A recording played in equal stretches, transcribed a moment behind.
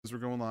Says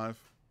we're going live.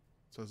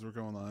 Says we're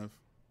going live.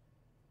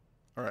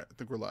 All right, I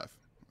think we're live.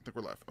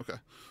 Okay.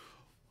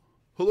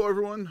 Hello,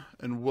 everyone,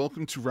 and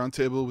welcome to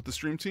Roundtable with the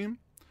Stream Team,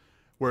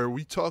 where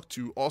we talk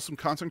to awesome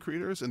content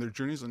creators and their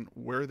journeys and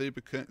where they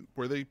became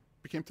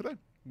today.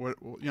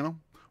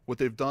 What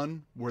they've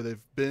done, where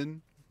they've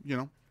been,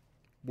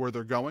 where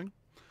they're going,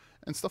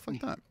 and stuff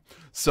like that.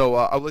 So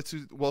I would like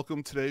to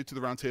welcome today to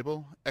the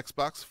Roundtable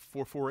Xbox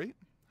 448.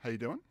 How you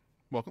doing?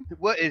 Welcome.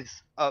 What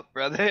is up,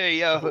 brother? Hey,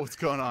 yo. What's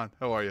going on?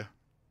 How are you?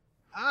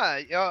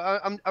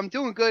 I'm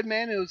doing good,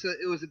 man. It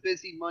was a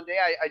busy Monday.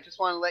 I just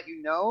want to let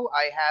you know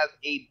I have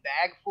a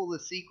bag full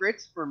of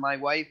secrets for my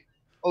wife.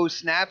 Oh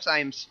snaps! I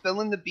am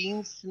spilling the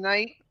beans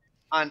tonight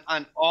on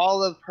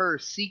all of her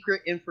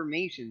secret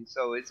information.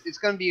 So it's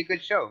gonna be a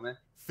good show, man.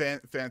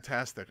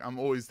 Fantastic! I'm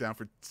always down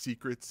for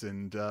secrets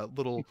and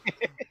little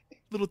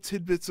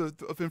tidbits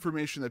of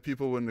information that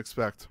people wouldn't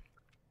expect.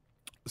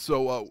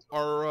 So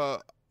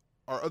our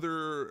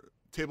other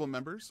table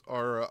members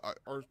are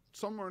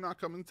some are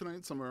not coming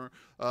tonight. Some are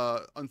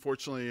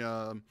unfortunately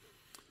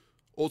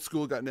old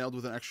school got nailed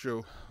with an extra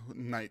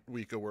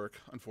week of work,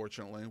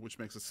 unfortunately, which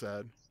makes it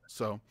sad.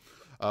 So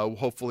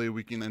hopefully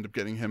we can end up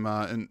getting him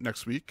in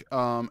next week.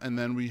 And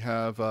then we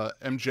have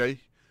MJ.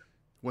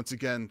 Once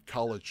again,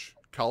 college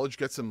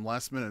gets him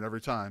last minute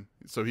every time.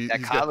 So he's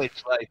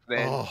college life,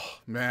 man. Oh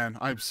man,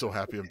 I'm so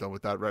happy I'm done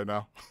with that right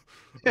now.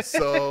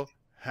 So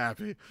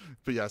happy.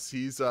 But yes,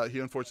 he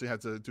unfortunately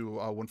had to do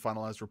one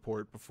finalized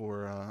report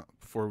before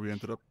we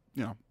ended up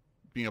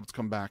being able to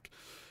come back.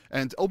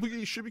 And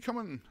LBG should be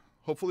coming.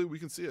 Hopefully we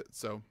can see it.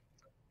 So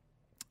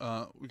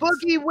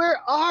Boogie, where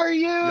are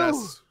you?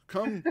 Yes,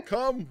 come.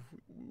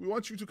 We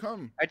want you to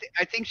come.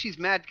 I think she's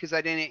mad because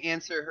I didn't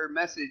answer her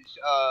message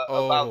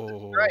about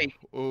the strike,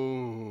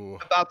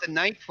 about the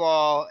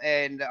Nightfall,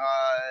 and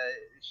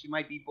she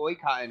might be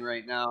boycotting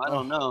right now. I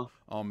don't know.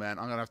 Oh man,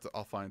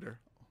 I'll find her.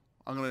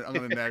 I'm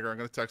gonna nag her. I'm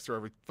gonna text her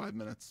every 5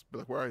 minutes. Be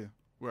like, where are you?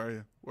 Where are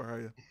you? Where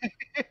are you?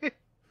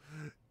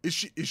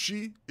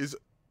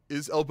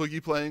 Is El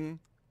Boogie playing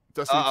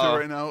Destiny 2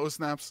 right now? Oh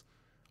snaps!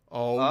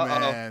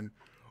 Man!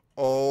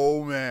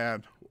 Oh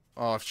man!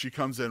 Oh, if she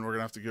comes in, we're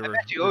gonna have to give her.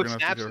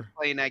 Snaps is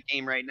playing that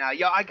game right now.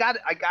 Yo, I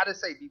gotta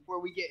say before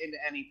we get into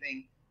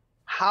anything,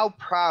 how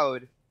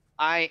proud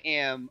I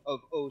am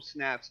of O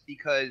Snaps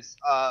because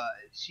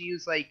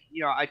she's like,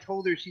 I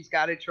told her she's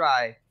got to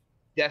try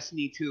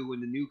Destiny 2 when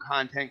the new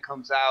content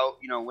comes out.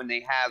 When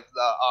they have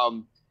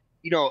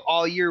the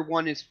all year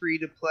one is free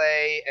to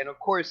play, and of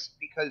course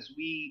because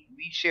we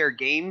share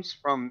games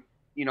from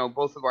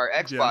both of our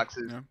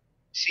Xboxes. Yeah.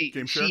 She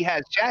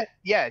has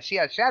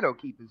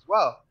Shadowkeep as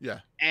well.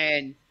 Yeah.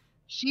 And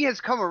she has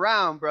come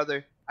around,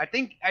 brother. I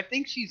think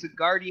she's a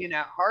guardian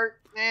at heart,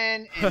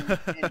 man,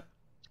 and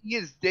she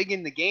is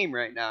digging the game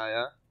right now,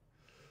 yeah.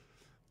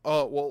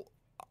 Well,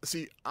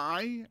 see,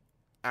 I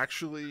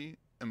actually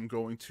am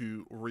going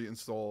to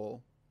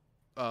reinstall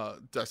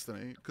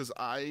Destiny because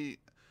I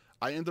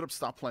ended up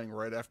stop playing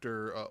right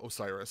after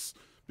Osiris.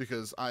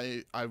 Because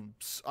I'm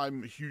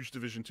a huge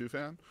Division 2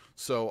 fan,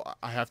 so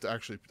I have to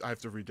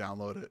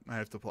re-download it.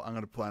 I'm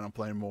gonna plan on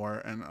playing more,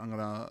 and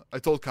I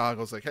told Kyle, I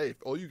was like, hey, if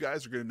all you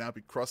guys are gonna now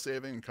be cross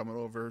saving and coming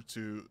over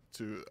to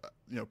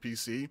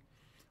PC,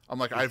 I'm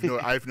like, I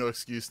have no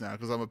excuse now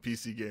because I'm a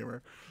PC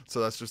gamer.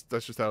 So that's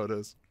just how it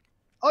is.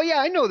 Oh yeah,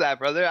 I know that,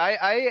 brother.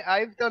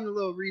 I've done a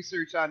little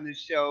research on this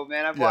show,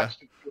 man. I've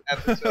watched a few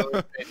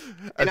episodes,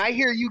 and I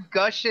hear you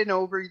gushing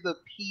over the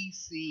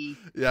PC.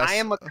 Yes. I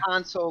am a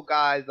console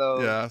guy,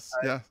 though. Yes,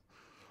 yeah.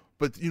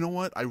 But you know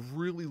what? I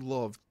really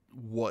love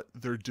what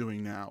they're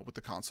doing now with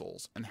the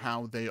consoles and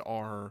how they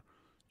are,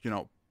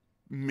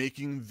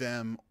 making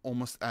them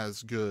almost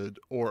as good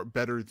or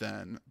better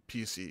than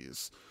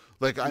PCs.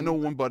 Like, I know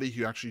one buddy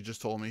who actually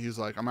just told me, he's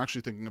like, I'm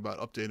actually thinking about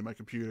updating my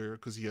computer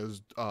because he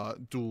has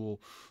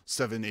dual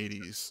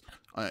 780s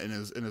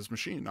in his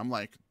machine. I'm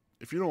like,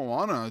 if you don't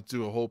want to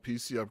do a whole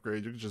PC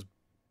upgrade, you can just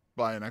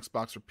buy an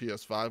Xbox or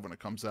PS5 when it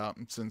comes out.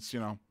 And since,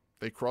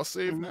 they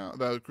cross-save now,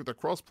 the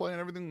cross-play and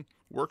everything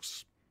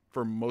works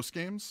for most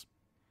games.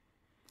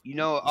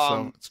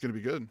 So it's going to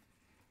be good.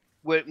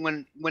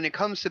 When it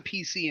comes to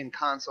PC and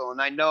console, and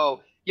I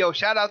know,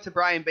 shout out to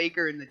Brian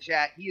Baker in the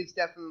chat. He is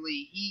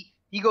definitely,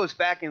 he goes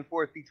back and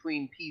forth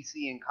between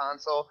PC and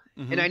console.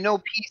 Mm-hmm. And I know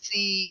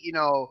PC,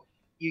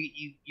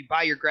 you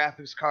buy your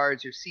graphics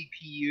cards, your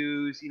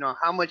CPUs,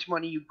 how much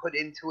money you put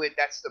into it,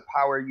 that's the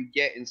power you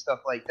get and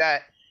stuff like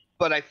that.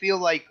 But I feel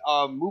like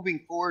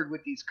moving forward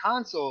with these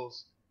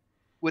consoles,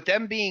 with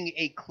them being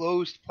a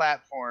closed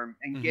platform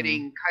and mm-hmm.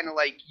 getting kind of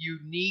like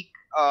unique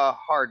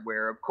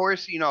hardware, of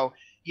course, you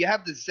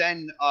have the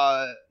Zen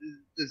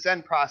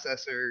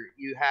processor,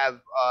 you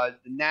have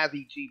the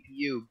Navi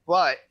GPU,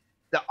 but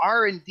the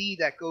R&D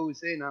that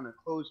goes in on a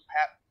closed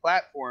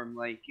platform,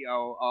 like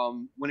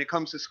when it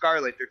comes to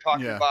Scarlet, they're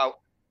talking about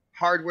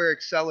hardware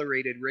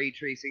accelerated ray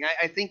tracing.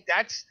 I think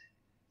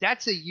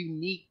that's a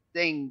unique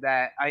thing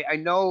that I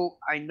know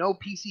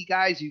PC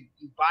guys, you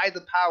buy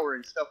the power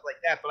and stuff like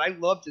that, but I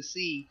love to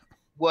see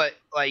what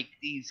like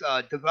these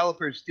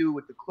developers do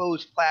with the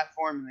closed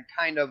platform and the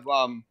kind of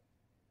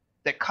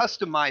that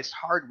customized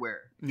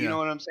hardware. You know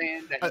what I'm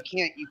saying? That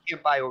you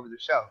can't buy over the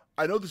shelf.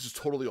 I know this is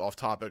totally off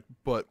topic,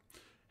 but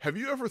have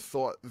you ever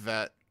thought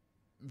that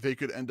they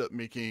could end up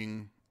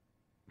making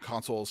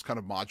consoles kind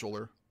of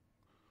modular?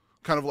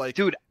 Kind of like,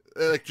 dude,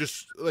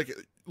 just like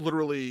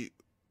literally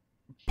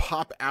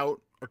pop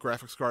out a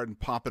graphics card and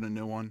pop in a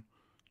new one.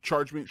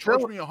 Charge me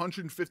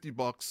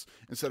 $150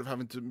 instead of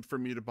having for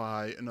me to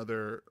buy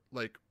another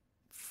like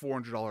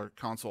 $400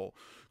 console,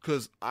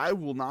 because I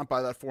will not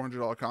buy that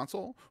 $400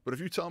 console. But if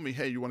you tell me,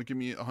 hey, you want to give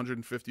me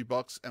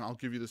 $150 and I'll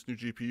give you this new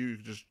GPU, you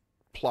can just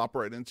plop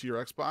right into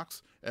your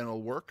Xbox and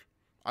it'll work,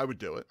 I would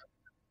do it.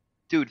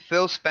 Dude,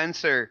 Phil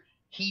Spencer,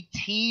 he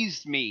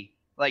teased me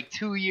like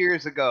 2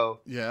 years ago,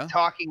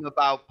 talking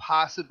about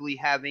possibly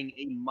having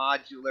a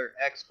modular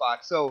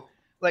Xbox. So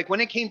like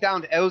when it came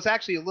down to, it was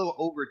actually a little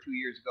over 2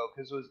 years ago,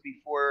 because it was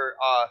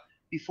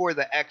before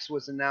the X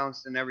was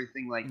announced and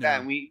everything like that.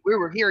 And we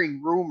were hearing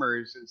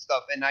rumors and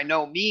stuff. And I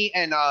know me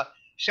and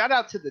shout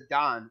out to the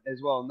Don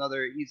as well.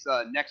 He's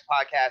a Next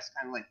Podcast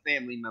kind of like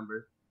family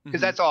member, because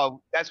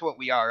that's what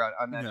we are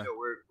on that show.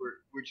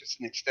 We're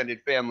just an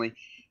extended family.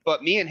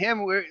 But me and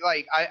him, we're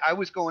like, I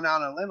was going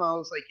out on a limb. I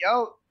was like,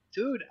 yo,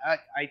 dude,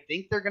 I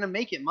think they're gonna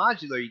make it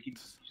modular. You can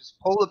just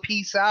pull a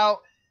piece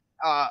out,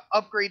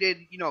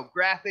 upgraded,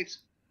 graphics,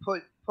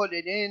 put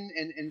it in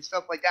and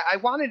stuff like that. I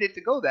wanted it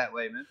to go that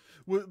way, man.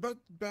 Well,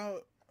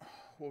 about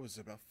what was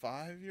it, about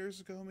 5 years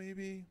ago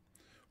maybe?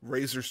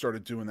 Razer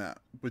started doing that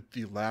with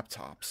the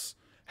laptops,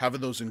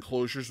 having those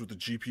enclosures with the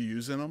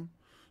GPUs in them,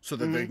 so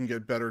that they can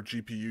get better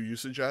GPU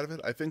usage out of it.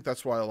 I think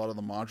that's why a lot of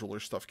the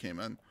modular stuff came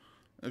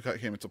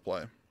into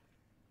play.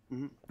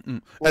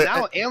 Well,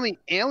 now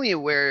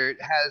Alienware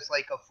has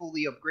like a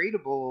fully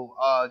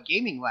upgradable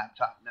gaming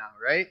laptop now,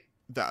 right?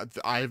 That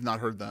I have not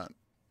heard that.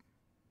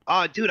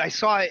 Dude, I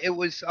saw it. It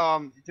was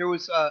there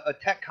was a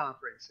tech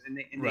conference and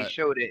they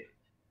showed it.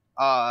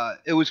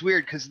 It was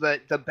weird because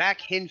the back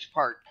hinge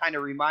part kind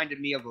of reminded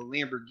me of a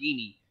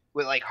Lamborghini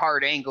with like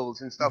hard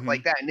angles and stuff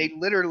like that. And they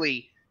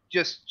literally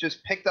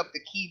just picked up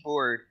the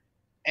keyboard,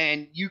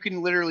 and you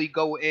can literally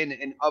go in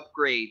and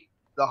upgrade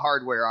the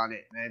hardware on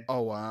it, man.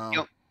 Oh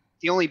wow.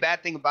 The only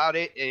bad thing about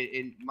it,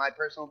 in my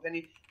personal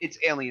opinion, it's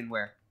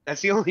Alienware.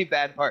 That's the only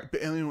bad part.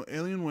 But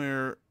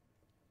Alienware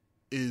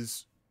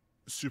is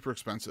super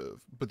expensive,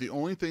 but the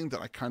only thing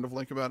that I kind of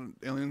like about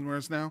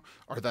Alienware now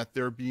are that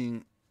they're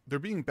being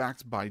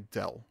backed by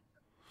Dell,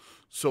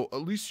 so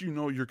at least you're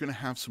going to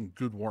have some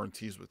good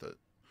warranties with it.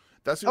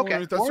 That's the only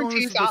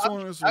reason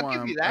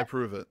why I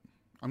approve it.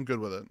 I'm good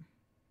with it.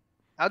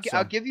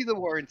 I'll give you the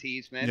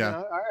warranties, man. Yeah.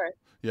 All right.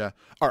 Yeah.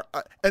 All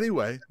right.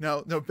 Anyway,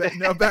 now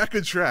back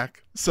on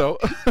track. So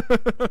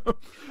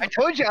I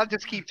told you I'll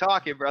just keep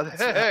talking, brother.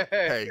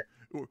 Hey,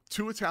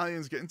 two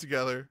Italians getting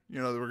together.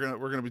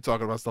 We're gonna be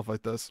talking about stuff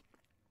like this.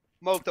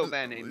 Molto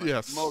bene.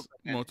 Yes.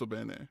 Molto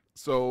bene.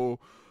 So,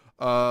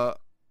 all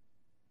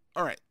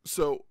right.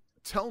 So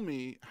tell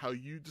me how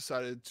you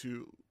decided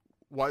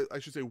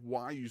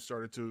why you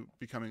started to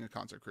becoming a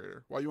content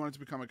creator. Why you wanted to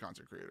become a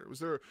content creator? Was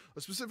there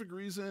a specific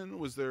reason?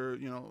 Was there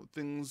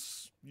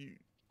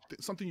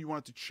something you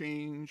wanted to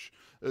change?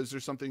 Is there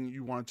something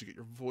you wanted to get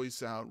your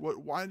voice out?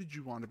 Why did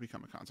you want to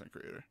become a content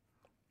creator?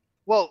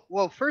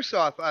 Well, first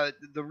off,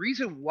 the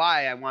reason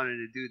why I wanted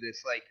to do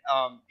this,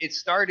 it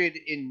started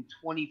in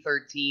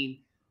 2013.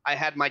 I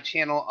had my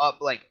channel up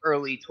like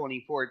early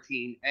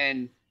 2014,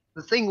 and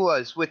the thing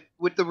was with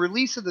the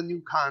release of the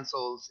new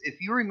consoles.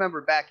 If you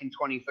remember back in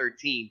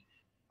 2013,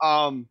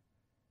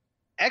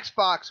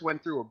 Xbox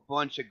went through a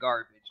bunch of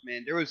garbage.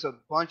 Man, there was a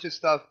bunch of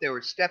stuff. They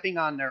were stepping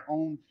on their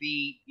own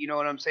feet. You know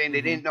what I'm saying?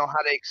 They didn't know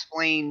how to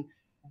explain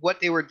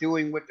what they were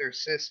doing with their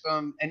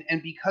system,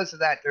 and because of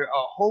that, a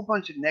whole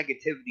bunch of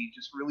negativity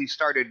just really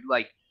started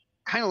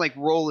kind of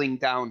rolling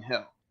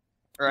downhill,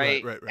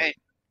 right? Right.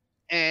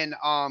 And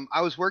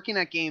I was working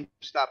at GameStop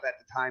at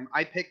the time.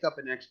 I picked up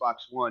an Xbox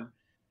One.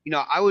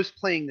 I was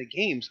playing the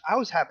games. I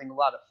was having a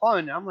lot of fun.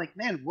 And I'm like,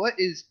 man, what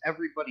is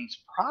everybody's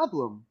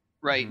problem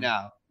right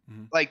now?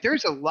 Like,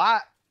 there's a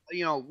lot,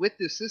 with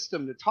this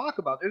system to talk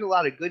about. There's a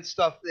lot of good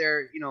stuff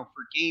there,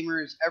 for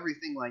gamers,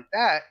 everything like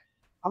that.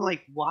 I'm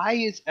like, why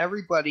is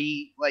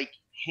everybody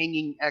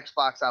hanging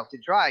Xbox out to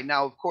dry?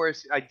 Now, of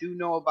course, I do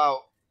know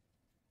about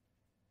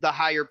the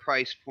higher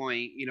price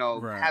point,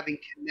 having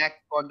Kinect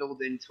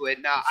bundled into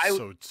it. Now,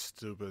 so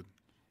stupid.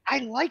 I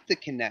like the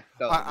Kinect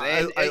though,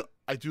 man.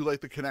 I do like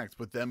the Kinect,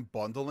 but them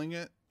bundling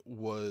it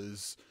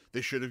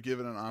they should have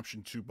given an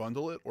option to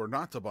bundle it or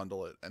not to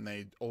bundle it, and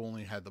they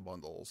only had the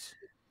bundles.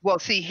 Well,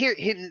 see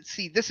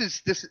this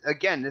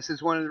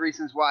is one of the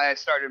reasons why I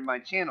started my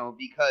channel,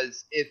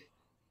 because if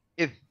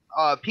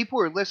people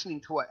were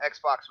listening to what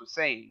Xbox was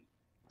saying,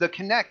 the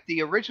Kinect,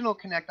 the original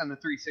Kinect on the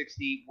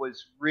 360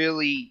 was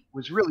really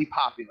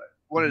popular.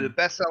 One of the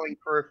best-selling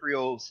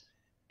peripherals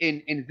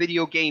in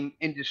video game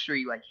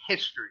industry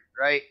history,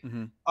 right?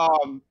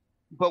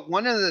 But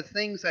one of the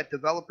things that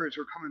developers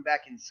were coming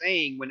back and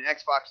saying when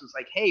Xbox was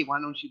like, hey, why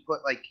don't you put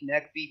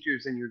Kinect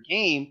features in your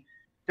game?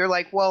 They're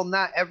like, well,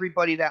 not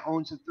everybody that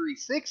owns a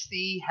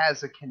 360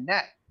 has a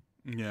Kinect.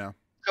 Yeah.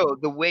 So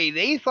the way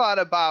they thought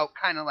about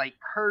kind of like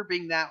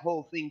curbing that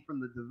whole thing from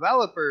the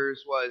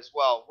developers was,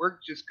 well, we're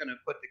just going to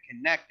put the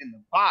Kinect in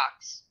the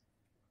box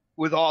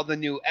with all the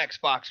new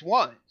Xbox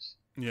Ones.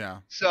 Yeah.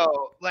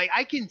 So like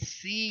I can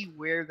see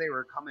where they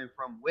were coming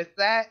from with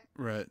that.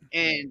 Right.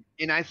 And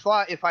I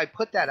thought if I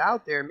put that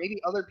out there, maybe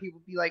other people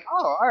would be like,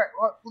 oh, all right,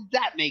 well,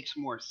 that makes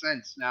more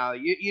sense now.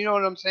 You know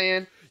what I'm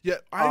saying? Yeah,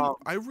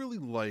 I really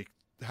like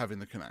having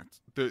the Kinect.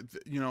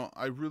 You know,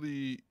 I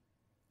really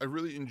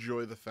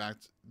enjoy the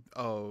fact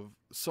of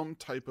some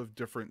type of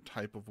different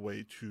type of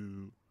way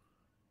to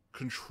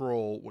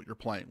control what you're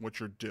playing, what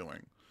you're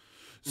doing.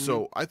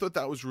 So I thought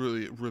that was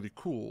really, really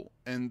cool.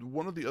 And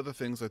one of the other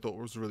things I thought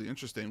was really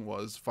interesting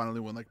was finally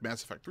when like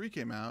Mass Effect 3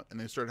 came out and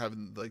they started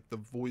having like the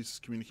voice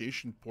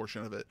communication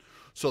portion of it.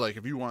 So like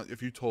if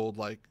you told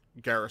like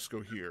Garrus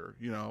go here,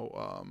 you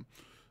know,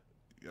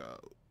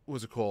 what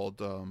was it called?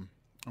 Oh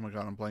my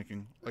god, I'm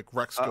blanking. Like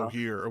Rex go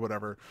here or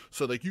whatever.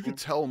 So like you could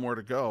tell them where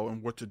to go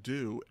and what to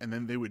do, and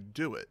then they would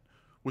do it,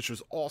 which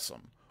was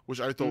awesome. Which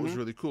I thought was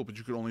really cool, but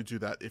you could only do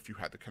that if you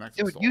had the Kinect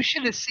Dude, installed. you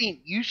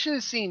should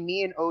have seen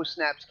me and O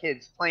Snap's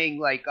kids playing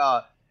like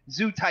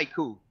Zoo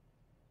Tycoon,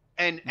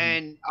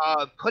 and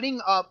putting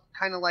up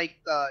kind of like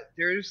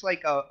there's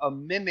like a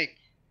mimic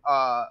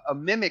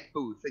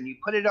booth, and you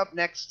put it up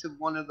next to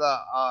one of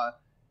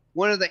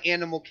the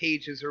animal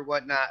cages or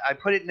whatnot. I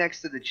put it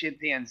next to the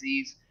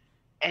chimpanzees,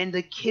 and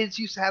the kids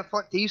used to have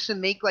fun. They used to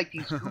make like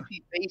these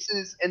goofy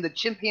faces, and the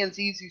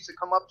chimpanzees used to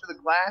come up to the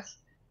glass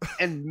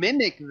and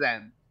mimic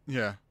them.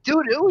 Yeah.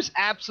 Dude, it was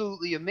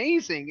absolutely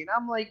amazing. And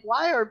I'm like,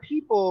 why are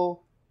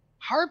people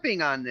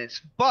harping on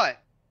this? But,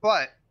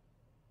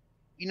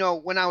 you know,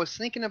 when I was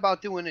thinking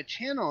about doing a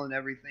channel and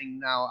everything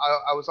now,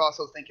 I was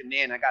also thinking,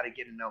 man, I got to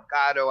get an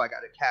Elgato. I got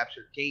to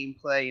capture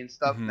gameplay and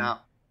stuff.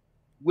 Now,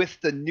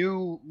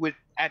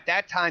 at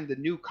that time, the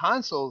new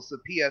consoles, the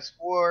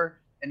PS4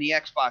 and the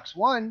Xbox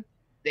One,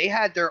 they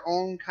had their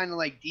own kind of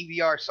like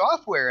DVR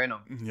software in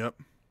them. Yep.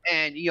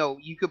 And, you know,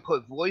 you could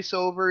put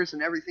voiceovers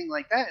and everything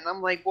like that. And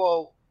I'm like,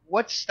 well,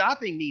 what's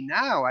stopping me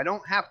now? I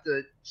don't have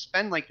to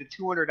spend like the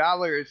 $200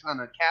 on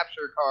a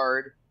capture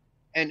card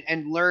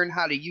and learn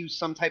how to use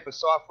some type of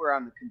software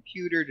on the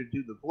computer to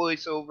do the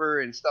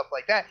voiceover and stuff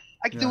like that.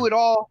 I can do it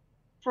all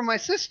from my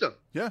system.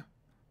 Yeah.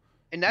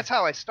 And that's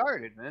how I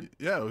started, man.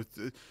 Yeah.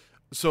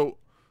 So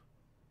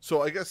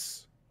I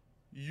guess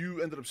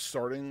you ended up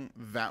starting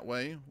that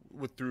way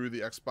through the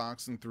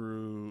Xbox and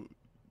through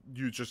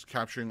you just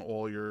capturing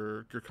all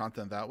your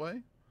content that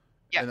way?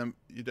 Yeah. And then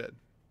you did.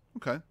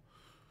 Okay.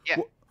 Yeah.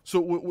 So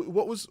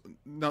what was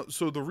now?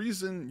 So the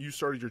reason you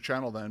started your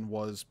channel then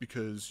was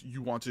because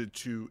you wanted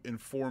to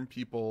inform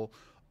people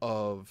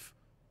of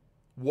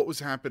what was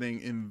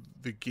happening in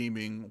the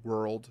gaming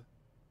world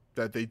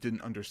that they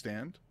didn't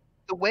understand.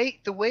 The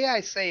way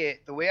I say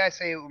it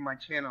with my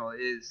channel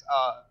is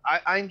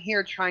I'm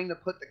here trying to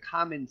put the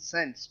common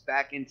sense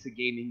back into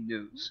gaming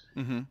news.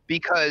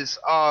 Because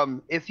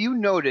if you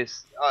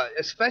notice,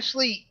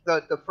 especially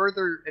the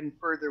further and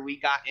further we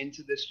got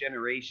into this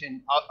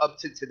generation up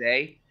to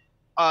today,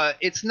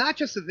 it's not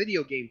just a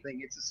video game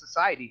thing, it's a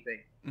society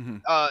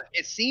thing.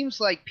 It seems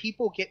like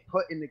people get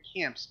put in the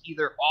camps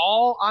either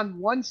all on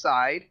one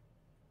side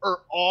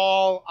or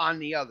all on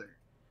the other.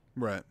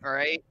 Right. All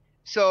right.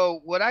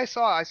 So what I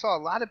saw a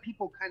lot of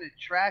people kind of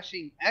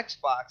trashing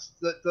Xbox,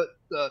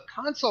 the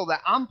console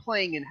that I'm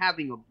playing and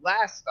having a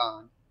blast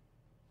on,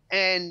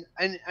 and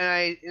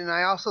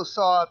I also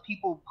saw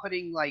people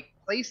putting like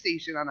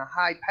PlayStation on a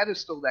high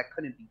pedestal that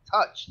couldn't be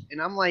touched,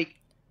 and I'm like,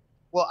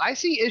 well, I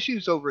see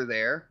issues over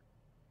there,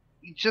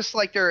 just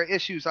like there are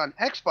issues on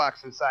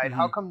Xbox's side.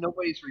 How come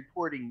nobody's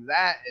reporting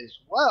that as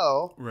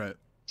well? Right.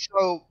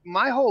 So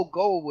my whole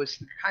goal was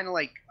to kind of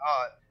like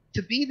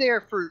to be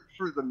there for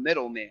the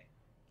middleman.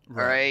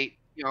 Right. All right.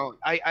 You know,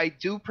 I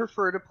do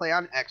prefer to play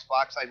on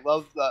Xbox. I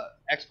love the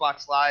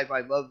Xbox Live.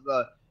 I love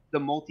the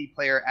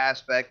multiplayer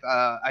aspect.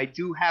 I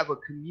do have a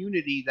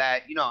community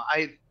that, you know,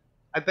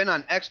 I've been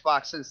on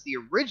Xbox since the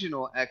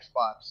original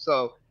Xbox.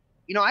 So,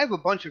 you know, I have a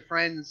bunch of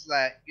friends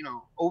that, you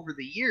know, over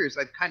the years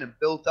I've kind of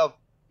built up,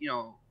 you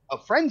know, a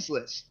friends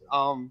list.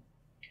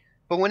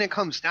 But when it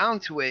comes down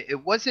to it,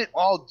 it wasn't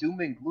all doom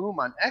and gloom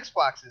on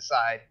Xbox's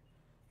side.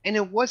 And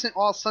it wasn't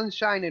all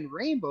sunshine and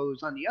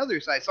rainbows on the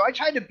other side. So I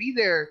tried to be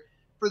there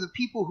for the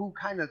people who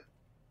kind of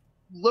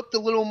looked a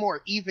little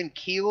more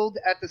even-keeled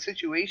at the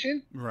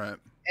situation. Right.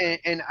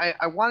 And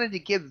I wanted to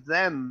give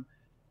them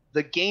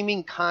the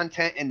gaming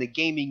content and the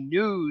gaming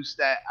news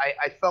that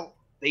I felt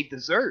they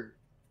deserved,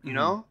 you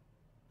know?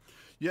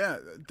 Yeah,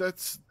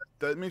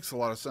 that makes a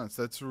lot of sense.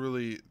 That's a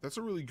really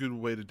good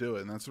way to do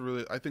it.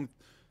 And I think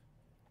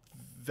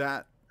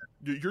that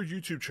your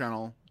YouTube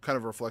channel kind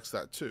of reflects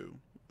that too.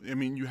 I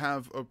mean, you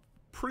have a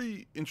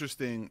pretty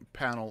interesting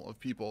panel of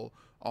people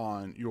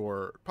on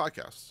your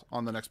podcast,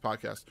 on the next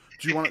podcast.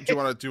 Do you want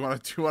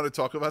to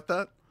talk about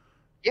that?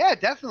 Yeah,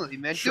 definitely,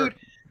 man. Sure. Dude,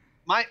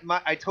 my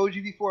I told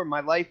you before,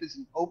 my life is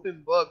an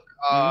open book.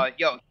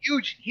 Yo,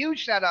 huge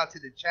shout out to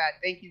the chat.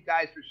 Thank you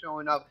guys for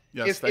showing up.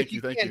 Yes, thank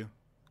you.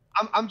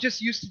 I'm just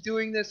used to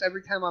doing this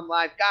every time I'm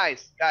live.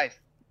 Guys,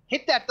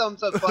 hit that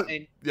thumbs up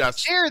button. Yes.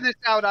 Share this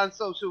out on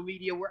social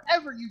media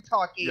wherever you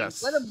talk games.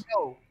 Yes. Let them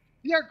know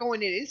we are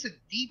going in. It's a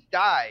deep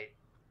dive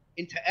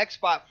into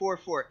Xbox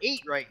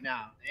 448 right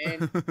now,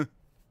 and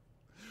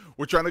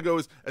we're trying to go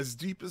as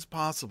deep as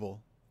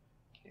possible,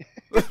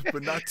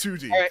 but not too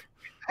deep. All right.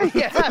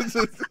 Yeah.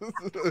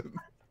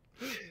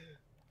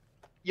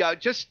 Yeah,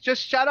 just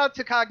shout out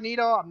to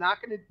Cognito. I'm not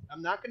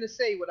gonna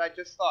say what I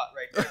just thought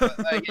right there.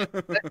 But, yeah,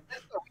 let's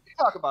go. We can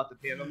talk about the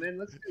panel, man.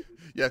 Let's do this.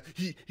 Yeah,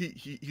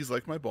 he's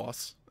like my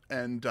boss,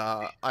 and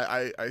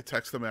I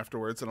text him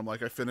afterwards, and I'm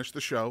like, I finished the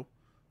show.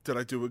 Did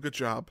I do a good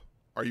job?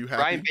 Are you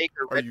happy? Brian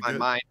Baker read my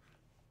mind.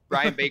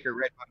 Brian Baker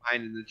read my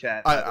mind in the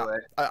chat. By the way,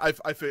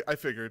 I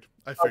figured.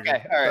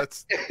 Okay, all right.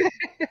 That's.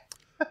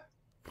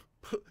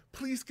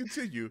 Please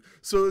continue.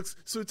 So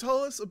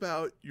tell us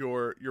about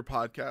your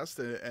podcast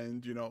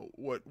and you know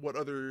what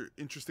other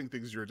interesting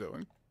things you're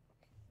doing.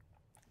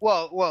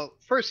 Well,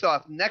 first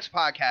off, Next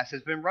Podcast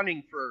has been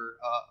running for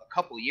a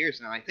couple years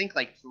now. I think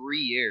like 3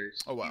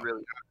 years. Oh wow! To be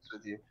really honest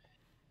with you.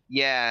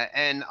 Yeah,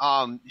 and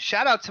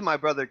shout out to my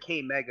brother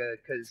K Mega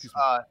because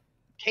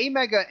K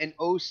Mega and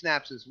O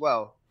Snaps as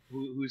well,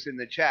 who's in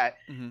the chat.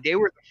 Mm-hmm. They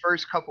were the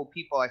first couple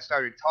people I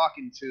started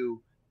talking to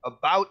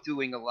about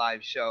doing a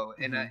live show,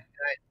 and I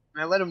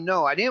let them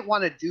know I didn't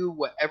want to do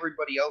what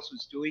everybody else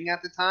was doing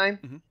at the time.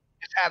 Mm-hmm.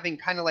 Just having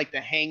kind of like the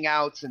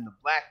hangouts and the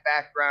black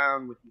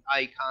background with the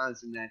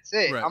icons, and that's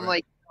it. I'm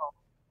like,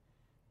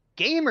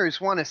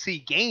 gamers want to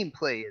see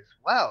gameplay as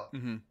well.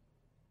 Mm-hmm.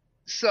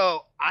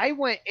 So I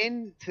went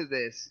into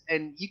this,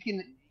 and you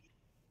can,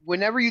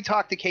 whenever you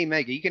talk to K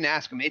Mega, you can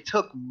ask him. It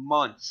took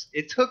months.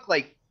 It took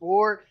like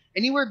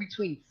anywhere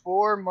between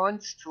 4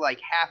 months to like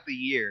half a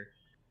year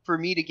for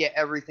me to get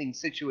everything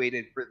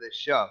situated for this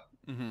show.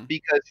 Mm-hmm.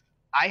 Because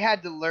I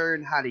had to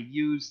learn how to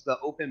use the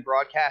open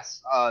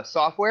broadcast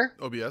software.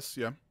 OBS,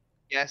 yeah.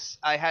 Yes,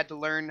 I had to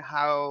learn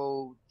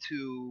how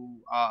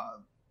the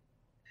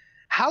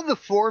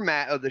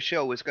format of the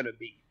show was going to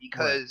be,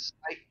 because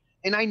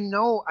I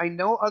know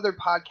other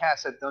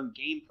podcasts have done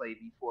gameplay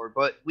before,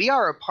 but we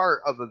are a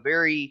part of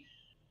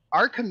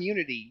our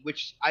community,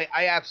 which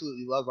I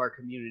absolutely love our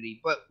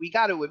community, but we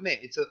got to admit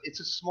it's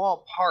a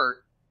small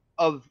part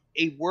of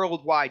a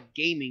worldwide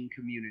gaming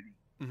community,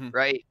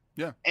 right?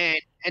 Yeah.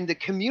 And the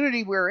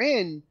community we're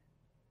in,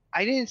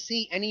 I didn't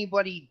see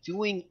anybody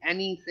doing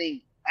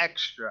anything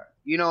extra.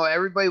 You know,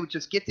 everybody would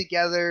just get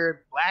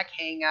together, black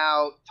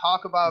hangout,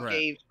 talk about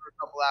games for a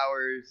couple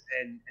hours,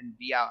 and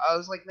be out. I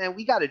was like, man,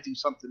 we got to do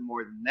something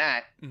more than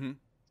that. Mm-hmm.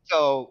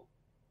 So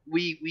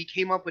we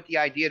came up with the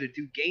idea to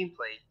do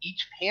gameplay.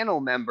 Each panel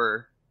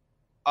member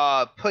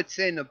puts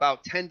in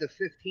about 10 to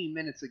 15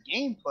 minutes of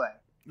gameplay.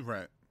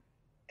 Right.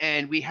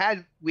 And we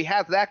have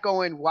that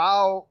going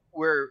while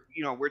we're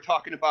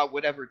talking about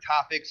whatever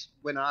topics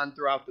went on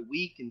throughout the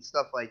week and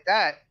stuff like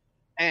that.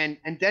 And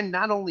then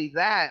not only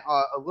that,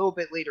 a little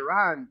bit later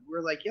on,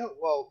 we're like,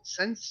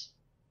 since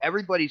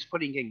everybody's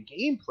putting in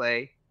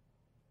gameplay,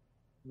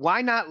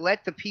 why not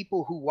let the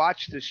people who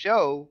watch the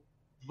show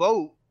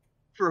vote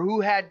for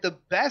who had the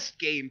best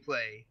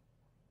gameplay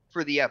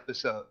for the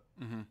episode?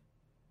 Mm-hmm.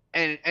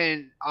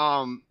 And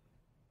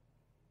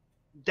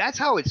that's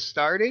how it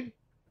started.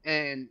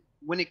 And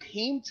when it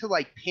came to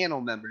like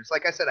panel members,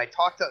 like I said, I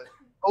talked to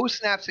O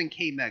Snaps and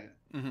K Mega,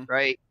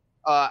 right?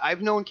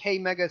 I've known K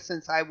Mega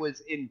since I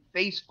was in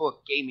Facebook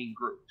gaming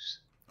groups,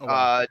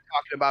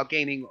 talking about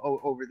gaming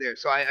over there.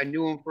 So I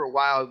knew him for a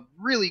while.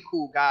 Really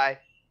cool guy.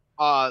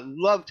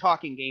 Loved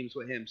talking games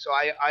with him. So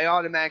I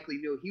automatically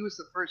knew he was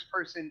the first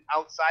person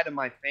outside of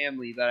my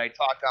family that I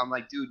talked to. I'm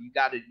like, dude, you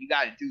gotta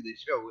do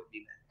this show with me,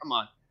 man. Come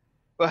on.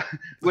 But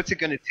what's it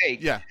gonna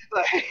take? Yeah.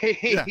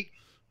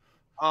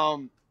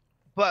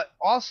 But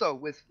also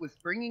with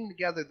bringing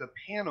together the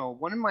panel,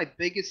 one of my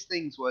biggest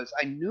things was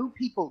I knew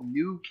people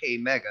knew K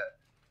Mega,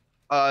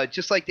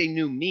 just like they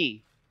knew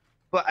me.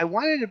 But I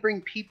wanted to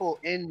bring people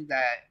in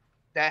that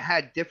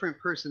had different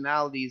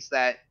personalities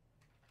that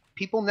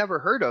people never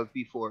heard of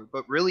before,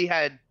 but really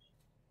had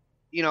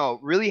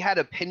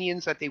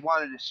opinions that they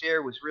wanted to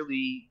share, was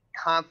really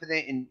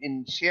confident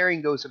in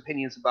sharing those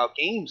opinions about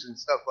games and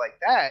stuff like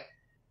that.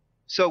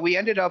 So we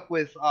ended up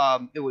with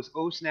it was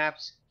O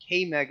Snaps,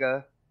 K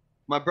Mega,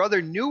 my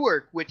brother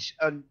Newark, which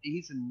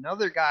he's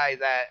another guy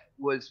that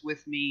was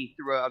with me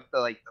throughout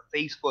the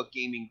Facebook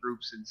gaming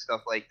groups and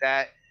stuff like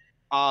that.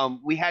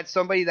 We had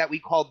somebody that we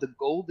called the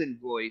Golden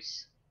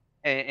Voice,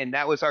 and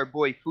that was our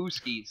boy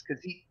Fuskis,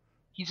 because he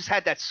just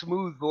had that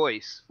smooth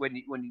voice when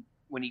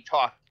he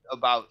talked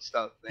about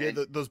stuff. Man.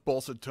 Yeah, those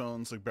balsed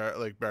tones like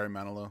Barry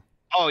Manilow.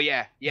 Oh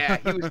yeah,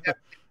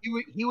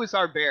 he was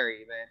our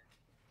Barry, man.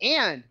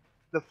 And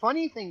the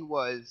funny thing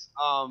was,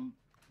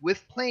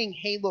 with playing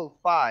Halo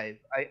 5,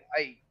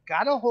 I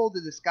got a hold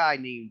of this guy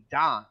named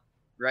Don,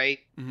 right?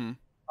 Mm-hmm.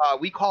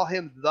 We call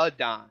him the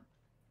Don.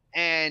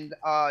 And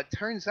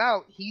turns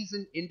out he's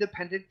an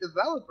independent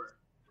developer.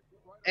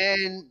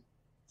 And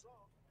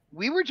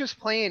we were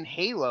just playing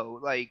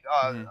Halo. I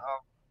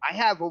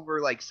have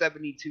over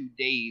 72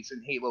 days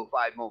in Halo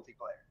 5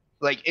 multiplayer,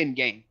 in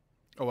game.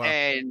 Oh, wow.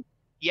 And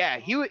Yeah,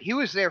 he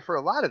was there for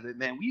a lot of it,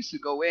 man. We used to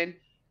go in,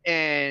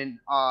 and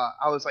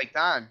I was like,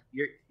 Don,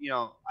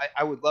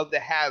 I would love to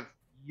have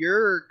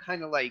your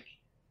kind of like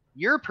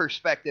your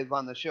perspective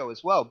on the show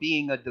as well,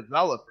 being a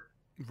developer.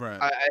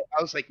 Right.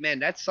 I was like, man,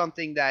 that's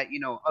something that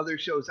other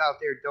shows out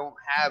there don't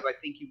have. I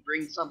think you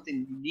bring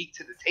something unique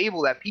to the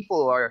table that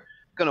people are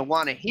gonna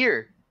want to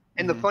hear.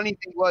 And the funny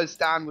thing was,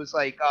 Don was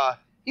like,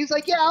 he's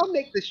like, yeah, I'll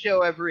make the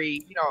show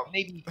every,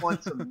 maybe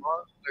once a month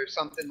or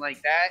something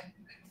like that.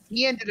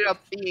 He ended up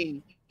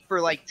being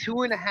for like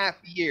 2.5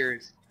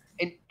 years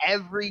an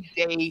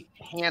everyday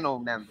panel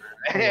member.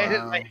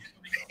 Wow. Like,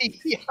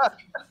 yeah.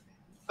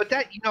 But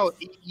that,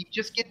 you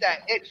just get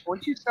that itch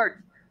once you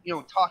start,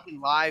 talking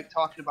live,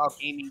 talking about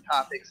gaming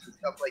topics and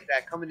stuff like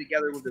that, coming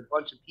together with a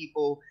bunch of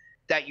people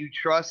that you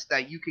trust,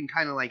 that you can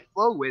kind of like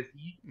flow with.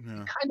 You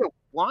kind of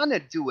want to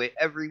do it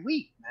every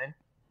week, man.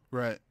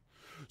 Right.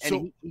 And So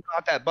he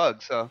got that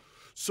bug.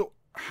 So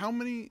how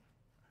many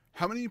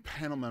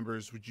panel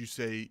members would you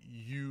say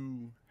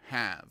you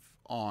have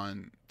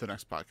on the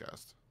next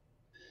podcast?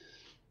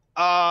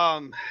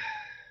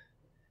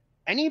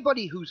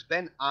 Anybody who's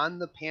been on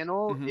the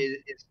panel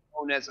is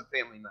known as a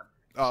family member.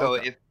 So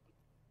okay.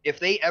 if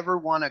they ever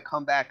want to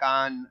come back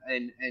on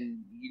and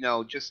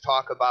just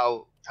talk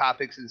about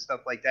topics and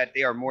stuff like that,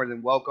 they are more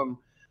than welcome.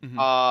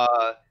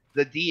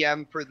 The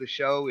DM for the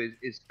show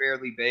is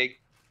fairly big.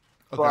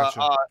 But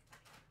Gotcha.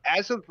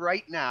 as of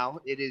right now,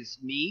 it is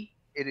me.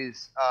 It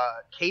is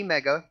K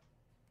Mega.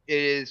 It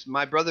is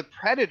my brother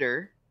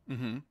Predator.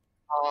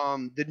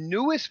 The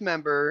newest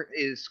member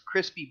is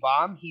Crispy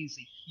Bomb. He's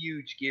a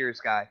huge Gears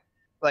guy.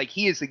 Like,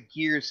 he is a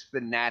Gears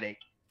fanatic.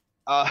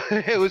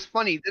 It was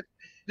funny.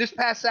 This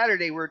past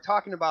Saturday, we were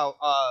talking about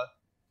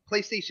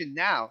PlayStation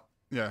Now.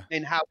 Yeah.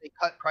 And how they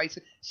cut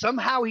prices.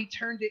 Somehow he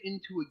turned it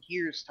into a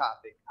Gears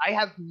topic. I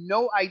have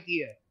no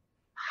idea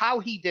how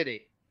he did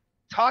it.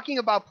 Talking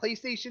about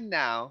PlayStation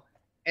Now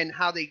and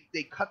how they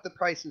cut the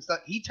price and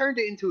stuff. He turned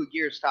it into a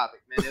Gears topic,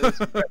 man. It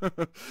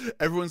was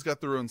Everyone's got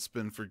their own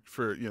spin for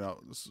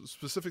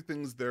specific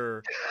things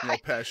they're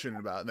passionate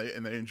about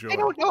and they enjoy. I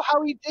don't know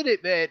how he did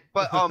it, man.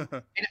 But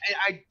and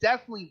I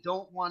definitely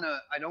don't want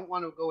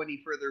to go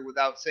any further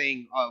without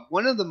saying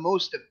one of the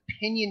most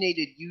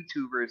opinionated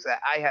YouTubers that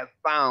I have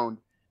found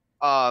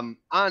on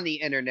the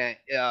internet,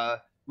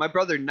 my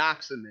brother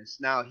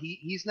Noximus. Now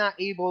he's not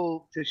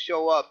able to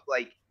show up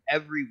like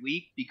every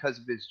week because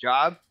of his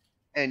job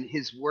and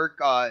his work.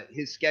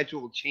 His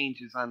schedule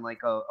changes on like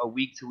a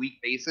week to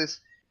week basis.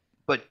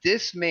 But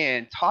this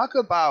man, talk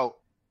about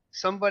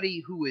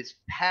somebody who is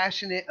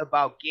passionate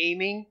about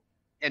gaming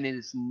and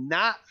is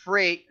not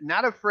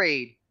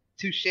afraid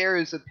to share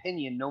his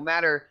opinion, no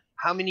matter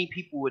how many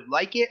people would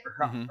like it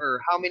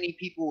or how many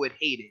people would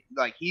hate it.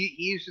 Like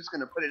he's just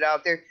gonna put it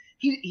out there.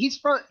 He's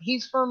from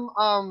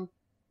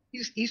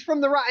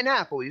the Rotten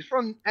Apple. He's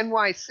from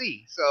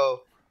NYC.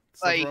 So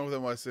Something wrong with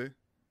NYC?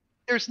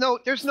 There's no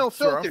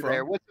filter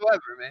there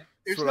whatsoever, man.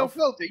 There's no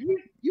filter.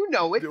 You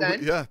know it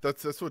then. Yeah,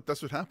 that's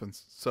what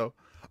happens. So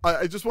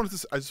I just wanted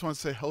to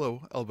say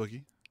hello, El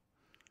Boogie.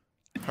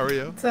 How are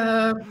you? What's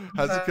up?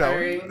 How's it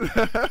going?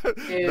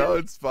 Yeah. No,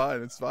 it's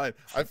fine. It's fine.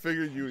 I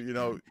figured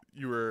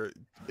you were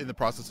in the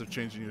process of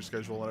changing your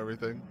schedule and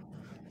everything.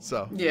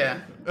 So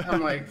Yeah,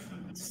 I'm like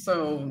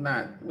so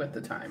not with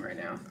the time right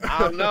now. I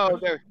don't know.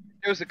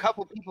 There was a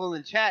couple people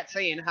in the chat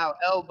saying how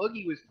El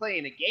Boogie was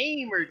playing a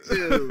game or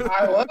two.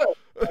 I was.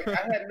 Like, I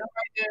had no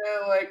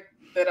idea like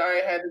that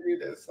I had to do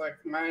this. Like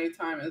my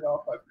time is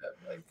all fucked up.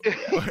 Like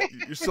yeah.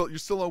 you're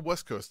still on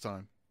West Coast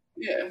time.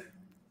 Yeah.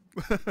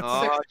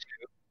 Oh,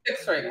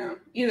 6 right now.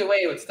 Either way,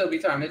 it would still be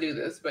time to do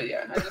this. But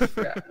yeah, I just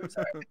forgot. I'm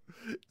sorry.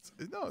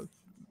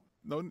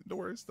 No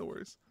worries. No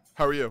worries.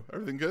 How are you?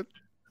 Everything good?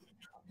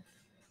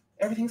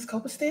 Everything's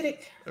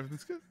copacetic.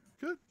 Everything's good.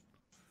 Good.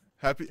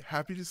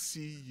 Happy to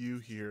see you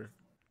here.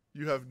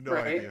 You have no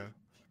Right. idea.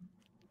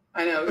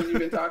 I know, because you've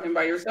been talking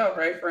by yourself,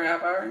 right, for a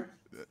half hour?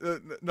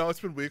 No, it's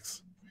been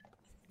weeks.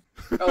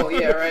 Oh,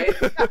 yeah, right?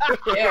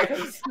 Yeah,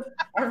 because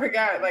I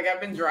forgot. Like, I've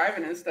been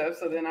driving and stuff,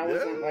 so then I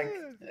wasn't, like,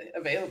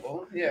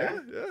 available. Yeah.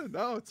 Yeah.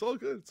 No, it's all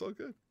good. It's all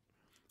good.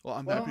 Well,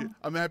 I'm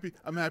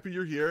happy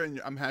you're here, and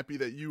I'm happy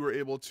that you were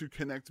able to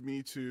connect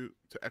me to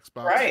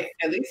Xbox. Right.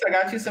 At least I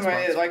got you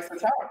somebody that likes to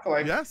talk,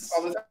 like, yes.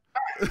 all the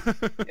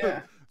time.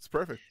 Yeah. It's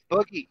perfect.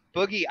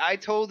 Boogie, I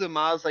told him,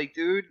 I was like,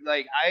 dude,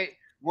 like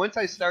once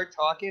I start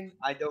talking,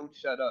 I don't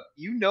shut up.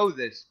 You know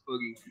this,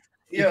 Boogie.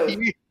 Yo,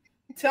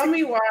 tell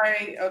me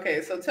why.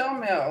 Okay, so tell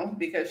Mel,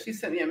 because she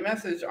sent me a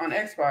message on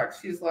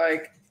Xbox. She's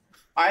like,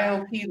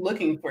 IOP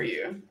looking for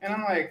you. And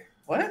I'm like,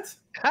 what?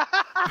 Like,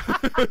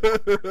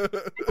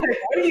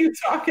 what are you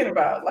talking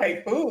about?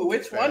 Like, who?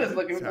 Which one is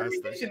looking for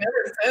me? She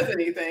never says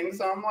anything.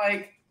 So I'm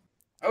like,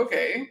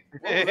 okay,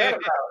 what was that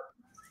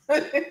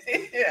about?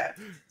 Yeah.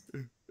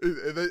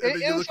 And then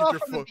you look at your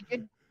phone.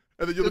 And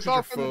then you look at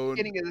your phone.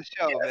 The beginning of the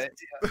show, Yes.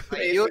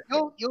 like,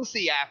 you'll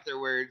see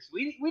afterwards.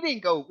 We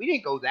didn't go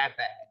that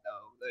bad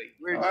though. Like,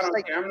 we're I just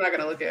don't care. I'm not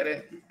gonna look at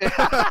it.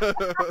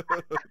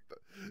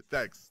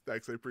 Thanks.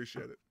 I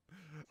appreciate it.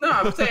 No,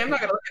 I'm saying I'm not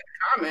gonna look at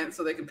the comments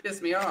so they can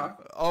piss me off.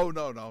 Oh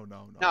no,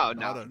 No,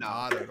 not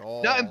at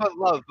all. Nothing but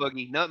love,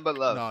 Boogie. Nothing but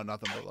love. No,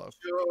 nothing but love.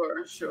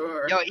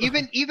 Sure. Yo,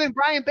 even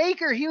Brian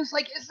Baker, he was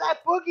like, "Is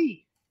that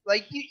Boogie?"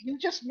 Like you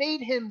just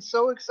made him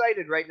so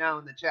excited right now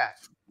in the chat.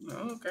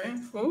 Okay,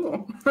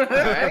 cool. All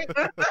right.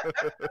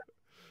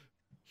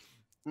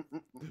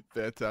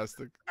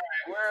 Fantastic.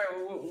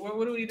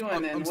 What are we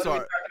doing then? I'm What sorry.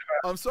 are we talking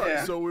about? I'm sorry.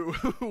 Yeah. So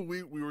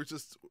we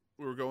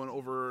were going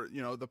over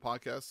the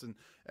podcast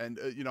and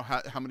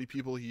how many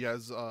people he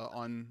has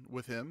on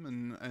with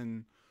him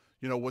and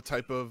what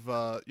type of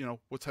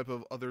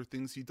other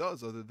things he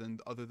does other than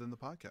the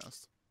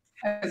podcast.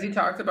 Has he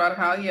talked about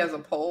how he has a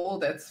poll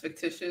that's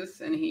fictitious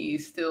and he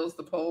steals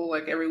the poll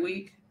like every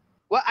week?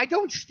 Well, I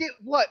don't steal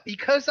what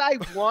because I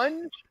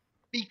won.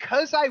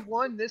 Because I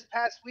won this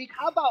past week,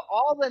 how about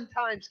all them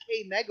times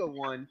K Mega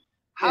won?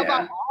 How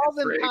about all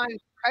them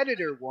times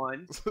Predator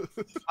won?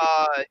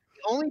 The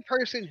only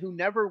person who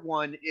never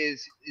won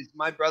is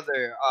my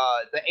brother,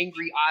 the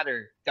Angry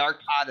Otter,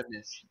 Dark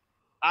Optimus.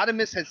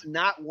 Optimus has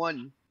not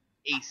won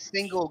a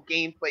single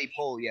gameplay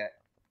poll yet.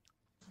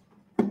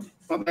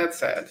 Well, that's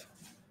sad.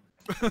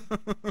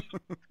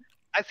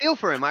 I feel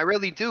for him, I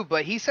really do.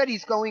 But he said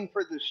he's going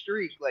for the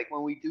streak, like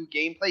when we do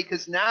gameplay,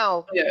 because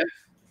now. Yeah.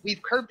 We've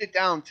curbed it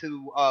down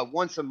to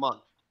once a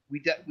month.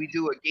 We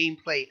do a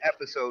gameplay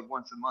episode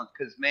once a month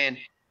because man,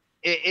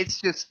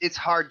 it's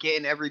hard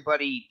getting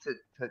everybody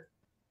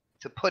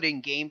to put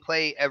in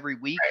gameplay every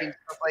week and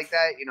stuff like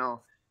that.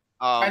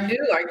 I do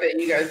like that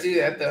you guys do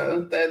that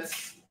though.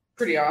 That's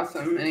pretty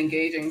awesome and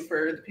engaging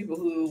for the people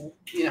who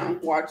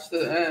watch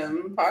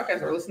the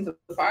podcast or listen to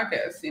the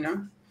podcast.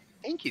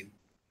 Thank you.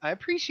 I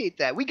appreciate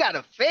that. We got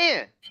a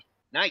fan.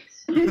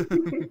 Nice.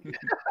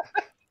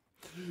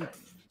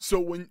 So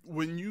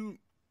when you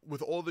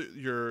with all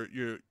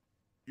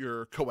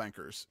your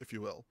co-anchors, if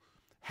you will,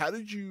 how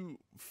did you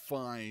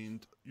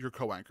find your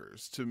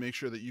co-anchors to make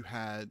sure that you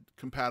had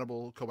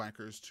compatible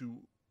co-anchors to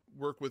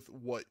work with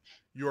what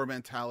your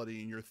mentality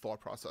and your thought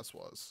process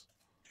was?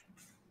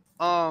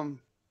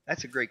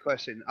 That's a great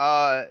question.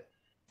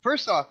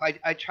 First off,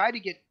 I try to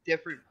get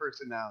different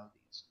personalities.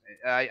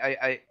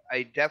 I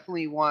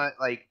definitely want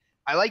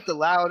I like the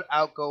loud,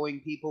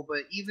 outgoing people, but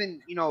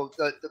even,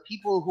 the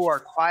people who are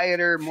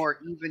quieter, more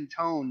even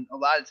tone, a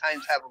lot of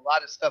times have a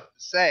lot of stuff to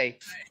say,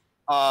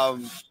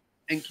 and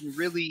can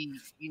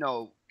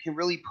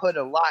really put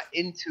a lot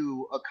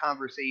into a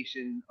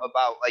conversation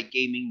about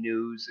gaming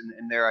news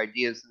and their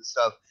ideas and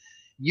stuff.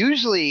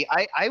 Usually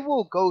I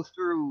will go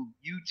through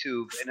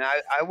YouTube and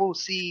I will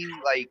see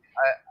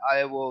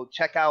I will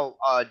check out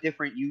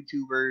different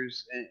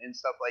YouTubers and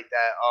stuff like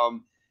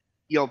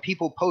that.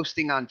 People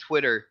posting on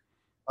Twitter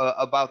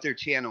about their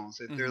channels.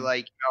 If they're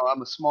like,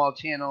 I'm a small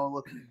channel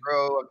looking to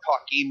grow, I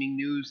talk gaming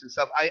news and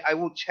stuff, I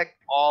will check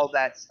all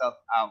that stuff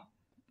out.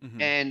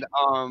 And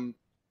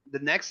the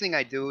next thing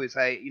I do is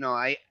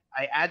I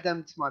add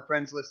them to my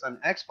friends list on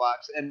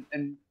Xbox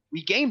and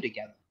we game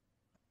together.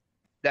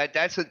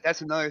 That's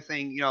another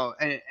thing,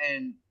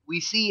 and we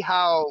see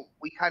how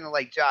we kind of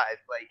jive.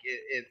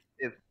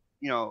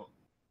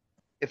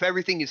 If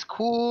everything is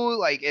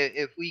cool,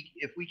 if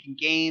we can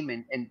game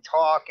and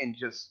talk and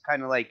just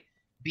kind of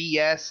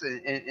BS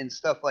and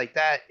stuff like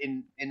that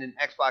in an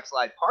Xbox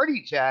Live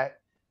party chat,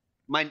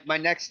 my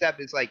next step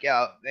is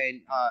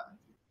man,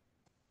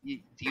 do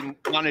you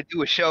want to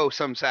do a show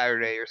some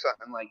Saturday or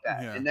something like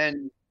that? Yeah. And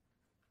then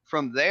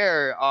from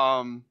there,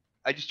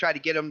 I just try to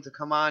get them to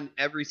come on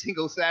every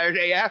single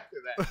Saturday after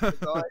that.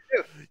 That's all I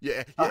do. You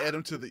add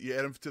them to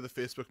the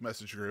Facebook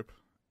message group,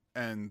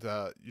 and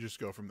you just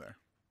go from there.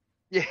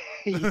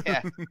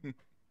 Yeah.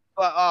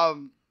 But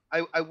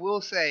I will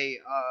say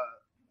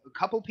a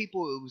couple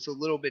people it was a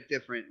little bit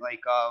different,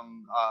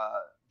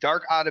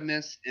 Dark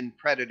Optimus and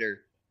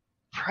Predator.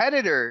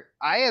 Predator,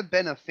 I have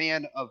been a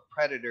fan of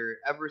Predator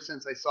ever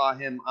since I saw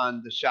him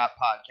on the Shop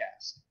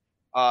podcast.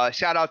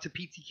 Shout out to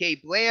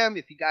PTK Blam.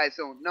 If you guys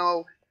don't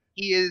know,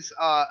 he is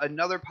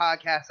another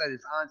podcast that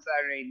is on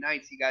Saturday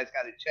nights. You guys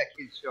got to check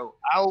his show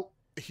out.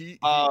 He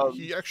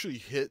actually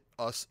hit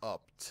us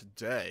up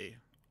today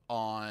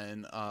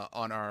on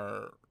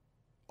our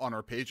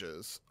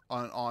pages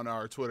on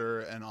our Twitter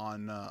and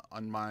on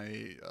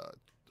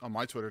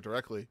my Twitter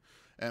directly.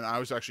 And I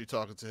was actually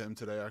talking to him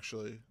today,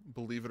 actually.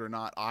 Believe it or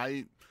not,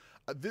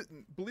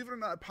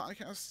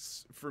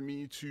 podcasts for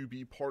me to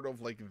be part of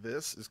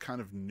this is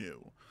kind of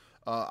new.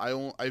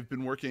 I've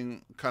been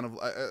working kind of,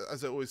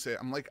 as I always say,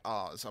 I'm like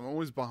Oz. I'm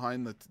always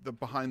behind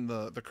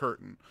the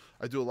curtain.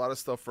 I do a lot of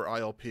stuff for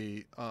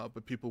ILP,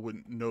 but people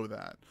wouldn't know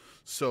that.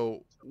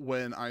 So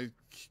when I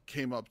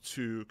came up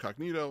to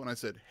Cognito and I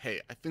said, hey,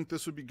 I think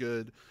this would be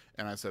good.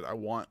 And I said, I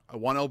want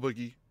El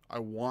Boogie. I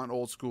want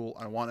Old School.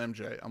 I want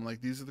MJ. I'm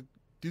like, these are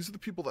the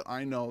people that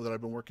I know that I've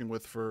been working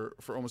with for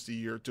almost a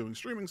year doing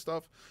streaming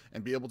stuff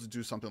and be able to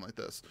do something like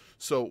this.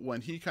 So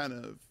when he kind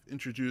of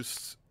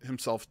introduced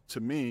himself to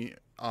me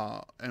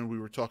and we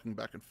were talking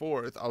back and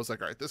forth, I was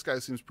like, all right, this guy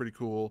seems pretty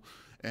cool.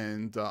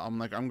 And I'm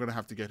like, I'm going to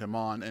have to get him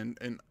on.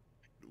 And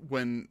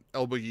when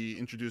El Boogie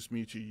introduced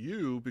me to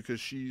you, because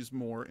she's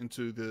more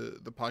into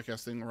the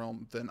podcasting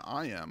realm than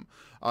I am,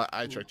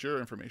 I checked your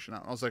information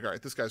out. I was like, all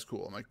right, this guy's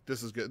cool. I'm like,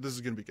 this is good. This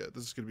is gonna be good.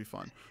 This is gonna be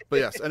fun. But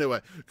yes, anyway,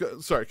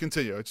 sorry,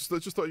 continue. I just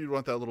thought you'd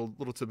want that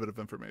little tidbit of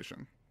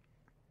information.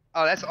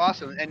 Oh, that's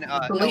awesome. And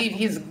I believe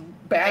he's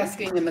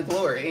basking in the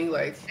glory.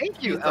 Like,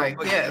 thank you. He's like,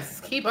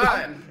 yes, keep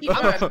on.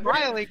 I'm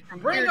smiling.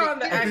 Bring on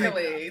the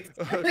accolades.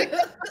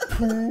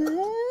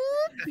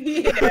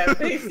 Yeah,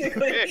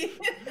 basically.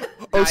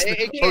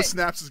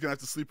 Snaps is gonna have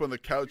to sleep on the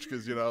couch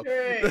because right,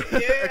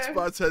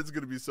 Xbot's head's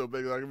gonna be so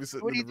big. I'm gonna be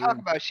sitting. What are you in the room.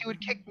 talking about? She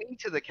would kick me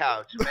to the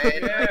couch,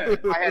 man. I had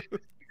to be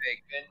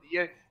big,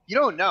 man. You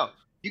don't know.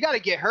 You got to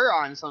get her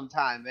on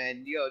sometime,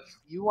 man. You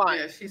want?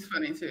 Yeah, she's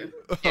funny too.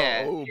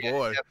 Yeah, oh yeah,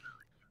 boy. Definitely.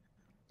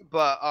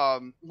 But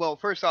well,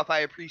 first off, I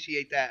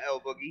appreciate that,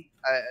 El Boogie.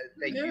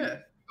 Thank you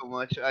so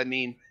much. I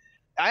mean,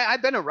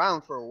 I've been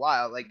around for a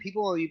while. Like,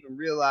 people don't even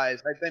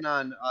realize I've been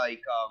on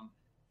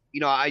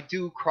I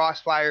do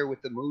Crossfire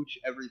with the Mooch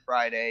every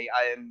Friday.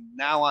 I am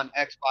now on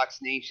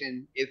Xbox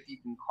Nation, if you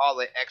can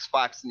call it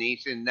Xbox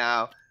Nation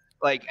now,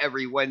 like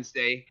every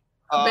Wednesday.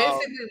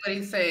 Basically, what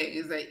he's saying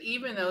is that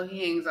even though he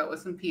hangs out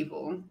with some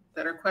people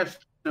that are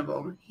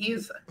questionable,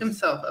 he's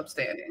himself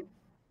upstanding.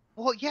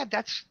 Well, yeah,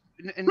 that's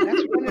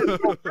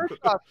well, first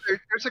off,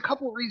 there's a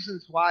couple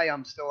reasons why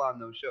I'm still on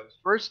those shows.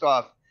 First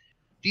off,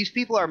 these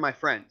people are my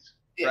friends,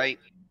 right?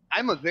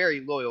 I'm a very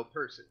loyal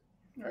person.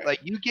 Right. Like,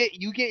 you get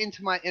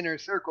into my inner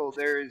circle,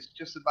 there is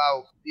just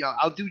about,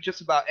 I'll do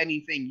just about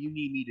anything you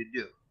need me to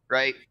do,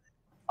 right?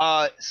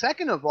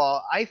 Second of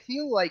all, I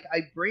feel like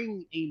I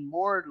bring a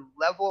more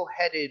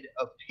level-headed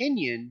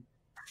opinion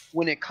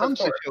when it comes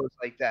to shows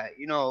like that.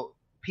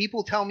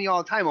 People tell me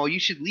all the time, "Oh, you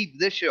should leave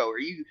this show," or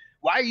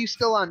why are you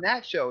still on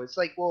that show? It's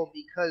like, well,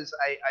 because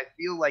I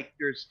feel like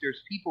there's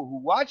people who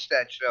watch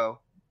that show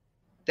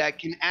that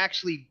can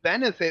actually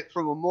benefit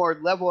from a more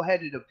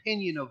level-headed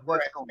opinion of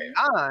what's going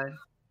on.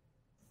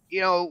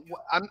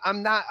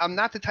 I'm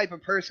not the type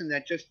of person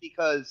that just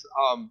because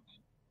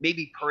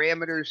maybe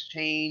parameters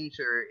change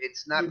or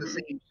it's not the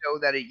same show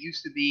that it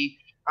used to be,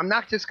 I'm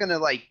not just gonna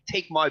like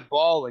take my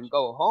ball and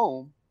go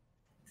home.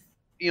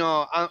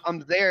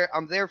 I'm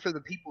there for the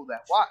people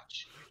that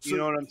watch. You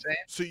know what I'm saying?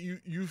 So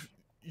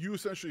you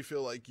essentially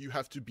feel like you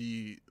have to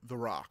be The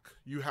Rock.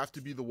 You have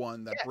to be the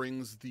one that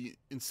brings the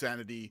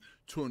insanity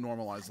to a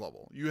normalized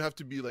level. You have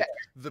to be like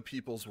the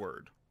people's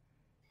word.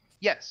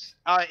 Yes.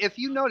 If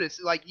you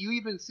notice, like, you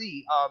even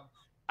see,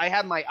 I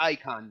have my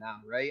icon now,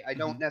 right? I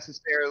don't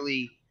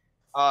necessarily,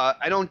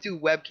 I don't do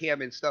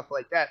webcam and stuff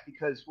like that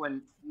because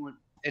when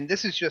and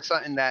this is just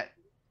something that,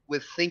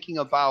 with thinking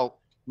about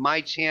my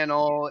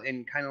channel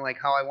and kind of like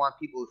how I want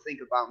people to think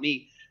about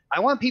me, I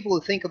want people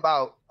to think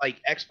about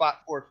like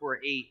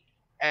Xbot448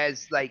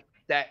 as like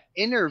that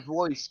inner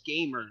voice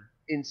gamer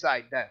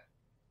inside them.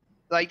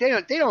 Like, they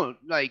don't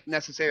like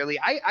necessarily.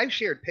 I've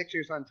shared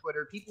pictures on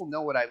Twitter. People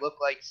know what I look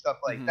like, stuff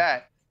like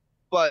that.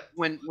 But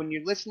when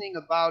you're listening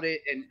about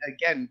it, and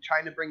again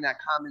trying to bring that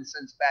common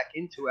sense back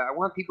into it, I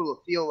want people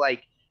to feel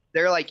like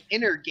their like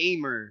inner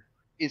gamer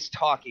is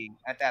talking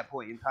at that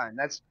point in time.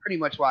 That's pretty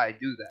much why I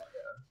do that.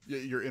 Yeah,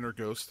 your inner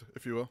ghost,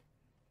 if you will.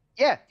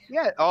 Yeah.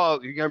 Oh,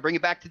 you're gonna bring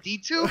it back to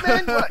D2,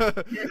 man?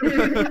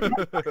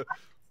 What?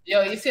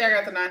 Yo, you see, I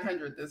got the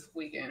 900 this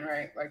weekend,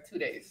 right? Like 2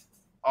 days.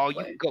 Oh,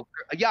 you go.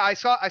 Yeah, I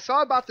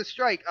saw about the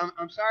strike.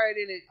 I'm sorry I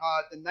didn't.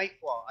 The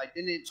Nightfall. I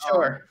didn't.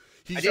 Sure.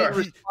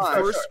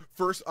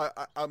 First,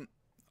 I'm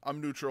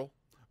neutral,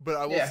 but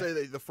I will say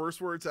that the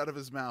first words out of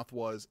his mouth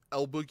was,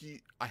 "El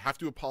Boogie, I have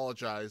to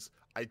apologize.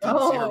 I didn't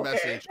see your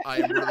message. I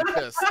am really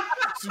pissed."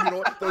 So you know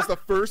what? That was the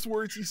first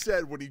words he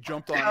said when he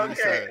jumped on and he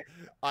said,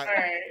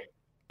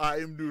 "I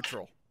am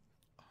neutral."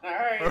 All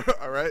right.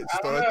 All right. I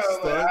don't know,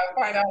 but I'll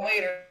find out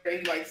later.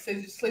 He like slid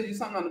you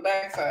something on the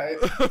backside.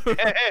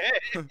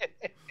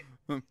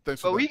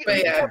 Thanks for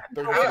that.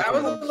 I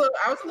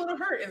was a little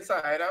hurt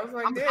inside. I was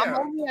like, I'm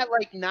only at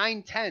like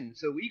 9-10,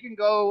 so we can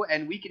go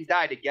and we can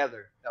die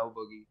together, El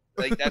Boogie.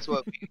 Like, that's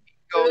what we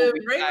go.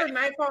 The regular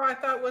Nightfall I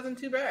thought wasn't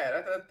too bad.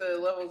 I thought the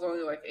level was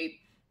only like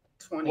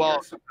 820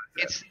 or something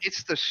like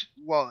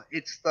that.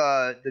 It's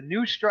the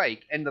new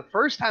strike, and the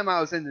first time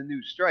I was in the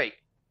new strike,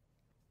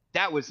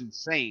 that was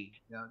insane.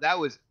 That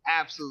was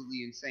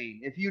absolutely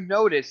insane. If you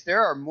notice,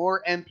 there are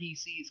more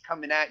NPCs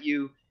coming at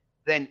you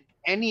than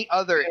any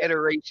other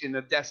iteration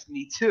of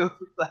Destiny 2.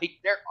 Like,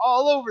 they're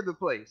all over the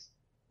place.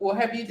 Well,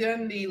 have you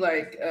done the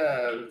like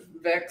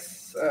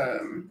Vex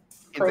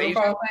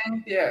protocol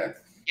thing?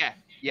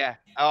 Yeah.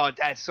 Oh,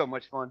 that's so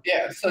much fun.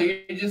 Yeah, so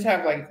you just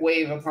have like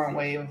wave upon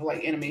wave of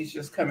like enemies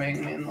just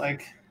coming, and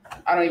like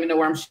I don't even know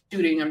where I'm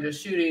shooting. I'm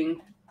just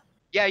shooting.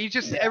 Yeah, you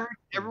just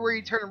everywhere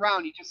you turn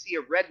around, you just see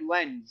a red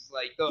lens,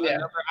 like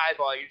another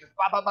eyeball. You just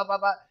blah.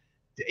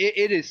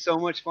 It is so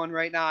much fun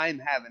right now. I'm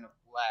having a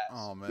blast.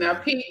 Oh man! Now,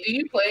 Pete, do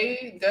you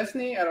play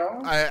Destiny at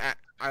all?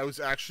 I was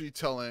actually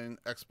telling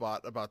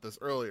Xbot about this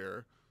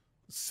earlier,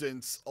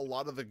 since a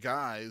lot of the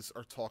guys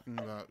are talking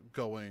about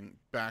going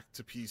back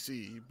to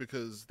PC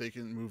because they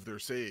can move their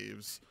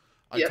saves.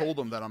 I told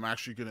them that I'm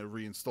actually going to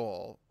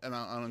reinstall, and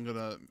I'm going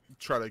to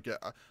try to get.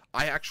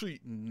 I actually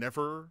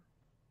never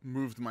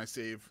moved my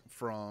save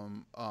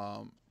from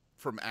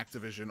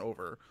Activision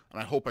over,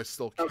 and I hope I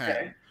still can.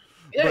 Okay.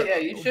 Yeah,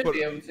 you should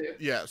be able to.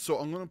 Yeah, so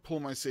I'm gonna pull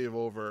my save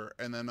over,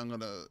 and then I'm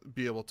gonna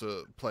be able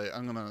to play.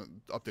 I'm gonna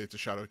update to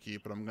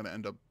Shadowkeep, but I'm gonna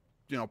end up,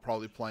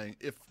 probably playing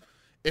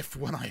if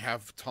when I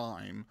have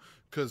time,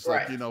 because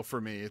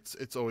for me,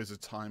 it's always a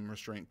time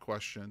restraint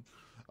question.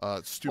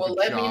 Stupid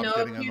job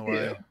getting in the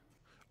way.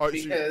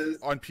 Because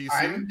on PC,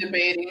 I'm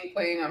debating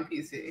playing on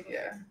PC.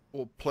 Yeah.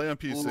 Well, play on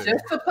PC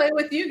just to play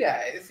with you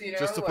guys.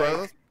 Just to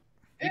play.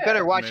 You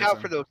better watch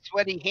out for those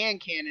sweaty hand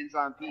cannons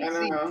on PC.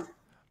 I know.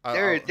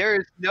 There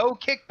is no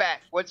kickback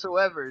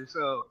whatsoever.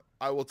 So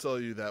I will tell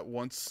you that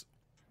once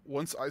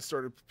I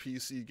started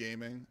PC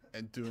gaming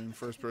and doing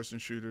first-person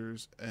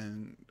shooters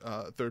and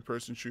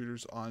third-person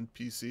shooters on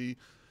PC,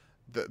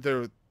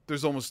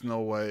 there's almost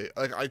no way.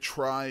 Like, I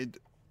tried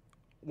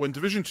when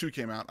Division 2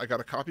 came out. I got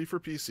a copy for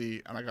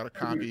PC and I got a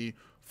copy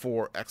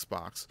for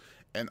Xbox,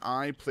 and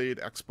I played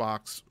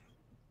Xbox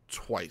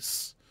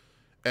twice,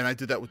 and I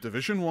did that with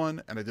Division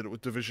 1 and I did it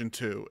with Division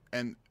 2,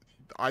 and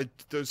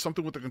there's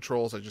something with the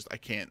controls. I just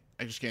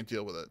can't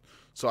deal with it.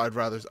 So I'd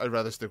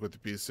rather stick with the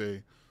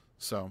PC.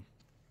 So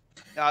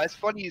it's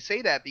funny you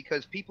say that,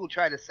 because people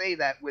try to say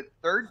that with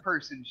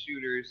third-person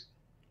shooters,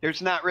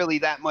 there's not really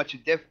that much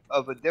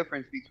of a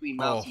difference between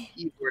mouse and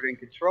keyboard and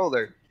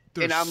controller.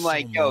 And I'm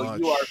like, you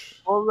are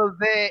full of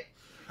it.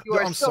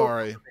 I'm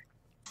sorry.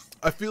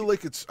 I feel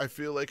like it's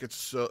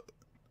so.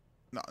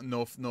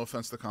 No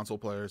offense to console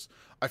players.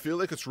 I feel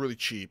like it's really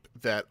cheap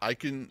that I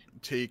can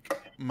take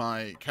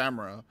my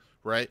camera,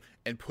 right,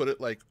 and put it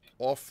like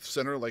off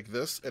center like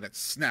this, and it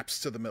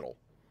snaps to the middle.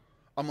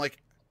 I'm like,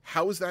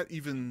 how is that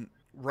even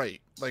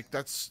right? Like,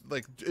 that's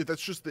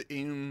just the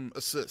aim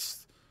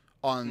assist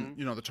on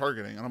the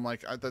targeting, and I'm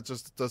like, that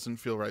just doesn't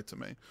feel right to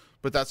me.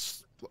 But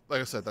that's,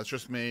 like I said, that's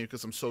just me,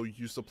 because I'm so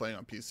used to playing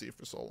on PC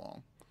for so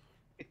long.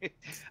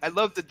 I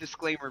love the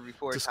disclaimer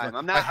before time.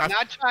 I'm not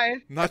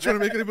trying. Not trying to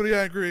make anybody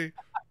angry.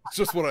 It's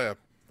just what I am.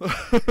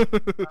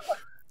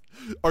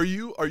 Are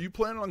you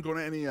planning on going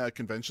to any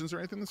conventions or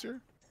anything this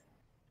year?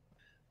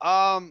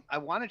 I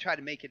want to try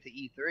to make it to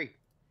E3.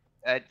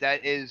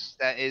 That is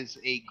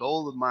a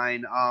goal of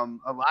mine.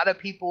 A lot of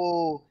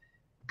people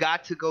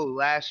got to go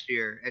last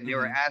year, and they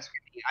were asking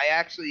me. I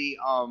actually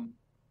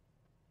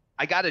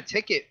I got a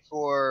ticket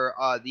for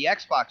the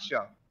Xbox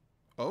show.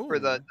 Oh. For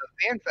the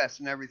fan fest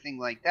and everything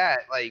like that,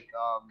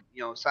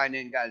 signed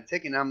in, got a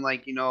ticket. And I'm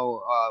like,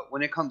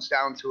 when it comes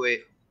down to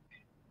it,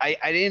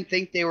 I didn't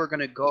think they were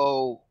gonna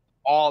go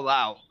all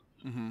out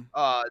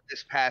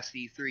this past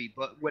E3.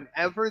 But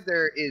whenever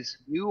there is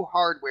new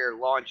hardware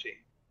launching,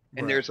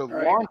 and there's a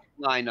launch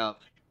lineup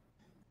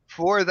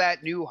for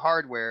that new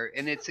hardware,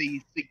 and it's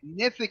a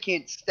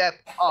significant step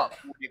up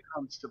when it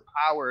comes to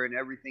power and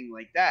everything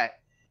like that,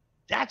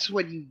 that's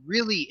when you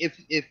really,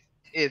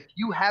 if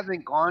you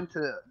haven't gone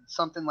to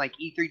something like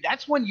E3,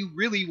 that's when you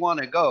really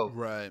want to go.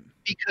 Right.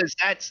 Because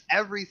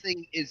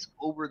everything is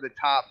over the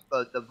top.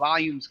 The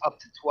volume's up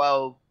to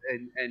 12,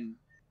 and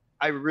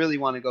I really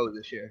want to go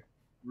this year.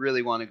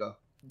 Really want to go.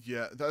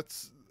 Yeah,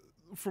 that's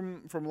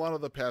from a lot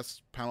of the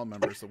past panel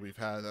members that we've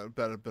had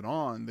that have been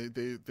on.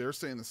 They're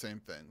saying the same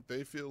thing.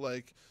 They feel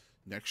like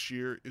next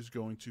year is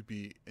going to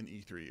be an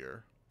E3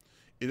 year.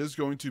 It is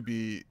going to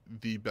be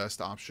the best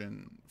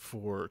option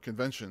for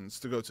conventions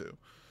to go to.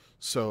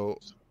 So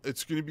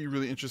it's going to be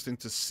really interesting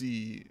to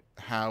see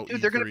how.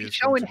 Dude, they're going to be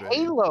showing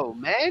Halo,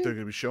 man. They're going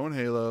to be showing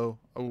Halo.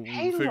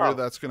 We figure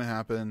that's going to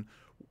happen.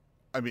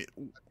 I mean,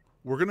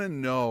 we're going to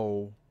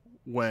know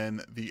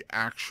when the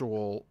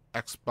actual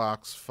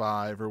Xbox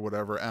 5 or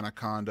whatever,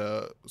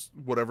 Anaconda,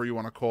 whatever you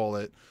want to call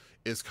it,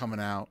 is coming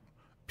out.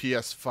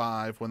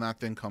 PS5, when that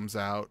thing comes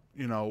out,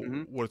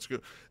 what it's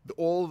good.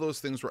 All of those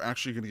things, we're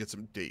actually going to get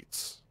some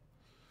dates.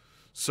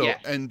 So,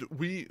 and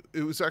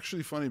it was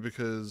actually funny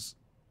because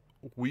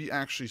we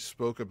actually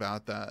spoke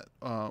about that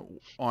on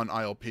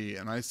ILP,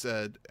 and I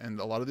said, and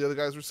a lot of the other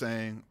guys were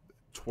saying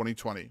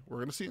 2020. We're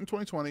going to see it in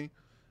 2020,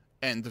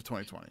 end of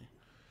 2020,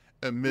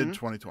 mid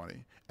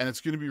 2020. And it's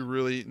going to be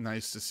really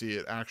nice to see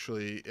it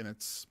actually in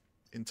its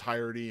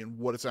entirety and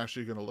what it's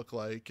actually going to look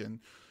like. And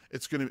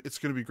it's going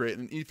to be great.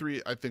 And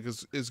E3, I think,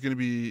 is going to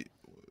be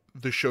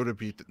the show to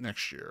beat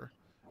next year.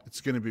 It's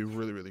going to be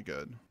really, really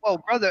good.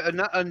 Well, brother,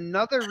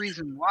 another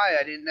reason why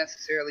I didn't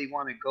necessarily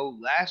want to go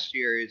last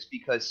year is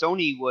because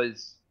Sony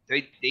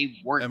they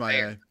weren't MIA.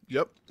 there.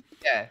 Yep.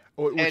 Yeah.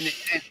 And do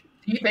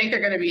you think they're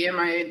going to be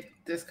MIA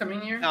this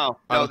coming year? No,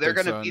 they're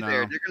going to be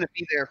there. They're going to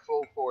be there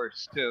full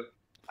force too.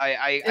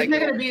 Isn't it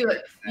going to be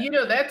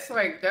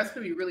like, that's going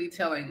to be really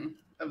telling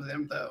of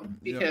them though,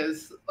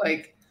 because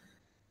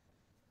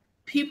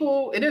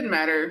people, it doesn't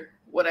matter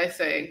what I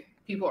say.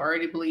 People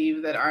already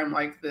believe that I'm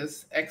like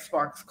this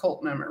Xbox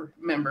cult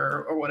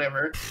member or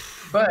whatever.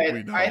 But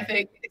I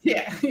think,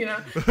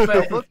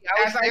 but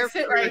as I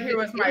sit right here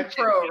with my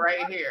pro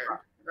right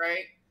here,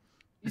 right?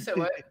 You said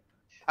what?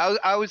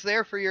 I was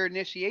there for your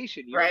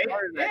initiation. Right?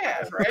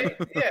 Yeah, right?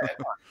 Yeah.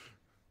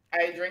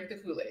 I drank the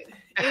Kool-Aid.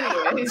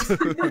 Anyways,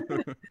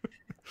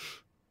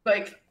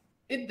 like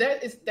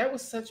that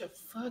was such a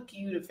fuck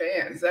you to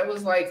fans. That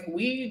was like,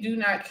 we do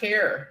not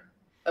care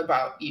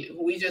about you.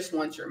 We just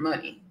want your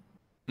money.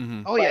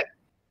 Mm-hmm. Oh yeah.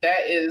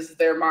 That is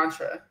their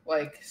mantra.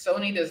 Like,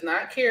 Sony does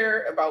not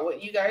care about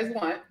what you guys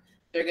want.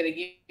 They're going to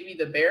give you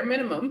the bare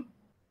minimum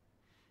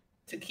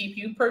to keep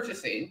you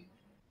purchasing.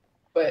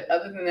 But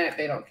other than that,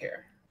 they don't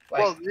care.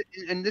 Like, Well,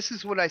 and this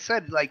is what I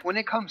said. Like, when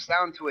it comes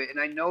down to it,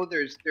 and I know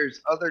there's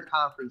other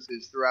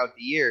conferences throughout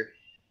the year,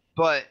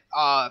 but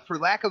for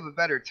lack of a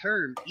better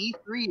term,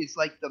 E3 is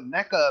like the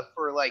mecca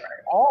for like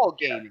all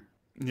gaming.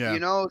 Yeah. You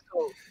know,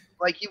 so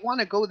like you want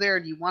to go there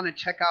and you want to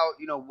check out,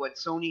 you know, what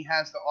Sony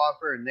has to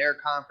offer in their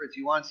conference.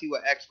 You want to see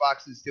what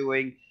Xbox is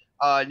doing.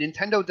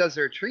 Nintendo does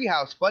their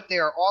treehouse, but they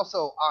are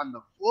also on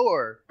the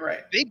floor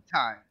big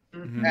time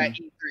at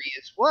E3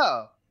 as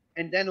well.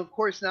 And then, of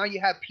course, now you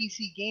have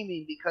PC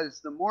gaming, because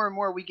the more and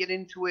more we get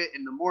into it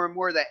and the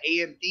more that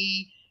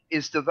AMD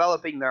is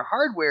developing their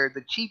hardware,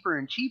 the cheaper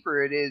and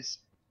cheaper it is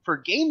for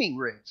gaming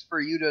rigs, for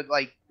you to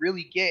like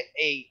really get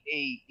a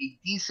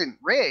decent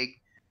rig.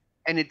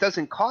 And it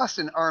doesn't cost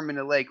an arm and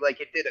a leg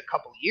like it did a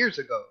couple years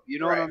ago. You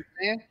know what I'm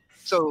saying?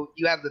 So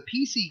you have the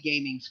PC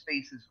gaming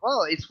space as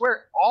well. It's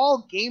where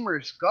all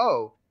gamers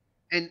go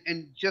and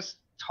just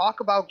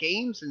talk about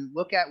games and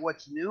look at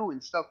what's new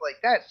and stuff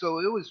like that. So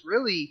it was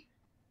really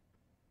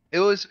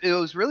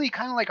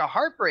kind of like a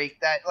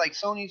heartbreak that like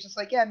Sony's just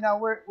like, yeah, no,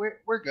 we're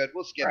good.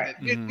 We'll skip it.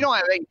 You don't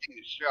have anything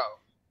to show.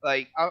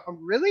 Like,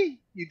 really?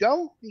 You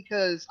don't?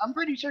 Because I'm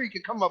pretty sure you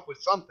could come up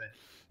with something.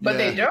 But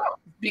they don't,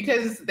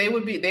 because they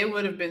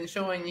would have been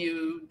showing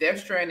you Death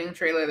Stranding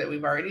trailer that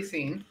we've already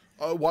seen.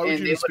 Why would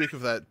you speak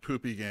of that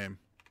poopy game?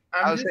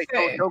 I was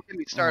saying, don't get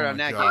me started on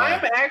that game.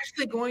 I'm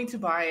actually going to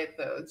buy it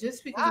though,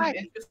 just because I'm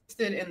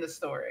interested in the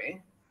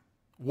story.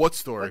 What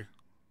story?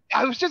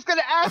 I was just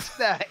gonna ask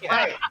that.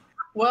 Right.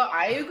 Well,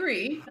 I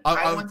agree.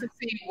 I want to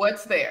see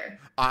what's there.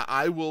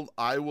 I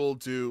will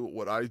do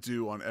what I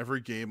do on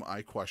every game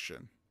I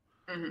question.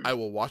 I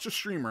will watch a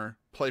streamer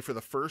play for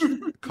the first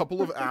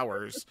couple of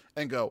hours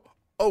and go,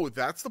 "Oh,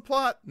 that's the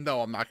plot."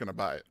 No, I'm not going to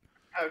buy it.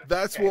 Okay.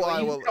 That's what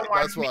I will.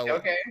 That's what I will.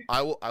 Okay.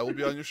 I will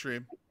be on your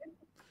stream.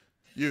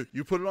 You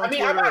put it on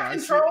Twitter. I'm about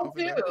Control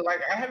too.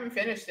 Like, I haven't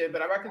finished it,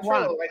 but I'm about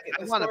Control. Like,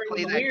 the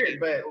story was weird,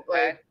 but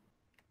like,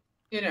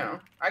 you know,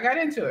 I got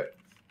into it.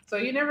 So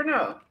you never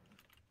know.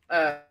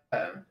 I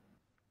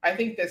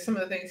think that some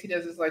of the things he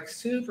does is like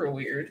super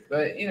weird,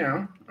 but you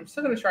know, I'm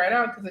still gonna try it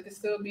out because it could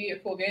still be a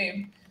cool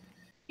game.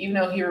 Even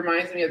though he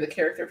reminds me of the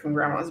character from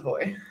Grandma's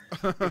Boy.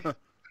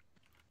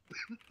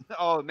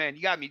 Oh man,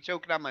 you got me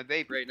choking on my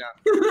vape right now.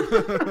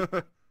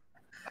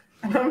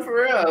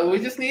 For real. We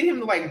just need him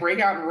to like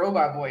break out in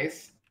robot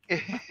voice.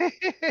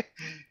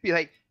 Be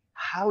like,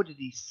 how did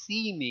he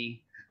see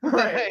me?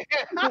 Right.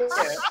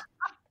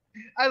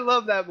 I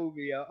love that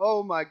movie.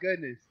 Oh my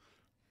goodness.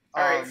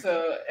 All right,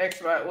 so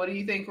Xbot, what do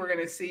you think we're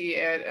gonna see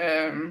at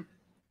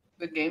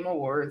the Game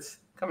Awards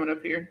coming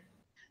up here?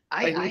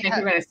 Like, do you think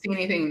we're going to see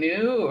anything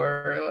new,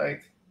 or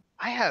like?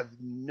 I have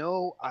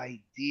no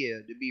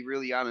idea, to be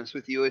really honest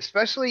with you.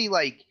 Especially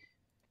like,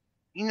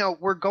 you know,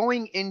 we're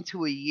going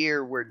into a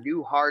year where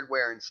new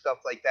hardware and stuff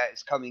like that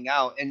is coming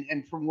out,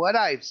 and from what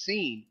I've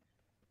seen,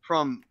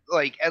 from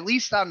like at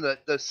least on the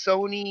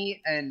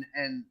Sony and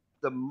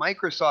the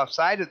Microsoft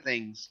side of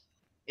things,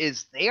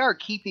 is they are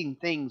keeping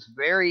things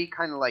very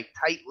kind of like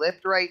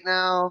tight-lipped right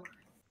now,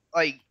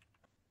 like.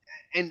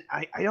 And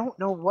I don't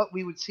know what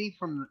we would see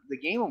from the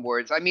Game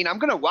Awards. I mean, I'm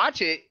gonna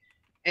watch it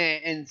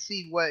and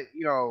see what,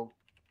 you know,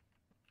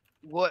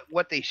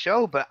 what they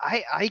show, but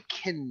I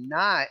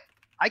cannot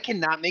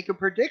make a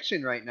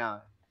prediction right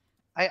now.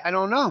 I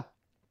don't know.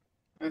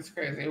 That's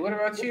crazy. What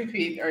about you,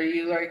 Pete? Are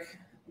you like,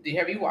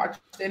 have you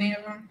watched any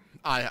of them?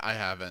 I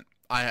haven't.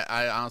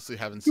 I honestly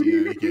haven't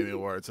seen any Game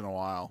Awards in a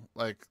while.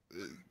 Like,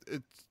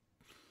 it's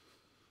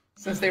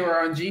since they were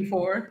on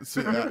G4.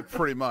 So,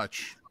 pretty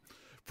much.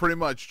 Pretty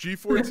much.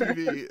 G4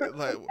 TV,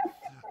 like,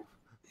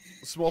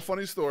 small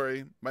funny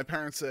story. My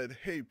parents said,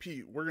 "Hey,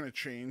 Pete, we're going to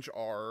change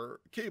our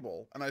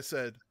cable." And I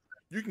said,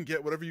 "You can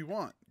get whatever you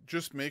want.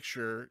 Just make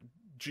sure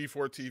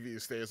G4 TV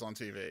stays on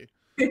TV."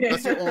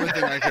 That's the only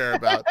thing I care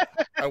about.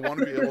 I want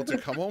to be able to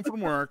come home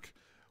from work,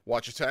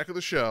 watch Attack of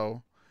the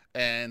Show,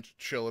 and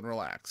chill and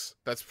relax.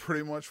 That's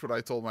pretty much what I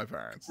told my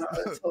parents. Oh,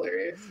 that's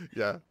hilarious.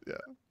 Yeah.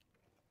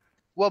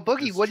 Well,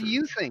 Boogie, what do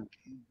you think?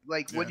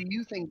 Like, what do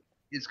you think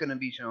is going to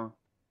be shown?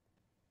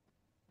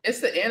 It's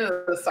the end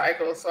of the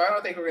cycle, so I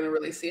don't think we're going to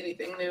really see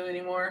anything new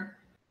anymore.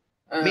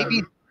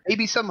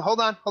 Maybe some. Hold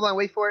on,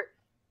 wait for it.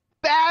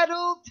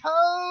 Battletoads.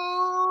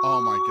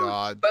 Oh my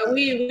god! But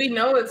we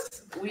know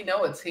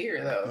it's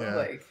here though. Yeah.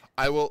 Like,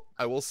 I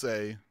will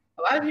say,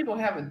 a lot of people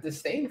have a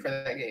disdain for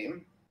that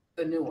game,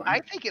 the new one. I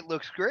think it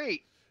looks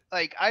great.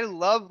 Like, I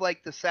love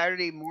like the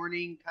Saturday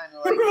morning kind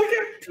of like. Look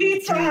at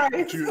Pete's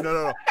eyes.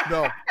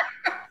 No.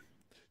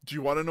 Do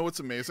you want to know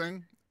what's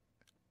amazing?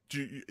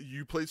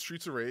 You played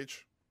Streets of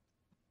Rage?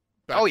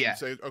 Oh yeah.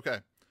 Okay.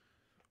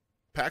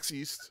 PAX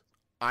East.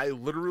 I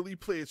literally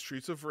played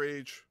Streets of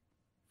Rage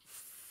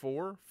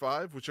 4,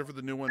 5, whichever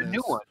the new one The is.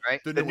 new one, right?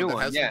 The new one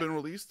that hasn't yeah. been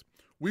released.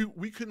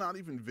 We could not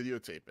even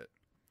videotape it.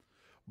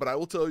 But I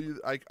will tell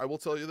you, I will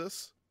tell you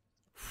this.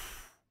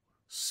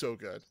 So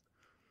good.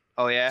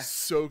 Oh yeah.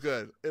 So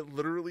good. It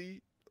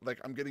literally, like,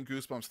 I'm getting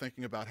goosebumps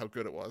thinking about how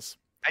good it was.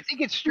 I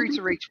think it's Streets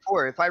of Rage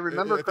 4, if I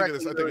remember I think correctly.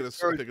 it is. I think it is.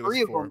 There I were think it is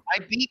three of 4. them. I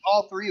beat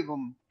all 3 of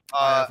them.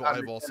 I on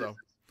have the also.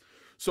 Genesis.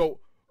 So,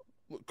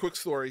 quick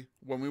story.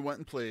 When we went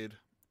and played,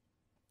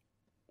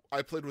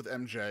 I played with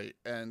MJ,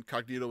 and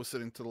Cognito was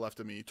sitting to the left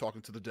of me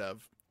talking to the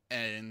dev,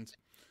 and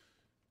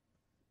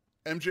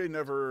MJ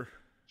never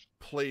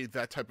played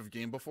that type of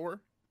game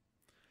before.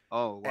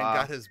 Oh wow. And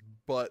got his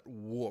butt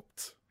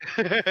whooped.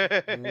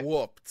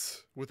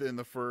 Whooped within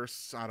the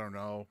first, I don't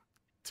know,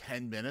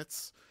 10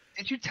 minutes.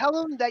 Did you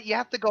tell him that you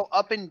have to go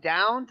up and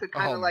down to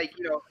kind of like,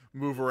 you know,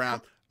 move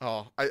around?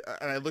 Oh,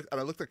 I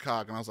looked at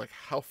Cog and I was like,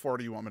 how far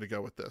do you want me to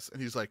go with this?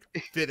 And he's like,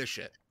 finish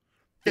it.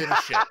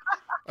 Finish it.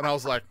 And I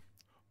was like,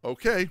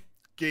 okay.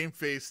 Game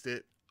faced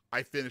it.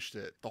 I finished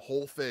it. The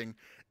whole thing.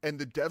 And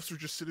the devs were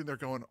just sitting there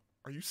going,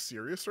 are you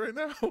serious right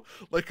now?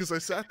 Like, because I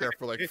sat there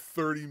for like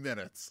 30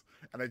 minutes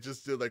and I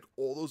just did like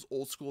all those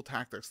old school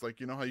tactics. Like,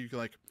 you know how you can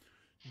like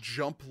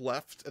jump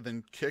left and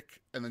then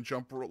kick and then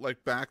jump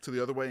like back to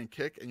the other way and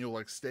kick and you'll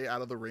like stay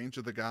out of the range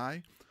of the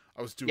guy.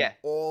 I was doing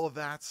all of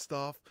that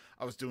stuff.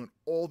 I was doing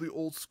all the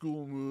old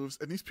school moves,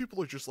 and these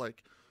people are just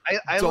like,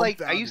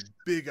 I used to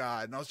big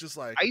eyed, and I was just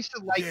like, I used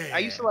to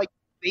like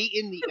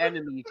baiting the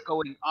enemies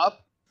going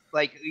up.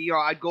 Like, you know,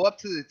 I'd go up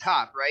to the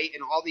top, right,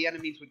 and all the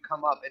enemies would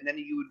come up, and then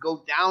you would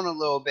go down a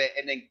little bit,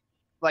 and then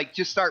like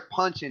just start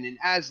punching. And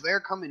as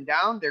they're coming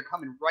down, they're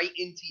coming right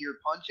into your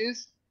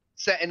punches,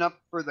 setting up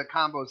for the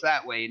combos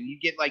that way. And you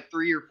get like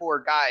 3 or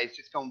 4 guys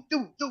just going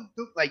doo doo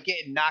doo, like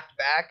getting knocked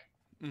back.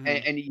 Mm-hmm.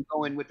 And you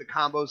go in with the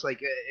combos, like,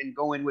 and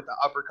go in with the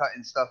uppercut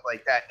and stuff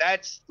like that.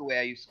 That's the way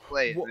I used to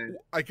play it. Well,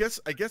 I guess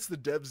the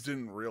devs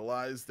didn't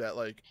realize that,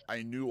 like,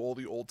 I knew all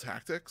the old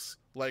tactics.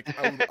 Like,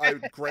 I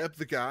would grab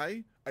the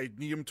guy, I'd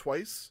knee him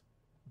twice,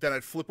 then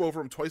I'd flip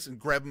over him twice and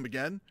grab him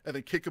again, and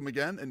then kick him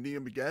again and knee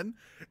him again.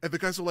 And the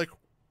guys were like,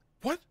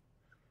 "What?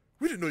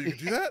 We didn't know you could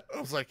do that." I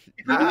was like,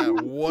 "Yeah,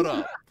 what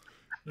up?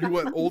 You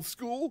went old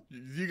school?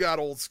 You got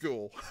old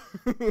school."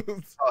 Oh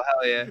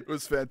hell yeah! It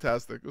was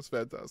fantastic. It was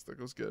fantastic.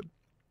 It was good.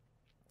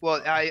 Well,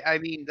 I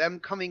mean, them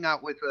coming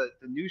out with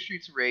the new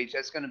Streets of Rage,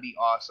 that's going to be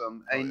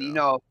awesome. And, you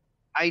know,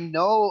 I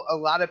know a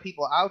lot of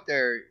people out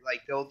there,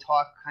 like, they'll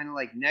talk kind of,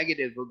 like,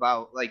 negative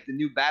about, like, the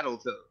new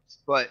Battletoads.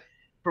 But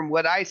from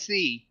what I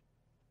see,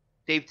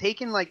 they've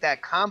taken, like,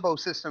 that combo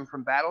system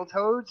from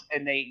Battletoads,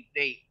 and they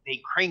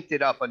cranked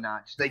it up a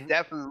notch. They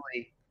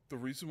definitely... The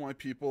reason why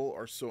people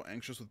are so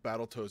anxious with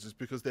Battletoads is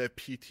because they have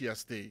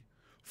PTSD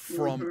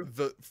from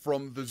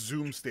the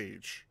Zoom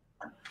stage.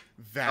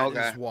 That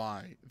is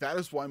why. That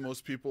is why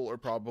most people are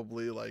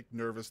probably like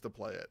nervous to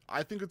play it.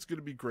 I think it's going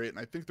to be great, and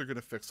I think they're going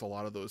to fix a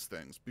lot of those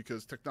things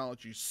because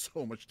technology is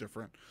so much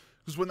different.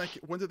 Because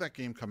when did that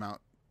game come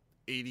out?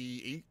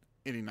 88,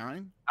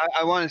 89?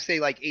 I want to say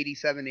like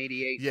 87,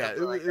 88. Yeah,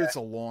 it's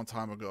a long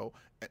time ago.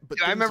 But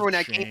dude, I remember when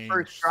that game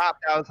first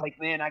dropped, I was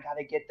like, man, I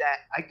gotta get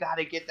that.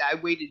 I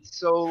waited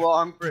so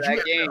long for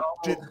that game.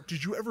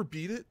 Did you ever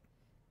beat it?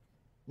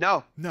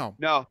 No.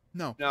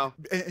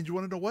 And you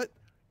want to know what?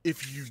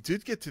 If you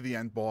did get to the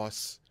end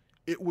boss,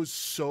 it was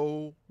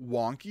so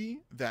wonky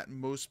that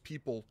most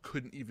people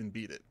couldn't even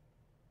beat it.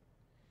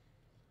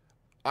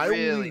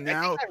 Really?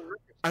 I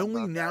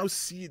only now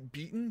see it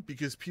beaten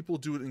because people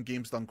do it in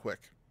games done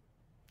quick.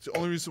 It's the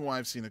only reason why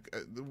I've seen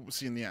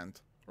the end,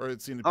 or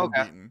it's seen it being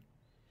beaten.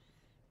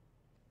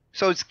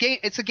 So it's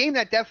a game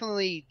that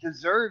definitely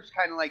deserves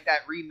kind of like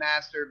that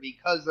remaster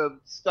because of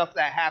stuff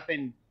that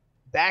happened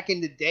back in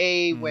the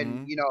day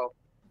when, you know,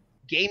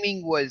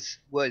 gaming was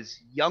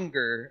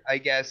younger, I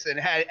guess, and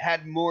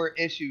had more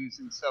issues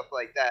and stuff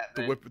like that.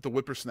 The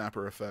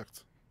whippersnapper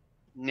effect.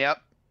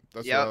 Yep.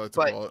 That's what I like to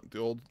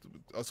call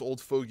it. Us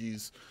old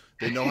fogies,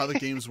 they know how the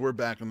games were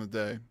back in the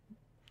day.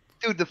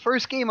 Dude, the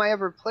first game I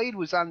ever played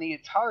was on the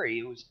Atari.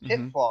 It was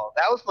Pitfall.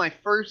 That was my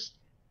first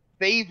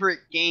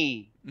favorite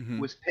game.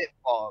 Was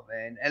Pitfall,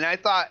 man. And I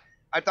thought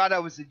I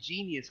was a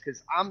genius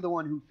because I'm the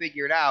one who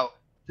figured out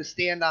to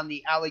stand on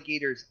the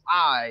alligator's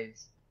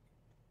eyes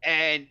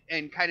and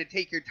kind of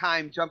take your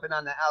time jumping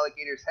on the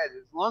alligator's head.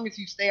 As long as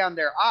you stay on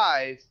their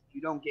eyes,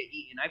 you don't get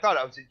eaten. I thought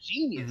I was a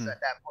genius at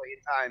that point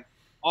in time.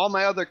 All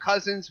my other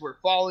cousins were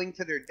falling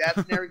to their death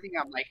and everything.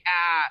 I'm like,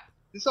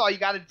 this is all you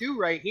got to do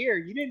right here.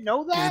 You didn't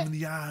know that? Get him in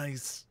the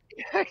eyes.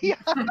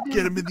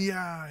 Get him in the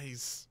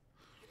eyes.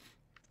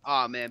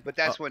 Oh man, but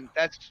that's when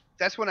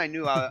I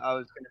knew I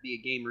was going to be a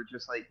gamer,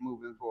 just like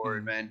moving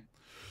forward, man.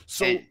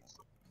 So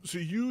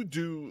you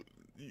do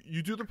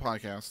the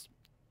podcast,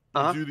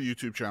 you do the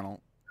YouTube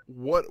channel.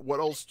 What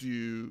else do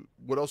you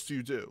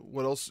do?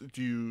 What else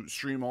do you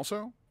stream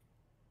also?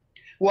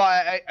 Well,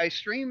 I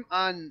stream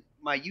on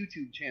my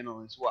YouTube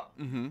channel as well.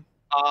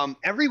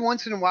 Every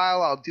once in a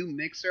while, I'll do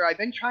Mixer. I've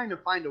been trying to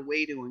find a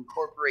way to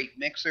incorporate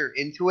Mixer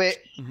into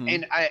it,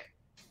 and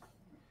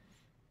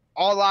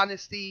all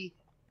honesty,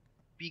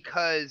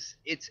 because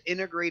it's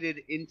integrated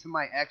into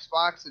my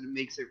Xbox and it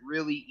makes it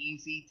really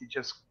easy to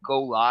just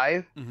go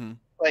live. Mm-hmm.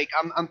 Like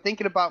I'm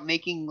thinking about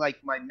making like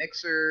my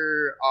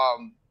Mixer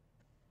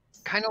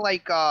kind of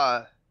like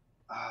the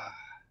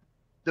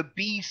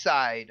B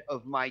side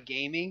of my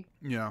gaming.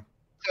 Yeah.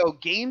 So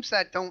games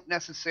that don't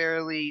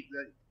necessarily,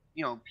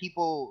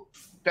 people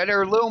that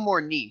are a little more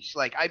niche.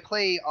 Like I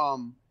play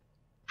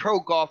Pro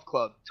Golf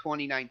Club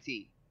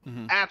 2019.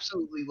 Mm-hmm.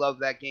 Absolutely love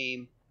that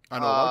game. I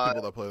know a lot of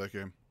people that play that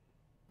game.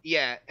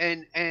 Yeah,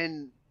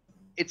 and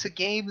it's a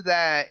game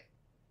that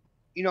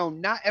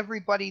not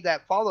everybody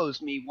that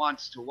follows me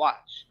wants to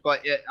watch,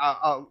 but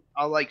I'll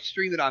like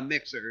stream it on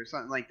Mixer or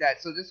something like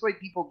that. So this way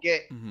people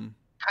get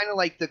kind of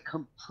like the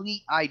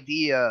complete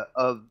idea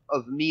of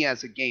me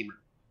as a gamer.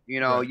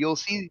 Right.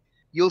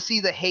 You'll see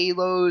the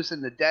Halos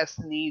and the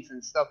Destinies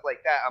and stuff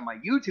like that on my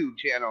YouTube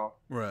channel.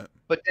 Right.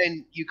 But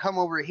then you come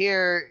over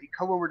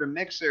to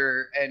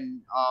Mixer, and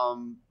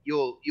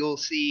you'll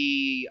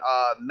see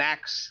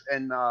Max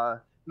and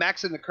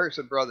the Curse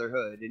of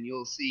Brotherhood, and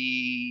you'll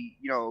see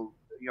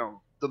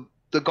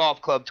the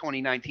Golf Club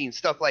 2019,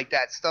 stuff like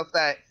that, stuff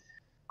that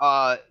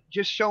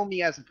just show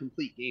me as a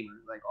complete gamer,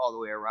 like all the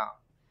way around.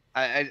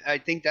 I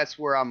think that's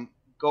where I'm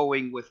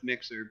going with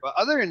Mixer. But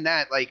other than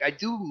that, like I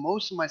do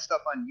most of my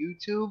stuff on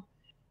YouTube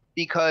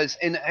because,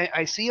 and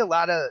I see a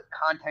lot of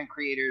content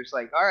creators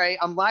like, all right,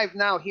 I'm live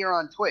now here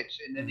on Twitch,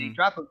 and then they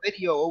drop a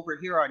video over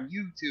here on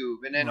YouTube,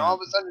 and then all of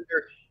a sudden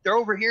they're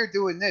over here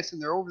doing this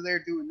and they're over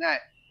there doing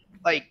that.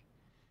 Like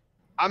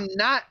I'm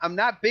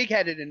not big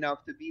headed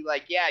enough to be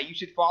like, yeah, you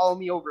should follow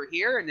me over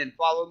here and then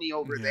follow me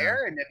over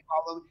there and then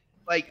follow.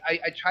 Like I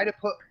try to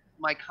put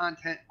my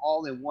content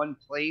all in one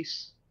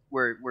place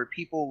where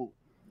people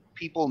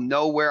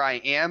know where I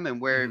am and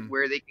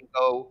where they can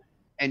go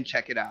and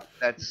check it out.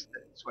 That's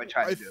what I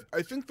try to do.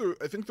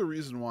 I think the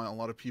reason why a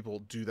lot of people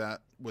do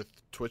that with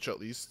Twitch, at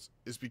least,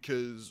 is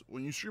because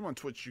when you stream on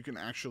Twitch, you can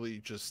actually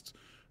just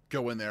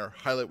go in there,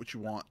 highlight what you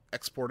want,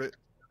 export it,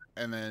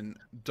 and then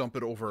dump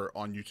it over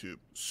on YouTube.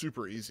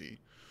 Super easy.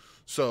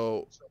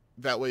 So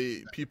that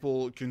way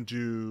people can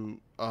do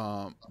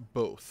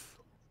both.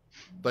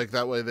 Like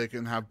that way they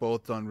can have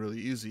both done really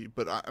easy.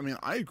 But I mean,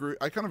 I agree.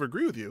 I kind of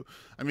agree with you.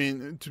 I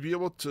mean, to be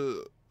able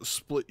to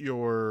split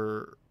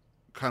your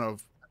kind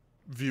of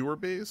viewer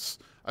base,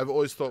 I've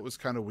always thought was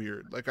kind of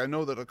weird. Like I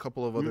know that a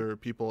couple of other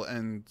people,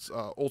 and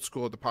Old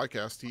School at the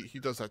podcast, he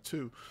does that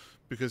too,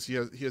 because he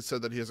has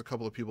said that he has a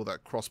couple of people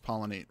that cross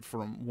pollinate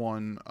from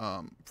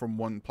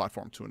one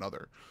platform to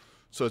another.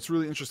 So it's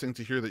really interesting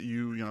to hear that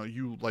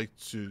you like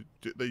to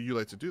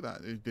do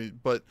that.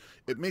 But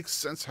it makes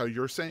sense how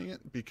you're saying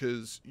it,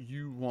 because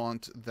you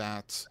want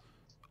that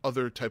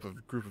other type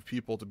of group of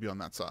people to be on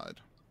that side.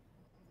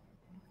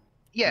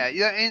 Yeah,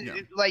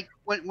 and like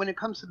when it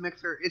comes to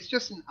Mixer, it's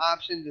just an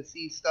option to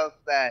see stuff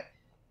that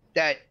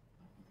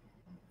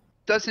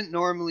doesn't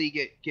normally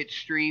get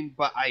streamed,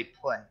 but I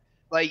play.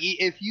 Like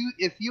if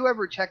you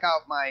ever check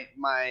out my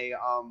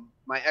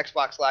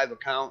Xbox Live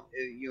account,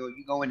 you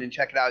go in and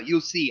check it out,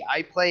 you'll see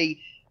I play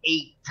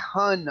a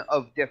ton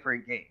of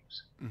different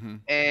games,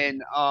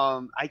 and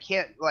I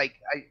can't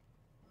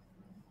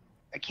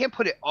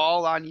put it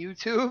all on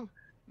YouTube.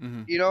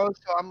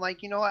 So I'm like,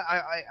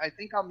 I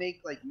think I'll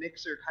make like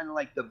Mixer kind of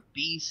like the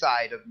B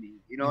side of me,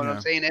 you know what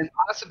I'm saying? And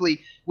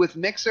possibly with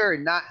Mixer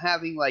and not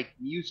having like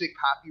music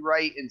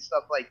copyright and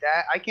stuff like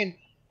that, I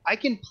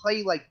can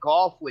play like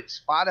golf with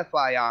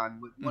Spotify on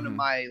with one of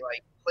my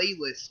like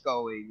playlists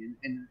going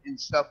and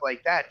stuff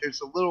like that.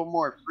 There's a little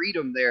more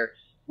freedom there,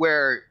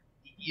 where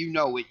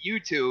with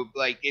YouTube,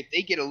 like if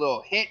they get a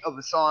little hint of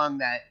a song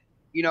that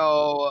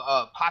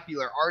a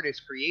popular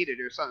artist created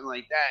or something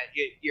like that,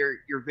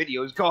 your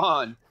video's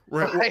gone.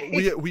 Right.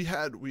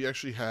 We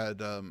actually had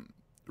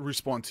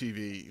Respawn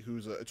TV,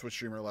 who's a Twitch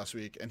streamer, last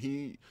week, and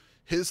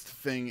his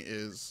thing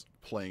is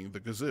playing the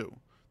kazoo.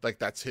 Like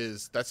that's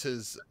his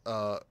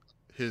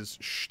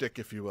shtick,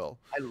 if you will.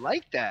 I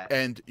like that.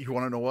 And you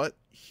want to know what?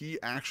 He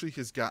actually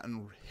has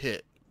gotten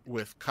hit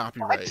with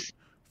copyright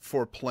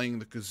for playing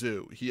the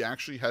kazoo. He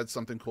actually had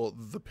something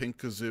called the Pink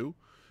Kazoo,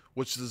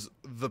 which is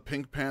the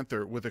Pink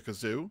Panther with a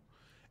kazoo,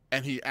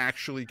 and he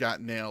actually got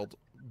nailed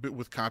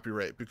with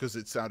copyright because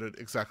it sounded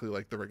exactly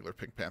like the regular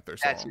Pink Panther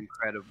song. That's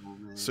incredible,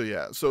 man. So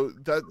yeah, so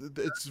that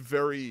it's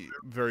very,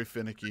 very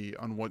finicky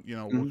on what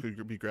what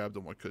could be grabbed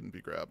and what couldn't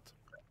be grabbed.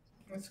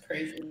 That's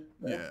crazy.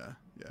 Yeah.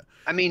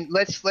 I mean,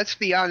 let's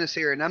be honest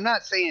here, and I'm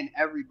not saying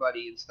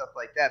everybody and stuff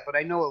like that, but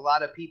I know a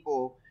lot of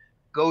people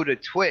go to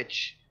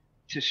Twitch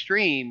to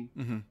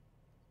stream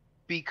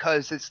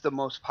because it's the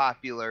most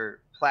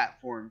popular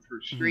platform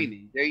for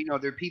streaming.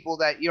 They're people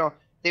that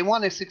they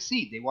want to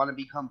succeed, they want to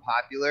become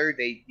popular,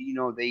 they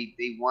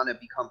want to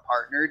become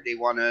partnered, they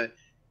want to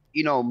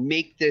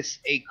make this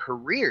a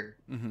career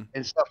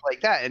and stuff like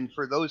that. And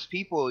for those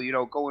people,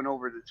 going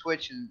over to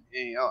Twitch, and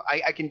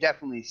I can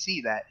definitely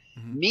see that.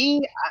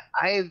 Me,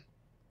 I've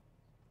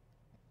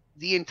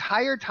the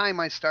entire time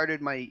I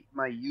started my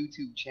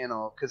YouTube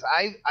channel, because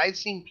I've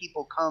seen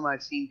people come,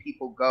 I've seen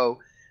people go.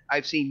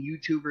 I've seen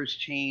YouTubers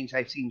change,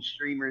 I've seen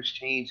streamers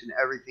change, and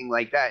everything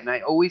like that. And I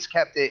always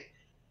kept it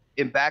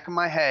in back of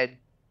my head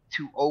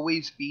to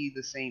always be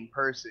the same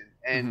person.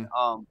 And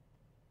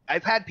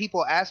I've had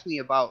people ask me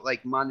about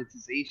like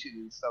monetization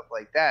and stuff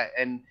like that,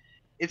 and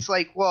it's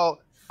like,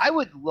 well, I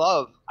would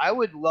love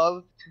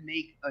to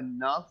make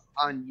enough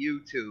on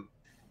YouTube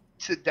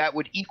that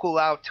would equal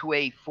out to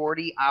a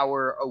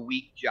 40-hour a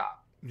week job.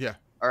 Yeah.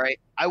 All right.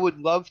 I would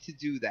love to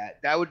do that.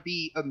 That would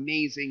be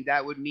amazing.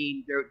 That would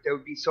mean there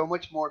would be so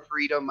much more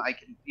freedom. I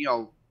can,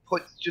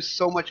 put just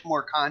so much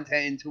more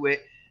content into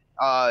it,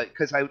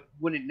 because I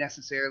wouldn't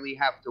necessarily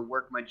have to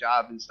work my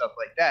job and stuff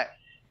like that.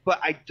 But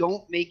I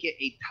don't make it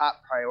a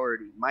top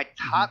priority. My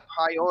top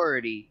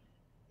priority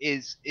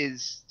is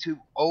to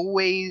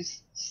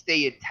always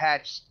stay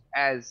attached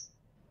as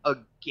a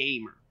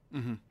gamer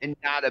and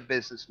not a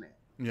businessman.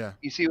 Yeah.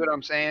 You see what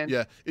I'm saying?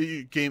 Yeah.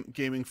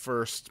 Gaming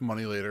first,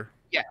 money later.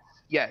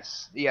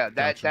 Yes. Yeah.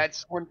 Gotcha.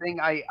 That's one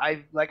thing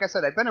I like I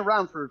said, I've been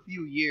around for a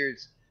few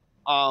years.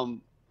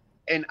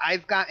 And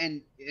I've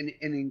gotten an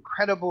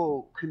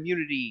incredible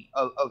community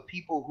of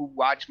people who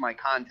watch my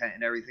content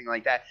and everything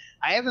like that.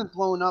 I haven't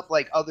blown up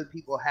like other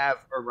people have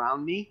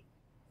around me.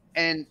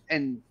 And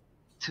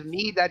to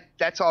me,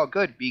 that's all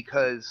good,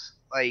 because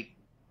like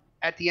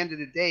at the end of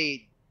the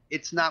day,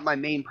 it's not my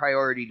main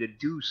priority to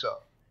do so.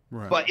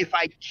 Right. But if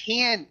I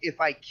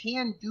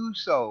can do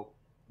so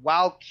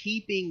while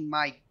keeping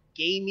my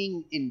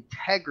gaming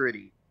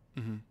integrity,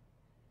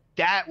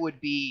 that would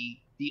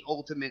be the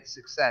ultimate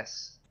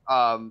success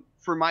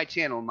for my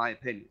channel, in my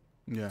opinion.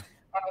 Yeah.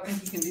 I don't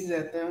think you can do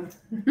that,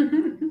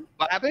 though.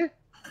 What happened?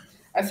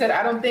 I said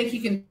I don't think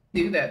you can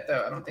do that,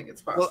 though. I don't think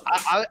it's possible.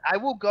 Well, I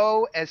will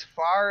go as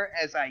far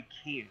as I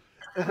can.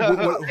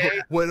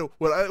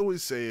 What I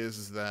always say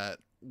is that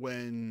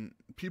when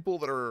people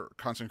that are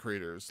content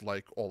creators,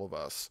 like all of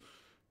us,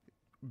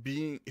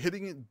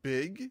 hitting it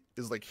big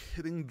is like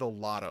hitting the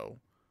lotto.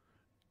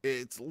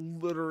 It's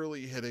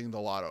literally hitting the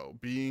lotto.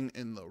 Being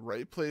in the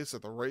right place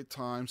at the right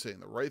time, saying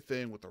the right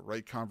thing with the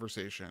right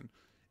conversation.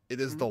 It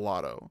is the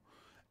lotto.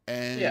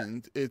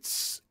 And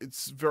it's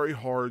very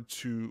hard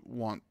to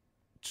want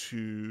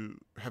to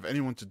have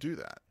anyone to do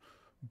that.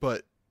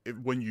 But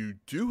when you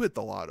do hit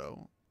the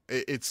lotto,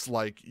 it's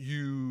like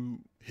you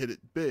hit it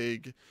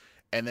big,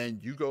 and then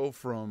you go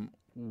from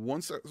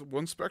one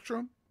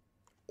spectrum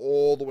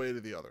all the way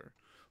to the other.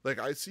 Like,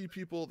 I see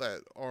people that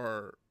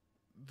are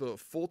the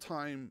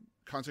full-time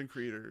content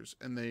creators,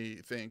 and they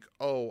think,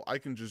 oh, I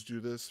can just do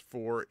this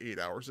for 8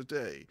 hours a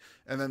day.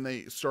 And then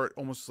they start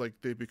almost like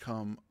they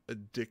become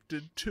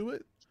addicted to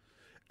it.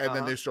 And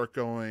then they start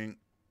going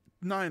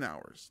 9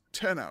 hours,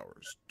 10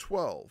 hours,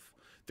 12.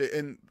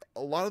 And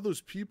a lot of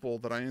those people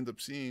that I end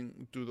up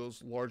seeing do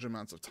those large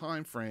amounts of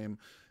time frame,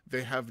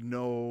 they have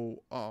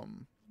no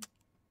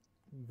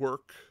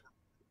work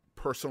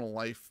personal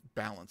life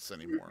balance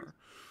anymore.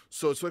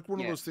 So it's like one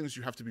of those things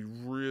you have to be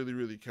really,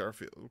 really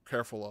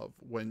careful of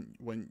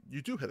when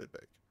you do hit it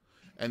big.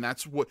 And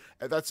that's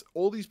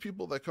all these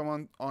people that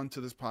come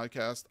onto this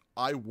podcast.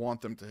 I want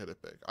them to hit it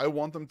big. I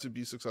want them to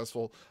be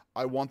successful.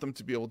 I want them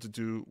to be able to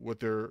do what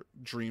their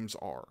dreams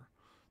are.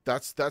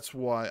 That's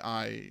why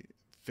I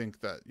think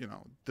that,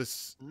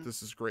 this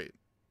is great.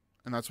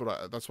 And that's what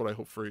I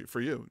hope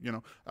for you.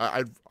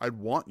 I'd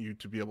want you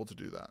to be able to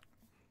do that.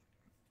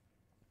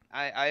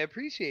 I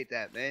appreciate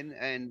that, man.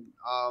 And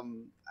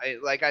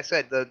like I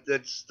said,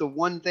 that's the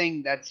one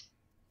thing that's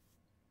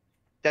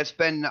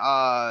been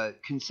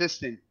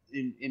consistent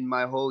in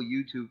my whole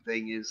YouTube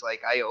thing is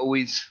like I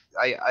always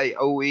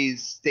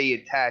stay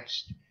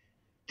attached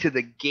to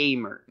the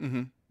gamer.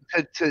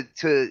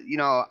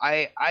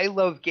 I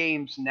love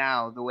games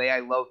now the way I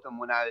loved them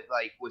when I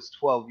was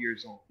 12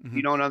 years old.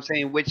 You know what I'm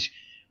saying? Which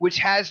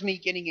has me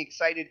getting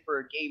excited for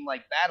a game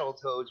like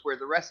Battletoads, where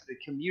the rest of the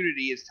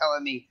community is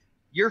telling me,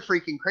 you're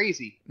freaking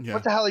crazy. Yeah.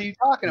 What the hell are you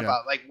talking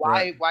about? Like,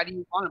 why do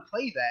you want to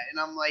play that? And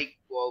I'm like,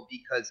 well,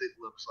 because it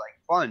looks like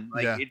fun.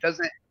 Like, it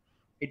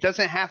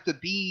doesn't have to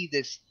be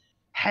this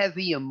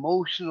heavy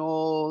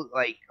emotional,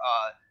 like,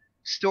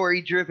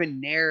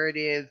 story-driven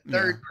narrative,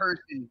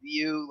 third-person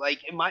view. Like,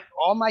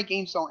 all my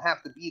games don't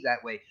have to be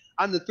that way.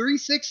 On the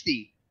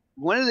 360,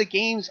 one of the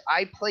games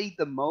I played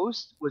the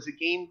most was a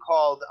game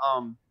called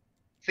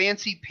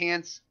Fancy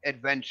Pants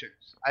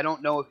Adventures. I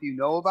don't know if you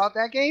know about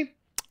that game.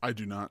 I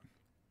do not.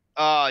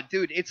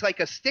 Dude, it's like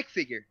a stick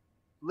figure,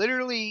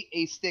 literally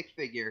a stick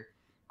figure,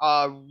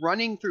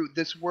 running through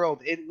this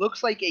world. It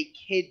looks like a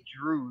kid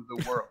drew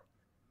the world.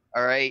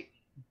 All right.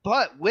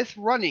 But with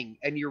running,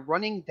 and you're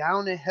running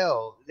down a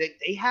hill,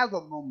 they have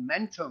a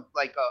momentum,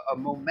 like a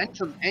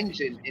momentum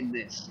engine in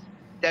this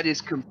that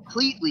is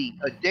completely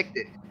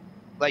addictive.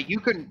 Like, you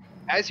can,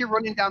 as you're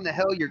running down the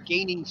hill, you're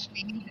gaining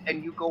speed,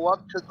 and you go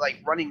up to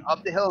like running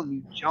up the hill and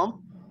you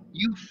jump.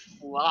 You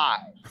fly.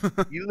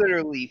 You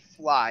literally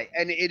fly.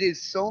 And it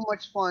is so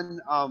much fun.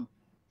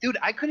 Dude,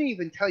 I couldn't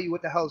even tell you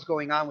what the hell is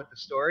going on with the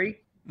story.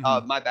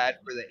 My bad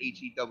for the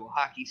HE double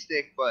hockey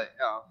stick, but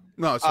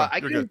no, it's fine.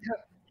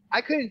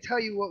 I couldn't tell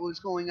you what was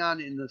going on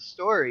in the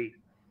story.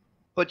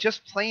 But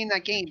just playing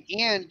that game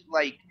and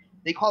like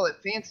they call it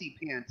fancy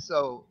pants.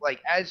 So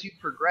like as you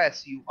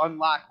progress, you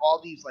unlock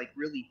all these like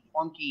really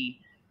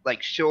funky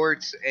like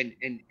shorts and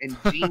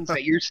jeans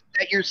that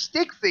your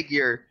stick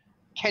figure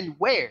can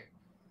wear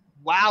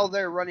while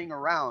they're running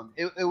around.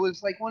 It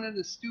was like one of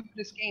the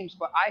stupidest games,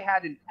 but I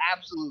had an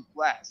absolute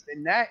blast.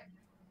 And that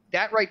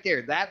right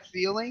there, that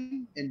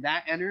feeling and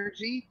that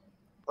energy,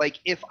 like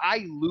if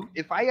I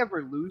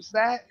ever lose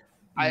that,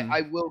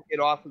 I will get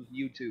off of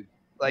YouTube.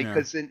 Like,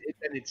 because then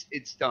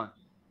it's done.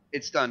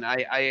 It's done.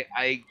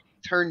 I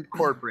turned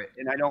corporate,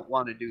 and I don't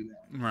want to do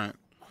that. Right.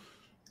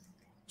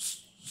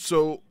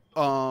 So,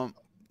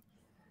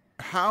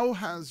 how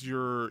has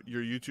your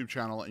YouTube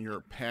channel and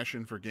your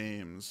passion for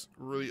games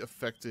really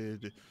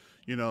affected,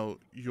 you know,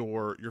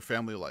 your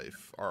family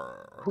life?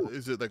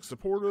 Is it like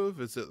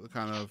supportive? Is it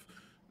kind of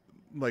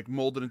like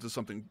molded into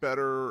something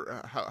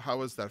better?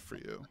 How is that for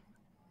you?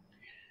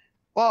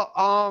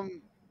 Well,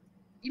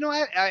 you know,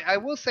 I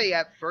will say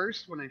at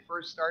first, when I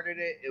first started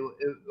it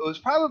was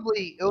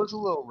a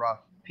little rough.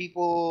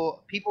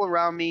 People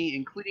around me,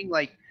 including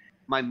like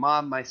my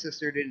mom, my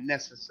sister, didn't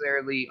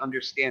necessarily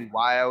understand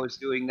why I was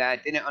doing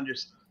that. Didn't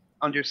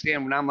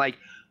understand when I'm like,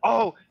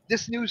 oh,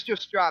 this news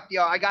just dropped.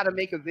 Yo, I got to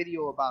make a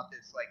video about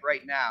this like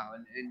right now.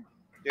 And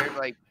they're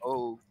like,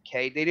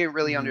 okay. They didn't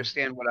really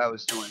understand what I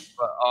was doing.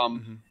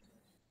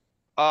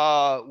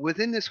 But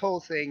within this whole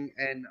thing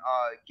and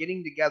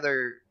getting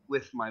together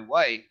with my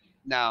wife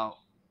now,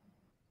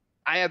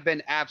 I have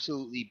been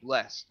absolutely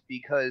blessed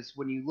because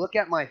when you look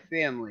at my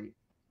family,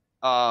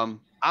 I'm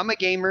a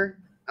gamer,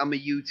 I'm a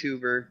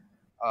YouTuber,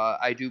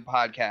 I do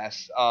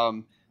podcasts.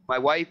 My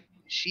wife,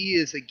 she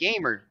is a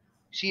gamer,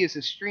 she is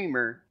a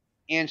streamer,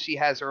 and she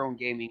has her own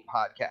gaming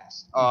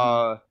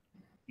podcast.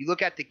 You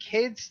look at the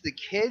kids,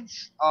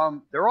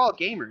 they're all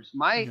gamers.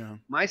 My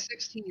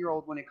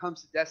 16-year-old, when it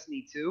comes to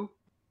Destiny 2,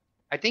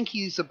 I think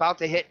he's about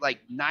to hit like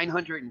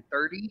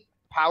 930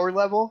 power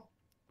level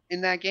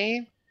in that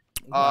game.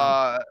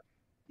 Wow.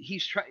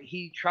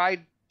 He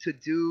tried to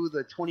do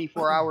the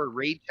 24-hour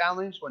raid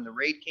challenge when the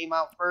raid came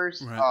out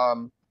first.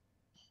 Right.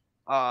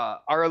 Our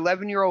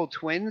 11-year-old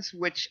twins,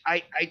 which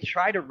I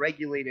try to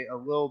regulate it a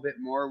little bit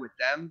more with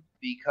them,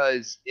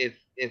 because if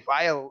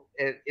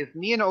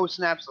me and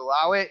O-Snaps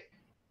allow it,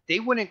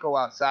 they wouldn't go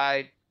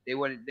outside. They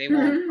won't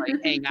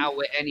like hang out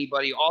with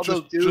anybody. All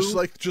they'll do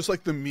just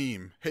like the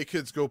meme. Hey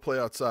kids, go play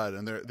outside,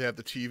 and they have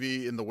the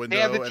TV in the window.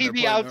 They have the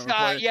TV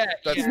outside. Yeah,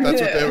 that's what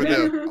they would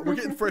do. We're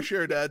getting fresh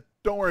air, Dad.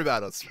 Don't worry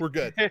about us. We're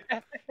good.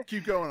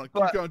 Keep going.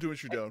 Keep going. Do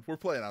what you're doing. We're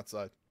playing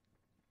outside.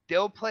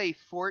 They'll play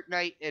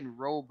Fortnite and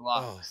Roblox.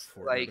 Oh,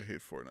 Fortnite. Like, I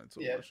hate Fortnite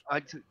so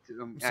much.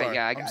 I'm sorry.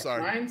 I'm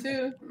sorry. Mine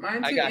too.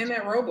 In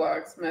that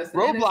Roblox mess.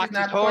 Roblox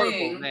is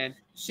horrible, man.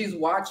 She's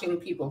watching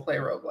people play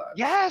Roblox.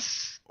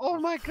 Yes. Oh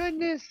my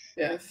goodness.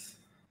 Yes.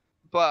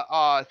 But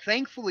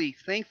thankfully,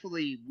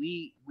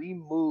 we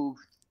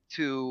moved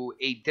to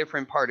a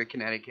different part of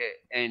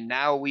Connecticut, and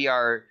now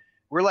we're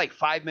like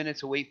 5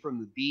 minutes away from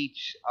the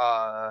beach.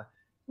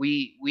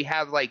 We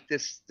have like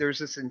there's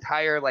this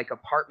entire like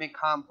apartment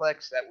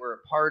complex that we're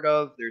a part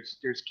of.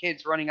 There's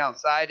kids running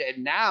outside,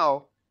 and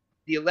now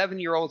the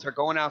 11-year-olds are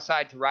going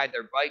outside to ride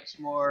their bikes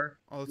more.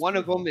 Oh, one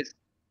of them is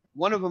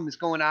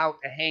going out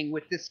to hang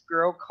with this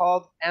girl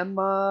called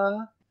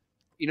Emma.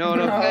 You know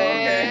what I'm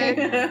saying?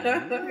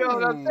 Okay. You know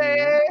what I'm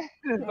saying?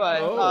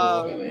 But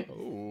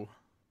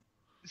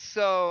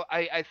so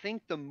I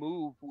think the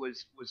move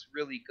was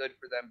really good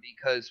for them,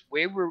 because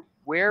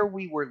where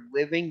we were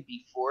living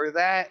before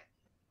that,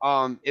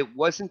 it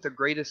wasn't the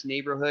greatest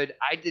neighborhood.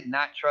 I did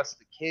not trust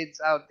the kids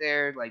out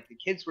there. Like the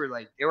kids were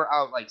like, they were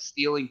out like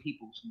stealing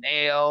people's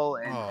mail,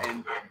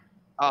 and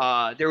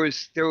there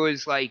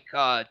was like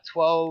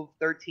 12,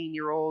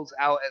 13-year-olds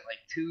out at like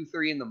 2,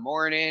 3 in the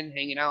morning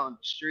hanging out on the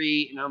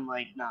street, and I'm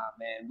like, nah,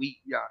 man,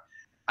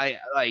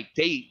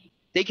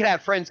 they could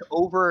have friends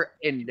over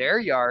in their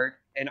yard,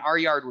 and our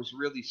yard was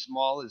really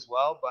small as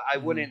well, but I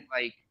wouldn't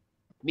like.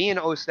 Me and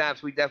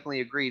O-Snaps, we definitely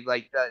agreed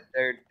like that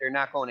they're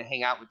not going to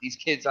hang out with these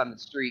kids on the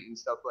street and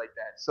stuff like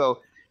that.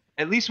 So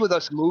at least with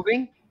us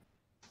moving,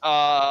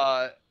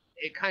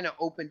 it kind of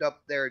opened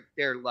up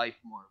their life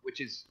more, which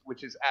is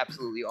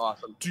absolutely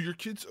awesome. Do your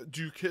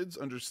kids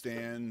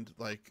understand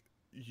like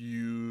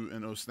you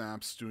and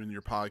O-Snaps doing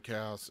your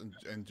podcasts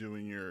and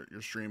doing your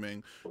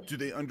streaming? Do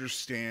they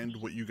understand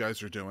what you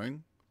guys are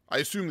doing? I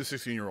assume the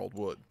 16-year-old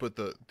would, but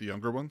the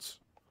younger ones?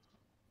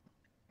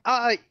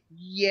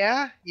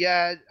 Yeah.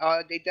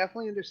 They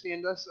definitely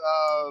understand us.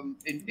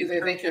 Do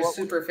they think you're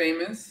super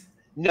famous?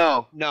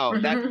 No,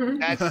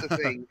 that's the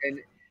thing.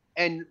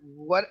 And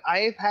what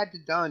I've had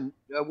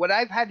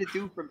to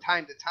do from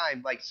time to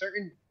time, like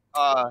certain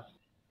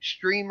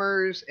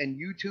streamers and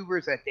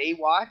YouTubers that they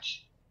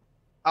watch,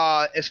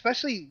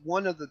 especially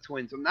one of the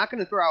twins. I'm not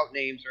going to throw out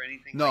names or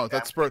anything. No, like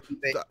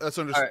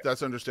that's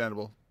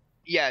understandable.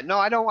 Yeah, no,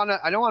 I don't want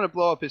to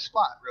blow up his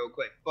spot real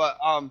quick, but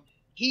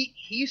he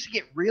used to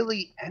get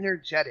really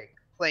energetic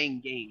playing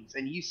games,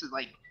 and he used to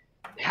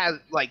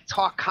like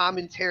talk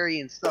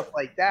commentary and stuff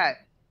like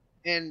that.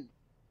 And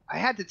I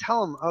had to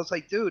tell him, I was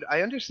like, dude,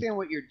 I understand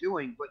what you're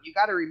doing, but you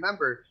got to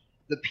remember,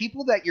 the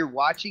people that you're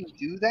watching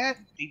do that,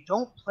 they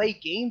don't play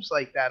games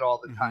like that all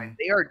the time.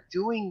 They are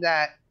doing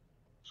that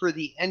for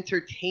the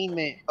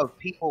entertainment of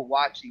people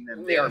watching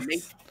them. They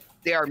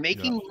are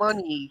making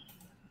money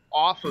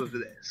off of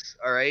this.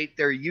 All right,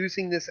 they're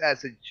using this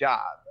as a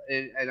job,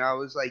 and I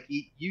was like,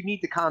 you need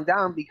to calm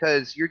down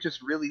because you're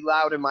just really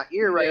loud in my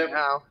ear right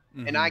now,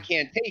 and I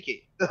can't take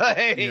it.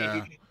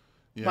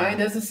 Mine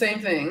does the same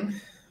thing.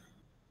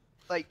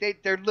 Like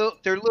they're little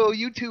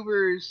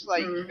YouTubers,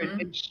 like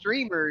and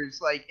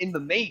streamers, like in the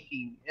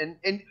making,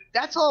 and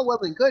that's all well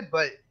and good,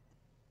 but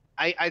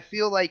I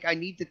feel like I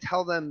need to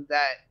tell them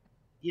that,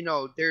 you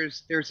know,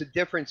 there's a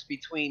difference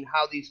between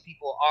how these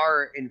people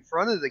are in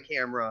front of the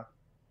camera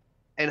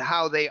and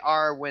how they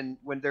are when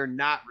they're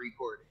not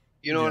recording.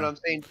 You know what I'm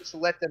saying? Just to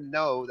let them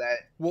know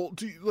that. Well,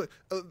 do you,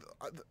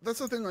 that's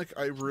the thing. Like,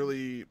 I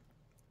really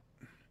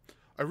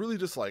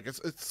dislike.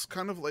 It's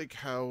kind of like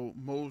how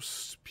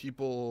most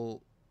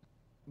people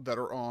that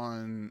are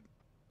on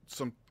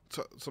some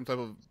type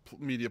of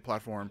media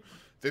platform,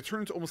 they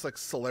turn into almost like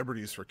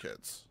celebrities for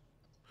kids.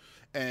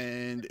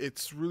 And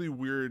it's really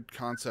weird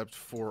concept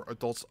for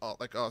adults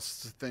like us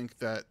to think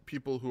that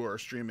people who are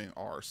streaming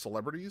are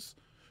celebrities,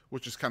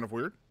 which is kind of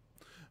weird.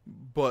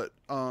 But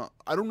I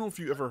don't know if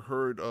you ever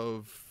heard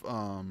of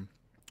oh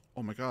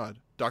my god,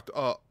 Dr.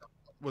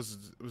 What's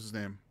his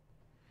name?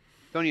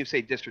 Don't even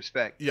say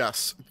disrespect.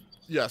 Yes.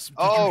 Did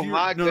oh you hear?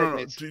 my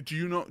goodness! No. Do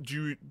you know?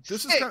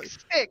 This stick, is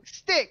kind of,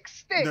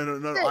 stick.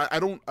 No. I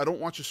don't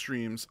watch his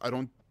streams. I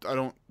don't.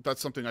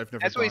 That's something I've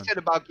never. That's what he said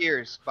about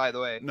Gears, by the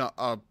way. No.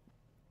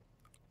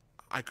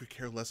 I could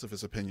care less of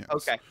his opinions.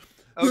 Okay.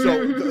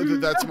 So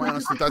that's my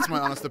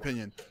honest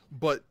opinion.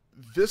 But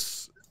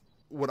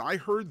when I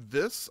heard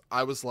this,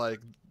 I was like,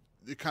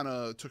 it kind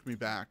of took me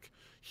back.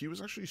 He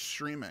was actually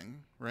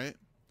streaming, right?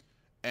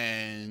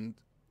 And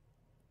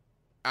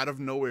out of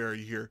nowhere,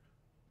 you hear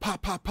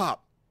pop, pop,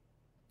 pop.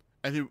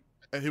 And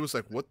he was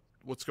like,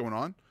 what's going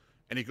on?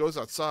 And he goes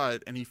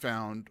outside and he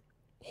found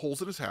holes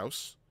in his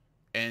house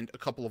and a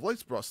couple of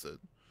lights busted.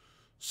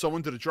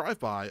 Someone did a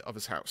drive-by of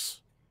his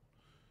house.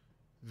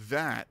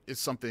 That is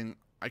something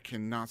I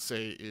cannot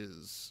say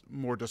is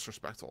more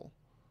disrespectful.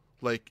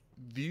 Like,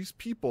 these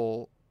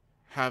people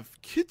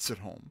have kids at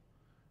home.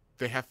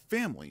 They have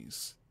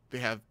families. They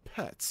have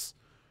pets.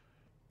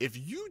 If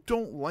you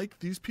don't like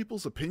these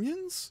people's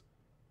opinions,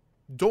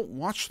 don't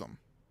watch them.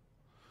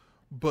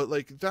 But,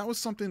 like, that was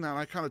something that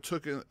I kind of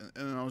took and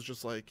I was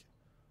just like,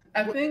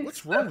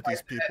 what's wrong with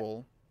these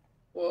people?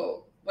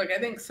 Well, like, I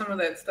think some of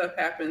that stuff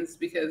happens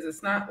because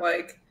it's not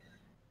like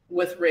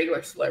with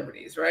regular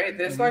celebrities, right?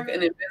 There's like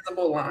an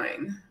invisible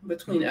line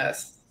between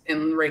us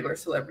and regular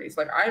celebrities.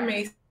 Like, I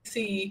may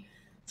see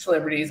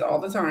celebrities all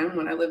the time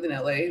when I lived in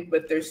LA,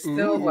 but there's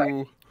still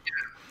well,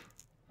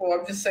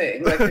 I'm just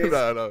saying, like, there's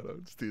no,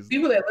 just teasing.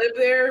 People that live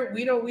there,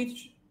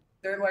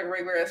 they're like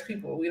regular ass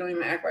people. We don't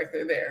even act like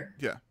they're there.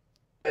 Yeah.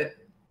 But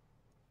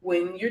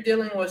when you're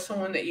dealing with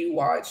someone that you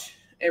watch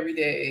every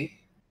day,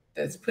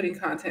 that's putting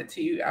content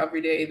to you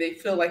every day, they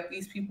feel like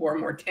these people are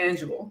more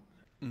tangible,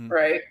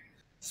 right?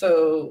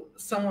 So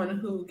someone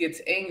who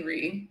gets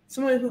angry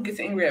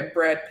at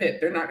Brad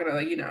Pitt, they're not gonna,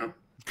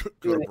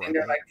 do anything.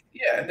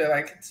 They're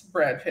like, it's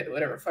Brad Pitt,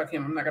 whatever, fuck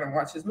him. I'm not gonna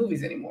watch his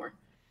movies anymore.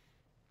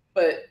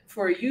 But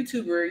for a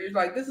YouTuber, you're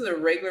like, this is a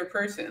regular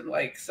person.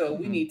 Like, so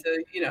we need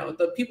to,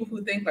 the people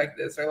who think like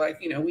this are like,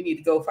 we need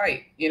to go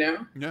fight,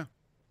 Yeah.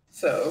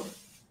 So,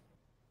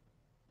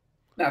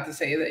 not to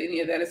say that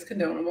any of that is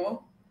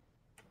condonable.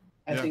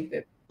 I think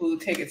that people who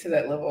take it to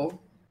that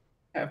level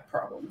have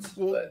problems.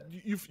 Well, but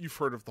you've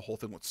heard of the whole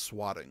thing with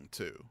swatting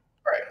too.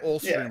 Right. All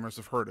streamers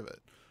have heard of it.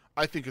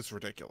 I think it's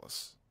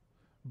ridiculous.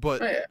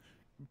 But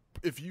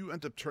if you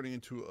end up turning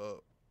into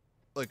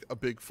a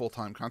big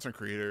full-time content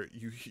creator,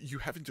 you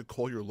having to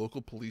call your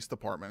local police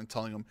department and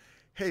telling them,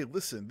 hey,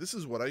 listen, this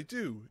is what I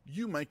do.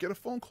 You might get a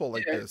phone call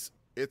like this.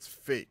 It's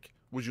fake.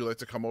 Would you like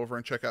to come over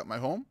and check out my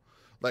home?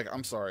 Like,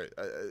 I'm sorry.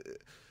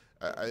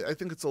 I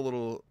think it's a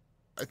little...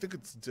 I think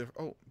it's different.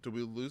 Oh, did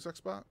we lose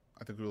Xbot?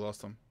 I think we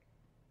lost him.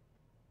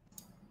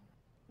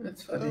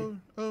 That's funny.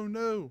 Oh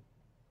no.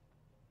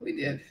 We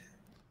did.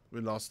 We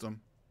lost him.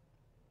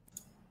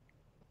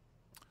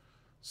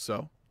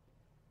 So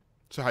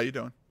how you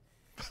doing?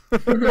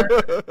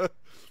 I'm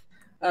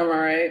all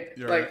right.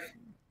 You're like, right.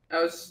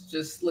 I was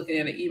just looking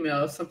at an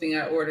email of something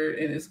I ordered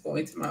and it's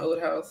going to my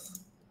old house.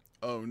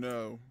 Oh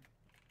no.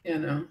 Yeah,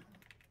 no.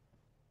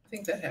 I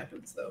think that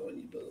happens though when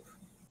you move.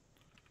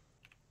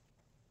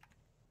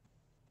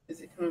 Is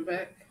it coming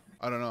back?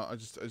 I don't know. I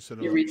just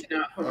said you're reaching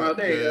out. Oh,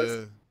 there he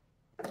goes.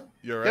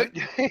 You're right.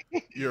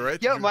 You're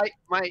right. Yeah,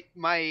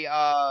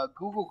 my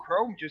Google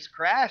Chrome just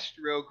crashed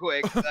real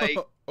quick. Like,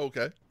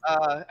 okay.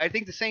 I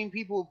think the same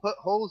people who put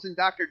holes in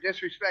Dr.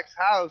 Disrespect's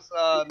house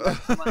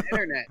messed with my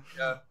internet.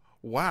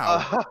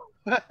 Wow.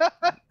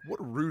 What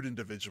rude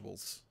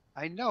individuals.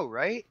 I know,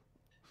 right?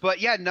 But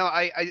yeah, no.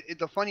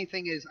 The funny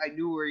thing is, I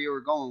knew where you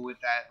were going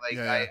with that. Like,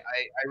 I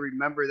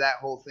remember that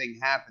whole thing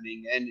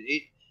happening, and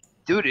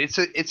dude,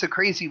 it's a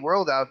crazy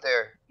world out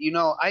there.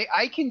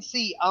 I can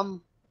see.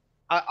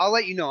 I'll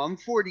let you know. I'm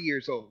 40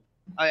 years old.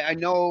 I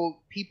know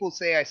people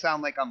say I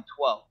sound like I'm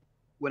 12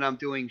 when I'm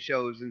doing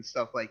shows and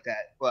stuff like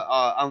that, but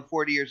I'm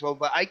 40 years old.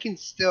 But I can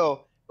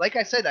still, like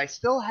I said, I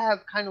still have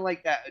kind of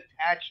like that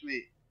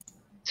attachment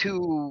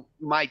to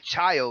my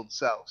child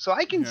self. So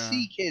I can Yeah.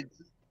 see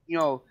kids, you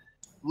know,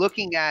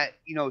 looking at,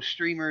 you know,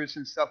 streamers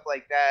and stuff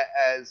like that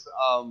as,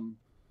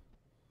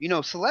 you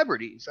know,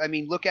 celebrities. I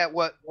mean, look at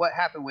what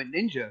happened with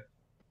Ninja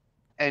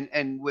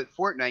and with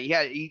Fortnite.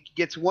 Yeah, he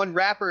gets one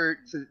rapper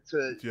to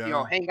Yeah. you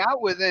know, hang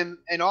out with him,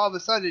 and all of a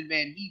sudden,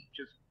 man, he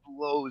just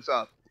blows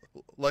up.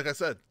 Like I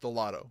said, the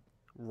lotto.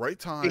 Right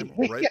time,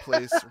 right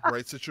place,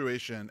 right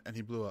situation, and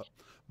he blew up.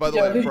 By the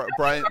Yo, way, he-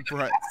 Brian,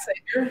 Masked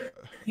Singer.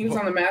 He was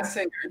on the Masked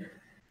Singer.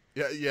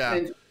 yeah.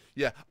 And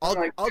I'll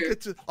like,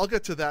 I'll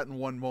get to that in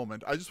one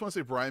moment. I just want to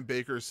say Brian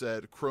Baker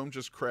said Chrome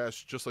just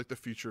crashed, just like the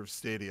future of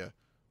Stadia.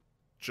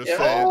 Just Yeah.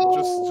 saying,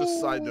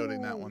 just side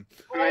noting that one.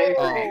 I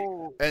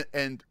agree.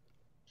 And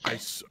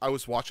I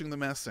was watching The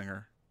Masked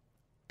Singer,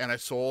 and I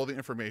saw all the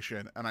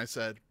information, and I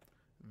said,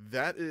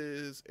 that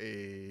is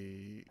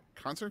a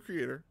content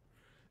creator,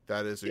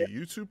 that is a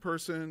YouTube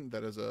person,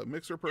 that is a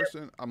mixer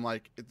person. I'm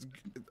like,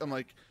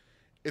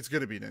 it's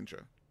gonna be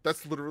Ninja.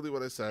 That's literally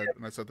what I said,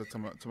 and I said that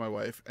to my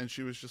wife, and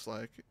she was just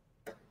like,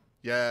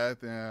 yeah, I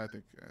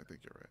think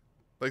you're right.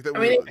 Like that. I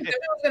mean, if it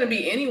was going to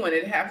be anyone,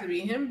 it'd have to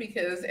be him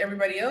because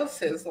everybody else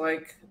has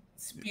like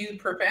spewed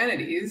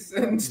profanities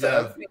and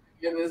stuff,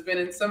 and has been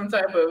in some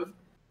type of,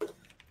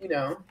 you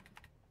know,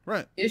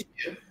 right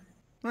issue.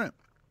 Right.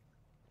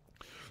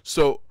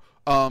 So,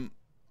 I'm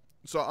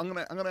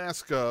gonna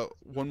ask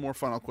one more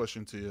final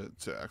question to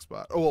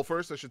Xbot. Oh well,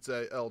 first I should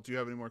say, El, do you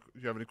have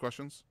any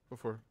questions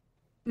before?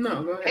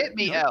 No, go ahead. Hit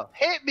me, L.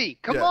 Hit me.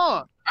 Come Yeah.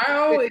 on. I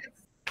always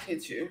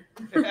hit you.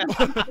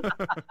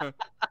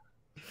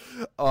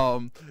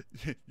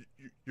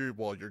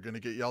 You're gonna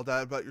get yelled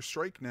at about your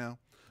strike now.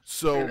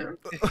 So,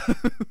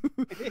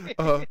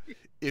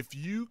 if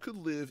you could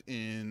live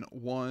in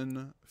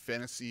one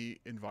fantasy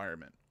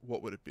environment,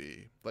 what would it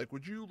be? Like,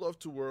 would you love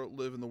to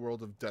live in the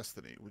world of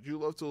Destiny? Would you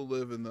love to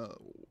live in the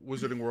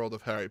wizarding world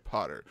of Harry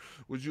Potter?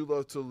 Would you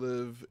love to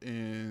live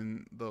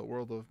in the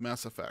world of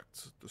Mass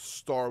Effect, the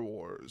Star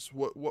Wars?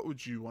 What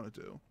would you want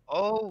to do?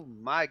 Oh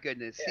my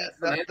goodness. Yeah,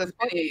 See, so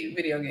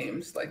video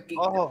games like geek.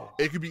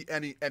 It could be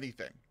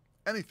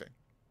anything.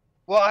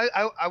 Well,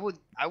 I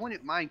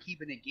wouldn't mind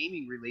keeping it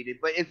gaming related,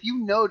 but if you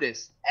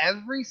notice,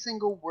 every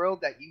single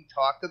world that you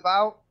talked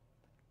about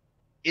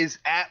is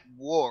at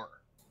war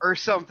or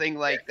something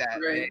like that.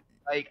 Right.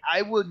 Like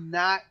I would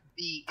not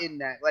be in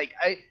that. Like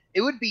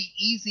it would be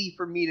easy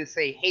for me to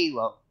say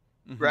Halo,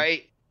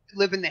 right?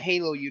 Live in the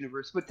Halo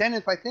universe. But then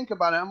if I think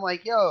about it, I'm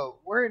like, yo,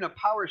 we're in a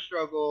power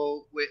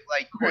struggle with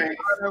like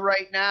Cortana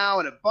right now,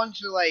 and a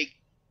bunch of like,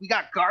 we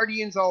got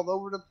Guardians all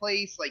over the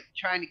place, like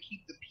trying to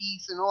keep the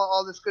peace and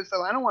all this good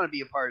stuff. I don't want to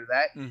be a part of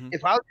that.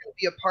 If I was going to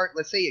be a part,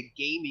 let's say a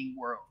gaming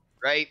world,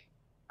 right?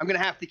 I'm going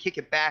to have to kick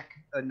it back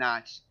a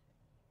notch.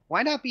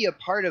 Why not be a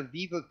part of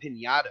Viva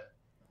Pinata?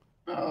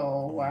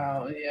 Oh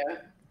wow, yeah.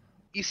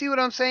 You see what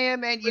I'm saying,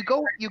 man? You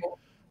go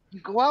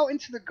out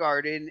into the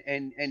garden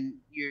and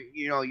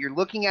you're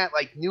looking at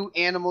like new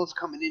animals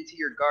coming into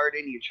your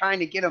garden. You're trying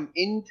to get them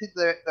into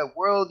the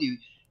world.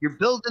 You're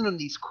building them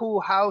these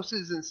cool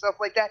houses and stuff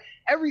like that.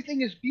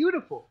 Everything is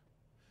beautiful.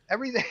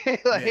 Everything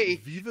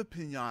like Viva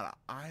Pinata.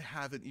 I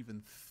haven't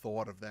even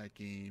thought of that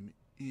game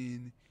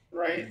in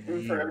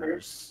forever.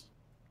 years.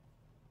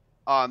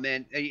 Oh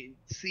man,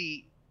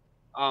 see,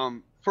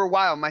 for a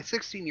while, my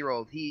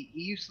 16-year-old, he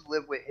used to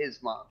live with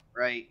his mom,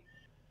 right?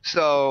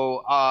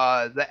 So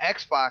the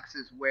Xbox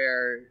is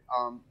where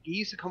he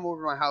used to come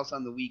over to my house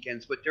on the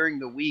weekends, but during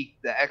the week,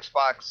 the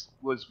Xbox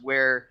was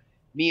where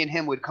me and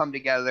him would come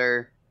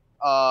together,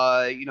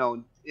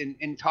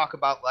 and talk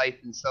about life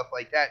and stuff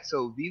like that.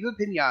 So Viva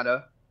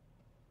Pinata,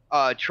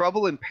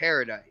 Trouble in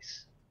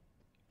Paradise,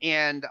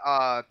 and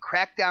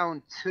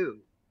Crackdown 2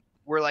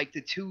 were like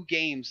the two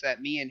games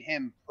that me and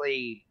him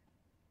played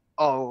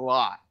a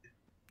lot.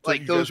 So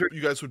like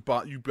you guys would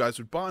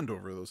bond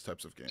over those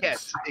types of games.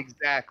 Yes,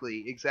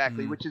 exactly.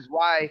 Which is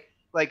why,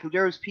 like,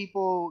 there was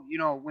people,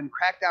 when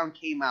Crackdown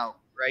came out,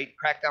 right?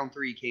 Crackdown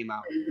 3 came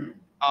out.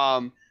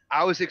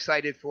 I was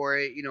excited for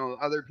it.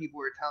 Other people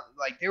were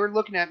they were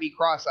looking at me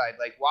cross-eyed,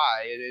 like,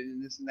 why,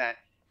 and this and that.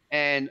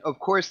 And of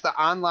course, the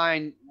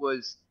online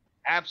was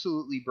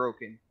absolutely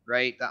broken,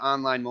 right? The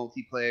online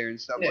multiplayer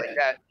and stuff like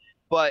that.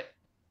 But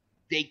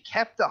they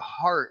kept the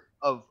heart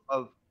of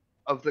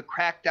the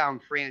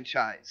Crackdown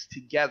franchise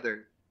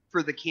together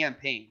for the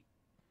campaign,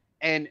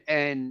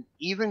 and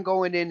even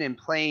going in and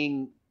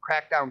playing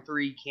Crackdown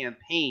 3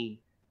 campaign,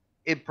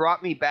 it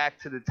brought me back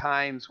to the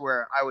times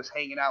where I was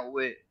hanging out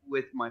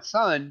with my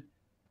son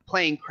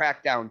playing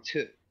Crackdown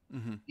 2.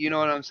 You know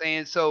what I'm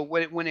saying? So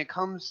when it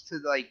comes to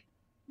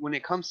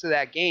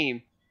that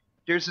game,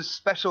 there's a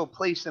special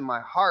place in my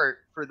heart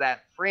for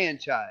that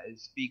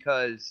franchise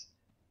because,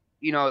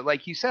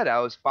 like you said, I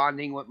was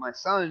bonding with my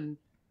son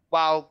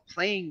while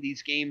playing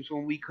these games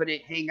when we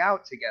couldn't hang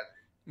out together.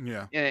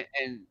 Yeah.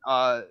 And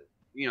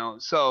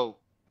so,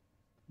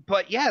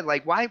 but yeah,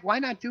 like why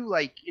not do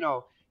like,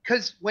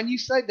 because when you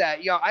said that,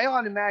 I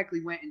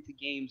automatically went into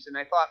games and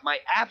I thought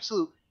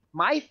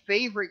my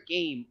favorite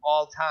game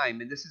all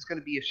time, and this is going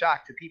to be a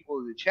shock to people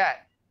in the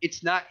chat.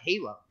 It's not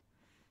Halo.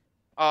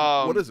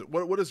 What is it?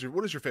 What is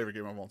your favorite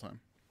game of all time?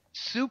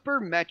 Super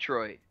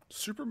Metroid.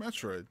 Super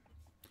Metroid.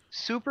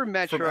 Super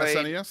Metroid.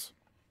 From SNES?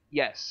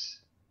 Yes,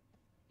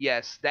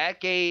 that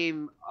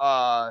game.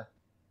 I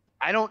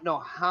don't know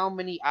how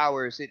many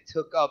hours it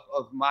took up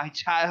of my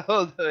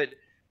childhood.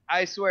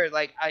 I swear,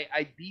 like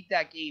I beat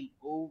that game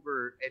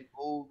over and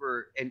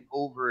over and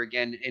over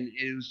again, and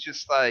it was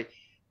just like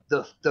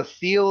the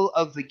feel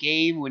of the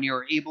game when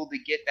you're able to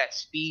get that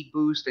speed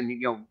boost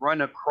and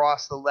run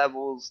across the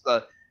levels,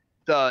 the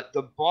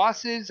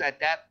bosses at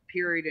that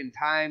period in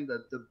time,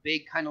 the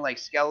big kind of like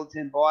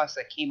skeleton boss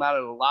that came out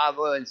of the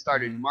lava and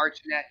started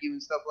marching at you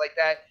and stuff like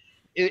that.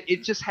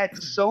 It just had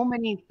so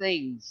many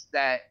things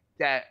that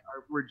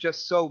were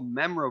just so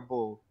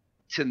memorable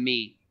to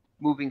me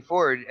moving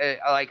forward.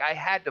 Like I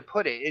had to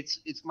put it.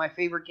 It's my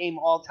favorite game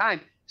all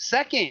time.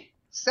 Second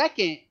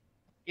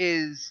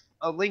is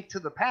A Link to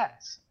the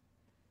Past.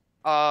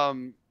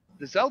 The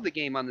Zelda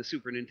game on the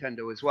Super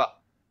Nintendo as well.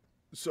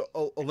 So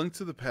A Link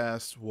to the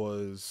Past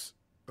was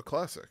a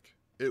classic.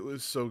 It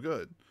was so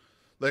good.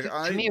 Like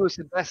to me, it was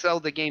the best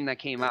Zelda game that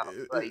came out.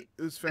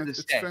 It's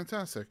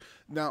fantastic.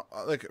 Now,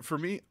 like for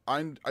me,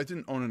 I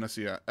didn't own an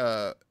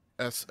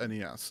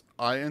SNES.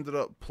 I ended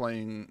up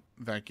playing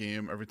that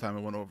game every time I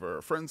went over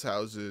friends'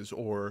 houses,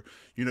 or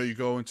you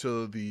go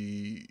into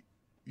the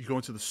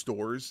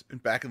stores.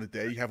 And back in the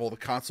day, you have all the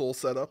console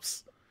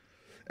setups,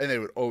 and they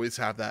would always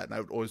have that, and I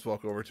would always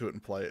walk over to it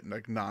and play it and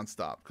like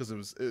nonstop because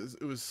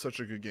it was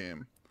such a good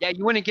game. Yeah,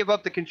 you wouldn't give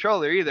up the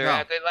controller either.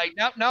 No. Like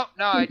no.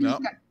 I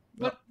just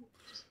no.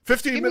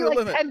 15-minute like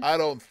limit. 10... I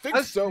don't think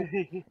so.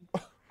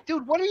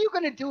 Dude, what are you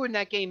gonna do in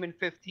that game in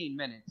 15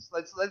 minutes?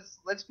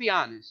 Let's be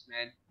honest,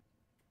 man.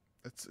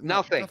 It's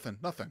nothing.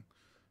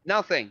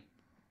 Nothing.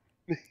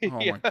 Oh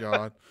my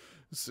god,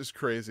 this is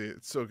crazy.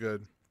 It's so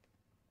good.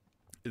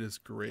 It is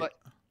great.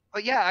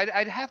 But yeah,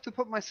 I'd have to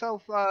put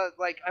myself I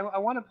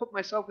want to put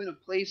myself in a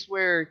place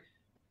where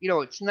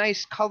it's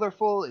nice,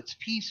 colorful, it's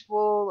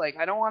peaceful. Like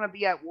I don't want to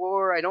be at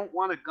war. I don't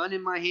want a gun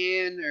in my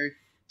hand,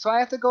 so I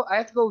have to go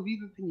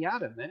Viva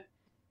Pinata, man.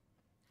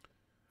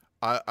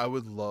 I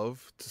would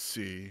love to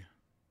see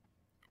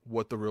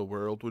what the real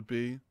world would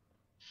be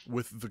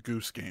with the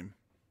Goose game.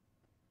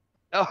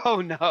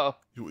 Oh no!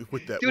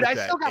 With that, dude, with I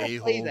that still gotta play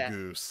a-hole that.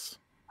 Goose.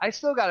 I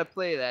still gotta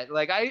play that.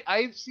 Like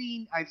I've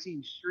seen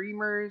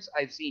streamers,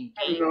 I've seen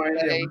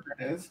gameplay.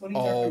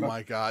 Oh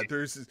my god!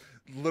 There's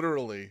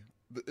literally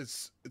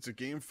it's a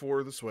game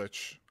for the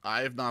Switch.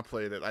 I have not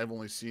played it. I've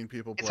only seen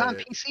people play it. It's on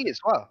PC as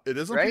well. It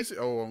is on right? PC.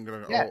 Oh, I'm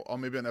gonna. Yeah. Oh,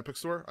 maybe on Epic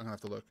Store. I'm gonna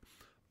have to look.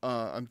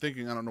 I'm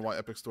thinking. I don't know why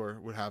Epic Store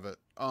would have it.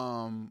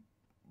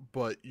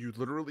 But you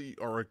literally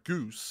are a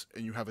goose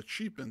and you have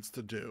achievements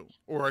to do,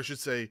 or I should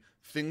say,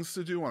 things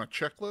to do on a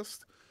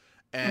checklist.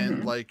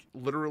 And like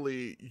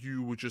literally,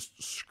 you would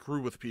just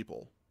screw with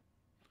people.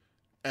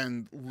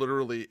 And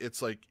literally,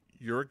 it's like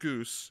you're a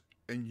goose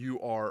and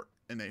you are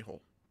an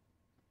a-hole.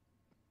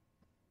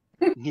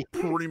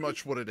 Pretty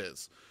much what it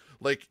is.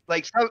 Like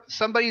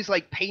somebody's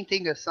like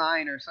painting a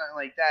sign or something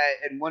like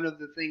that, and one of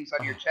the things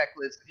on your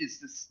checklist is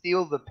to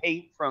steal the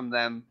paint from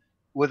them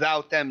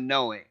without them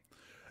knowing.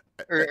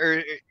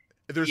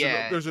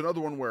 There's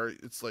another one where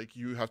it's like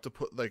you have to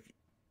put like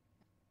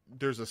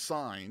there's a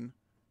sign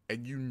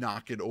and you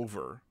knock it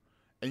over,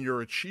 and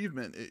your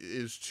achievement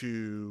is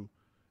to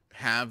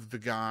have the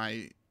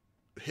guy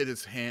hit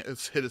his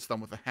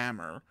thumb with a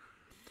hammer.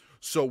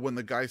 So when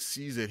the guy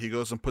sees it, he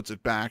goes and puts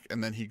it back,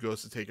 and then he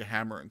goes to take a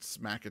hammer and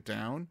smack it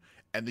down,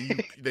 and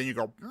then you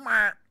go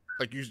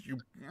like you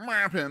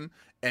map him,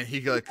 and he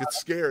like gets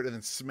scared and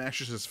then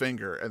smashes his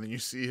finger, and then you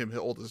see him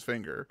hold his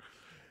finger.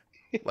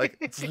 Like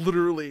it's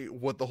literally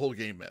what the whole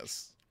game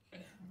is.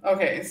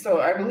 Okay,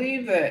 so I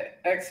believe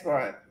that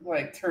Xbox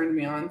like turned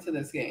me on to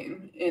this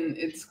game, and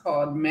it's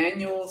called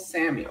Manual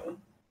Samuel.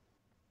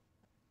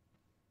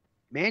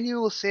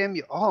 Manual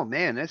Samuel. Oh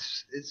man,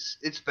 it's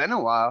been a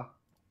while.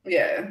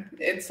 Yeah,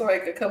 it's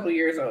like a couple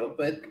years old,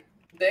 but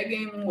that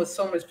game was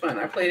so much fun.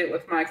 I played it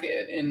with my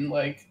kid, and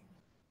like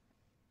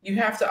you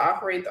have to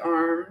operate the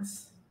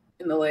arms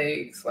and the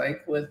legs,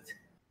 like with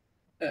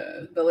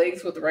the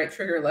legs with the right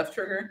trigger, left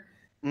trigger,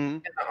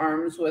 and the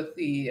arms with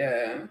the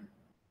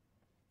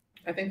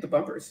I think the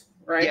bumpers,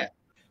 right?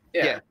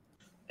 Yeah.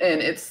 And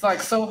it's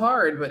like so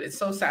hard, but it's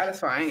so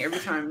satisfying every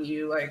time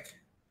you like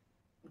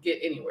get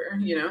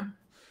anywhere,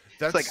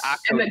 That's like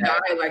and the guy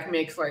like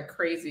makes like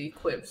crazy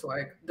quips,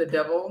 like the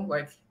devil,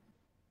 like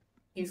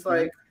he's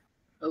like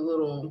a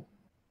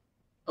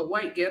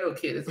white ghetto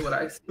kid is what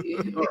I see,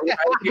 or what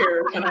I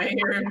hear when I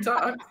hear him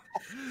talk.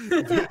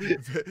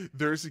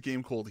 There's a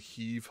game called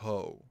Heave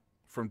Ho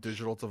from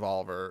Digital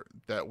Devolver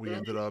that we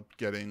ended up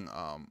getting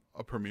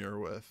a premiere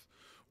with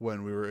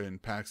when we were in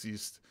PAX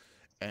East,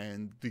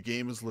 and the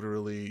game is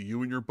literally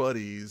you and your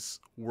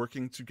buddies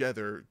working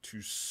together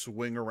to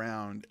swing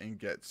around and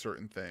get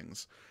certain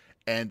things.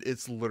 and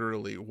it's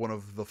literally one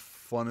of the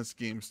funnest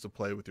games to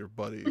play with your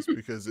buddies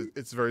because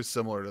it's very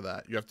similar to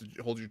that. You have to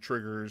hold your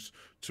triggers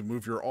to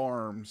move your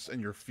arms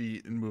and your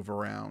feet and move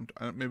around.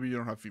 Maybe you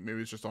don't have feet,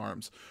 maybe it's just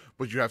arms,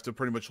 but you have to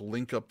pretty much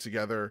link up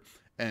together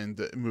and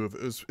move.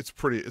 It's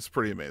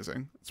pretty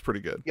amazing. It's pretty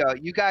good. Yeah,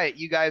 you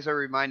guys are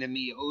reminding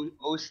me.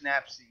 O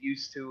Snaps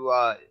used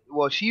to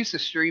well, she used to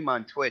stream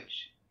on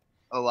Twitch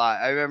a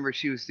lot. I remember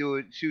she was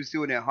doing it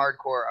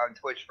hardcore on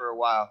Twitch for a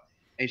while,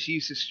 and she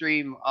used to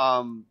stream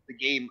the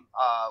game.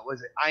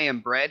 Was it I Am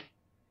Bread?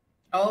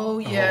 Oh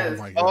yes.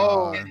 Oh my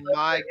Oh god.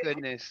 my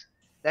goodness,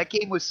 that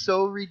game was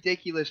so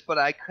ridiculous, but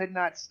I could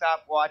not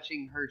stop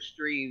watching her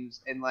streams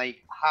and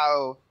like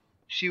how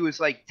she was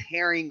like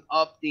tearing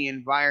up the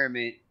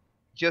environment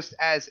just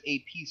as a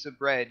piece of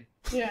bread,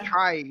 Yeah.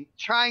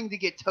 trying to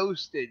get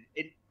toasted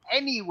in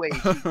any way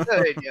she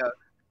could. Yeah.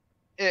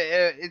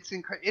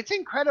 It's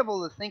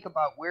incredible to think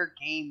about where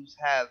games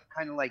have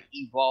kind of like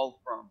evolved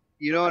from.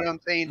 You know what I'm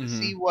saying? To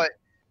see what,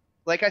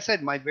 like I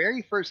said, my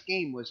very first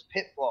game was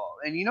Pitfall,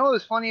 and you know what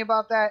was funny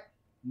about that?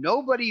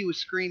 Nobody was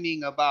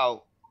screaming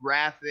about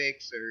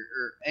graphics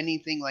or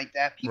anything like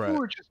that. People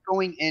were just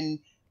going in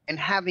and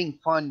having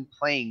fun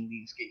playing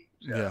these games.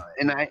 Yeah.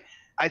 And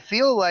I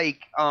feel like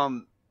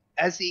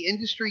as the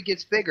industry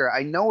gets bigger,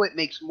 I know it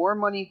makes more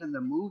money than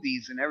the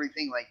movies and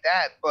everything like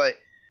that, but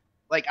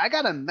like I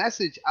got a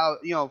message out,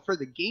 for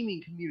the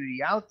gaming community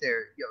out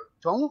there,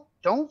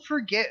 don't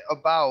forget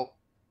about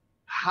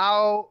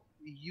how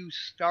you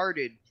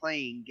started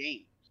playing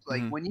games.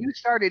 Like when you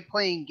started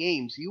playing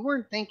games, you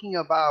weren't thinking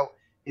about,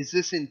 is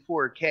this in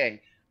 4K?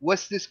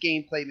 What's this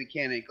gameplay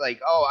mechanic? Like,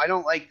 oh, I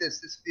don't like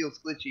this. This feels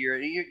glitchy. Or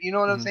you know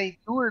what I'm saying?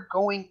 You were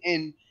going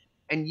in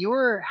and you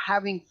were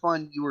having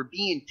fun. You were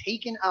being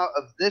taken out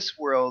of this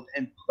world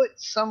and put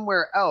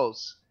somewhere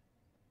else,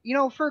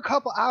 for a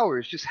couple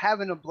hours, just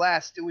having a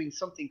blast doing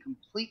something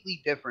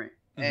completely different.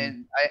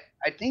 And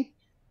I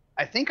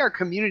think our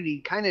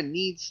community kind of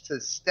needs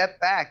to step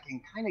back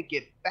and kind of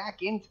get back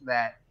into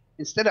that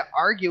instead of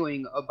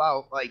arguing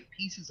about like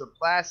pieces of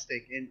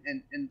plastic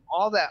and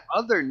all that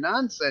other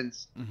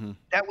nonsense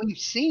that we've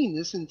seen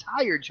this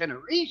entire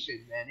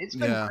generation, man. It's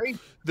been crazy.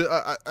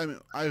 I mean,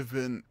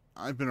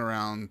 I've been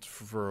around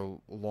for a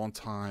long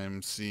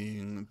time,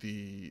 seeing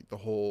the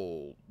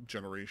whole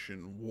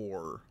generation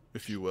war,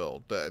 if you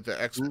will, the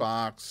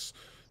Xbox,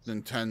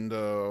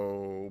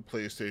 Nintendo,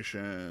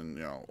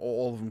 PlayStation,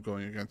 all of them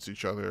going against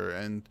each other,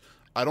 and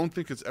I don't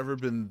think it's ever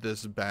been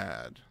this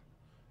bad,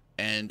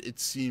 and it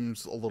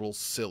seems a little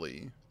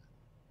silly.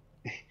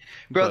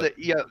 Bro,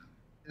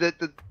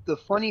 the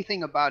funny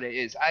thing about it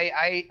is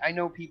I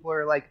know people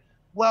are like,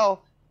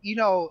 well,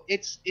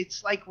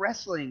 it's like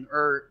wrestling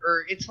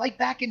or it's like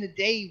back in the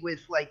day with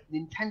like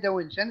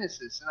Nintendo and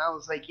Genesis. And I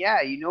was like,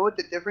 yeah, you know what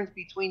the difference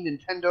between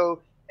Nintendo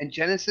and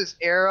Genesis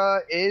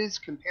era is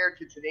compared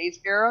to today's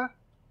era?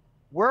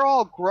 We're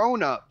all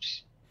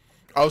grown-ups.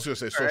 I was going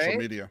to say social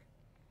media.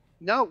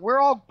 No, we're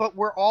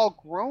all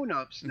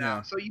grown-ups now.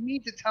 Yeah. So you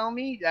need to tell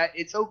me that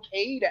it's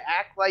okay to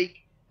act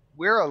like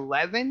we're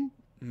 11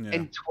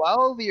 and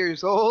 12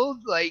 years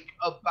old, like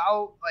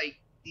about like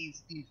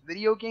these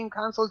video game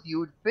consoles. You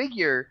would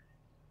figure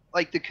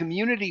like the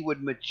community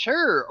would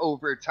mature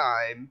over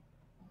time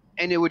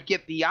and it would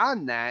get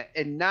beyond that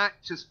and not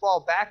just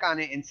fall back on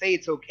it and say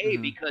it's okay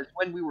because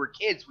when we were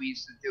kids we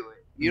used to do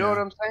it. You know what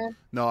I'm saying?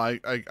 No, I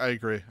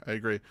agree.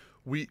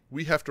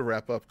 We have to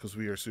wrap up because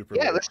we are super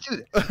late. Let's do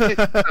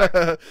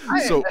that.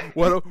 So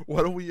why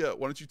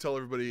don't you tell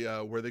everybody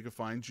where they can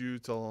find you?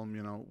 Tell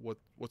them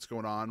what's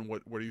going on.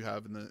 What do you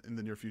have in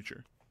the near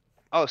future?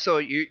 Oh, so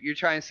you're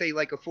trying to say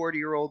like a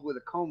 40-year-old with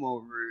a comb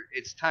over,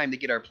 it's time to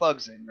get our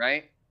plugs in,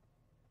 right?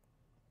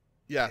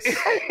 Yes.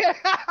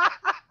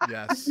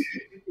 Yes.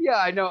 Yeah,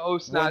 I know. O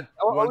Snaps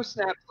loves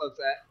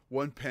that.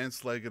 One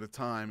pants leg at a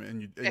time,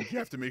 and you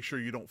have to make sure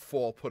you don't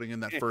fall putting in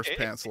that first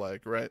pants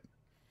leg, right?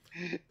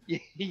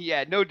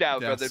 Yeah, no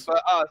doubt, brother.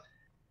 But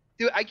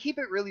dude, I keep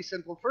it really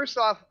simple. First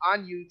off,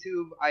 on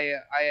YouTube, I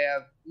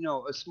have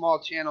a small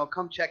channel.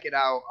 Come check it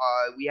out.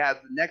 We have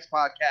the next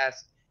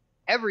podcast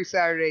every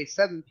Saturday,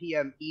 7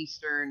 p.m.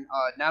 Eastern.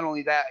 Not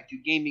only that, I do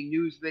gaming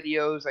news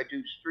videos. I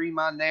do stream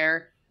on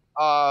there.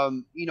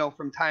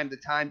 From time to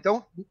time.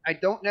 I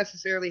don't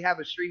necessarily have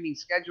a streaming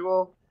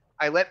schedule.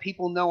 I let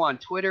people know on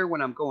Twitter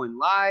when I'm going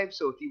live.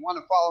 So if you want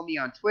to follow me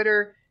on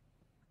Twitter.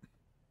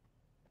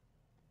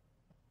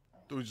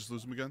 Did we just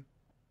lose him again?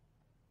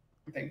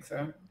 I think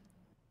so.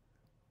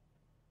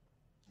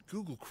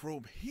 Google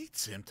Chrome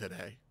hates him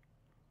today.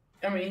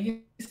 I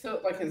mean, he's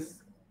still like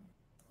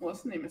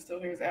what's his name is still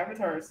here. His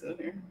avatar is still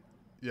here.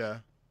 Yeah.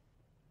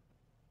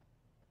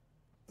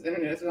 His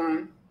internet is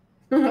on.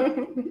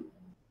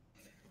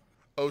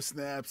 Oh,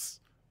 snaps.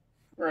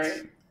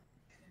 Right.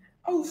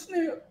 Oh,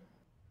 snap.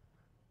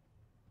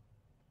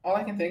 All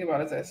I can think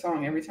about is that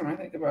song every time I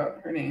think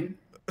about her name.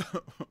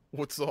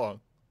 What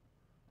song?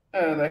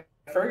 That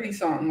Fergie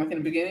song, like in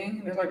the beginning.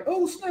 And they're like,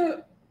 oh,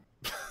 snap.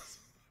 I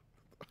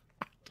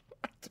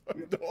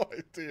have no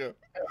idea.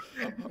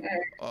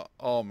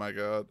 Oh, my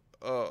God.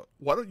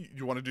 Why don't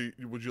you want to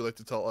do, would you like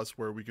to tell us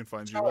where we can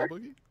find you,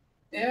 Boogie?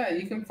 Yeah,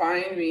 you can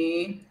find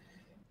me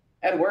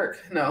at work.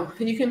 No,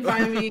 you can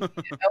find me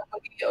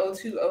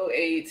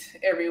LB0208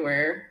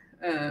 everywhere.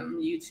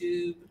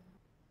 YouTube,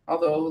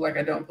 although like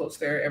I don't post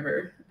there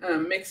ever.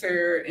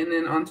 Mixer, and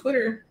then on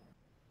Twitter.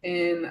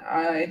 And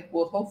I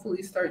will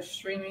hopefully start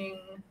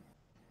streaming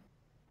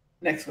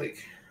next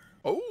week.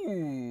 Oh,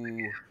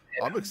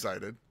 I'm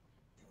excited.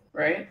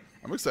 Right?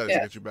 I'm excited to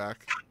get you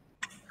back.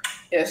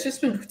 Yeah, it's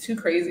just been too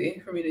crazy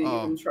for me to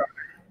even try.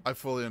 I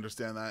fully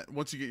understand that.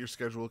 Once you get your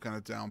schedule kind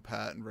of down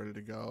pat and ready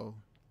to go,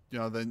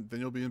 then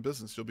you'll be in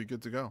business. You'll be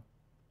good to go.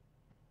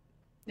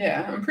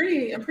 Yeah, I'm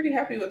pretty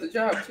happy with the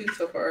job too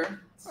so far.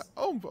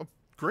 Oh,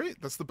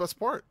 great! That's the best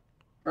part.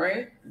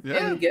 Right?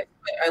 Yeah. And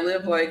I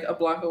live like a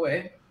block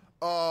away.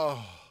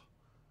 Oh,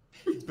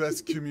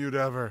 best commute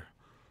ever.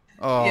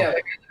 Oh. Yeah,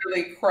 like I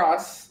literally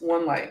cross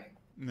one light.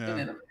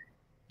 Yeah.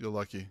 You're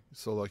lucky. You're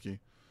so lucky.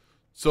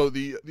 So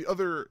the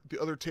other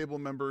table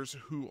members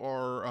who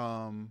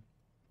are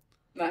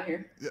not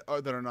here.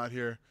 That are not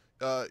here.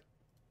 So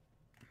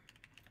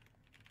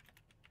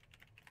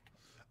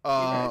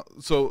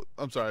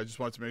I'm sorry. I just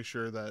wanted to make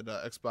sure that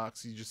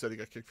Xbox. He just said he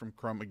got kicked from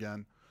Crum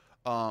again.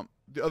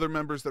 The other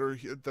members that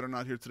are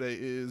not here today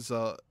is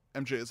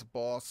MJ is a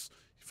boss.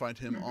 You find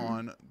him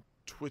on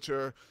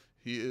Twitter.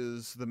 He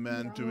is the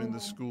man doing the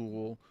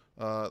school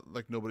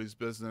like nobody's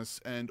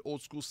business. And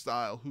Old School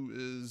Style, who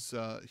is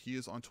he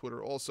is on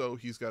Twitter also.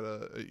 He's got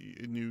a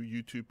new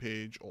YouTube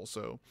page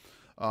also.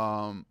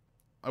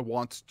 I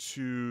want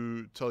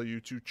to tell you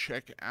to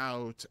check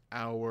out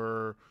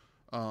our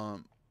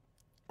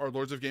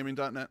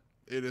lordsofgaming.net.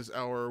 It is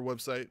our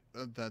website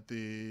that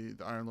the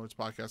Iron Lords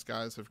podcast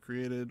guys have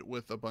created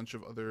with a bunch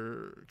of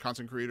other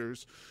content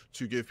creators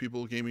to give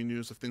people gaming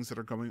news of things that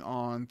are going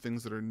on,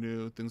 things that are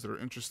new, things that are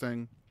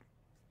interesting.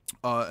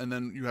 And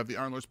then you have the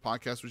Iron Lords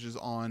podcast, which is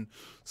on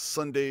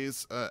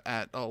Sundays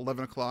at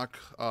 11 o'clock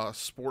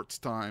sports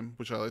time,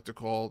 which I like to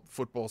call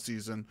football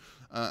season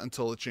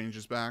until it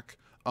changes back.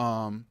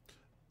 And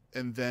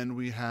then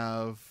we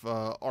have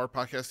our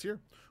podcast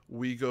here.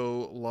 We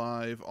go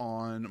live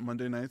on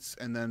Monday nights,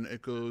 and then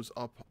it goes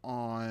up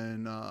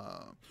on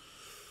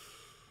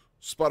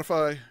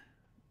Spotify,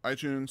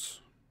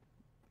 iTunes,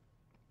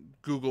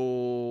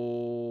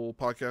 Google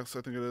Podcasts,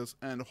 I think it is,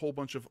 and a whole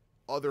bunch of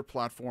other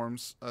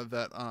platforms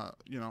that I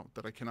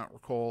cannot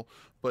recall,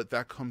 but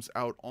that comes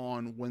out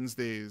on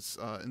Wednesdays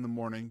in the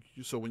morning.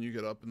 So when you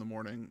get up in the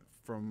morning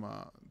from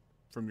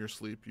your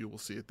sleep, you will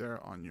see it there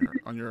on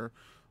your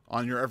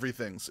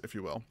everythings, if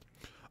you will.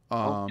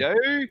 All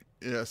day.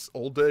 Yes,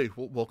 all day.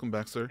 Welcome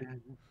back, sir.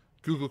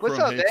 Google What's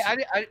Chrome up, hates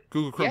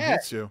Google Chrome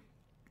hates you.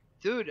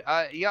 Dude,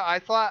 I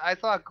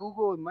thought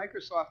Google and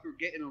Microsoft were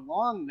getting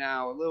along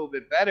now a little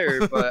bit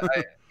better, but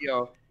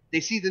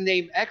they see the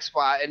name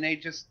XBot and they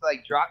just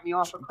like drop me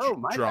off of Chrome.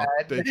 My bad.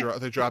 They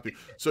drop you.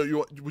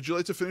 So would you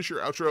like to finish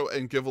your outro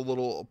and give a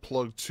little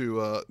plug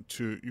to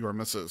your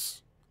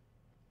missus?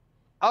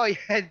 Oh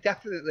yeah,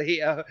 definitely.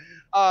 Yeah,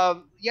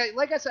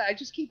 like I said, I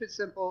just keep it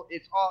simple.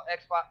 It's all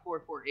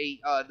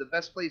XBot448. The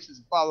best place is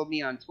to follow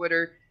me on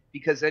Twitter,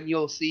 because then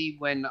you'll see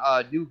when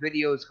new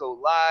videos go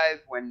live,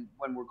 when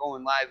we're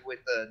going live with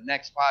the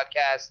next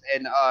podcast.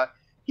 And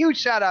huge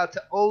shout out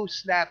to Oh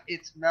Snap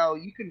It's Mel.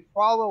 You can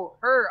follow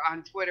her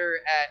on Twitter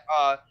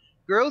at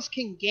Girls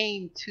Can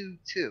Game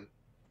 22.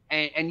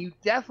 And you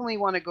definitely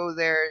want to go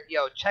there.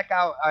 Check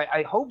out.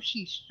 I hope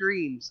she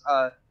streams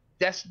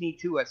Destiny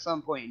 2 at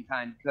some point in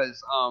time,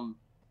 because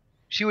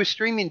she was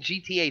streaming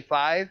GTA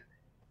 5,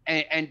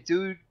 and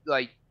dude,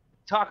 like,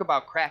 talk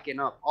about cracking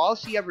up. All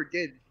she ever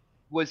did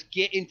was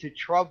get into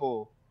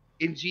trouble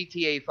in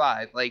GTA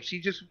 5. Like,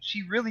 she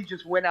really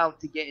just went out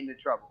to get into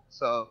trouble.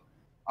 So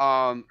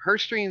her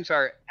streams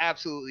are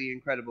absolutely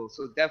incredible.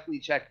 So definitely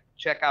check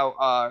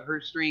out her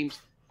streams.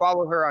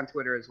 Follow her on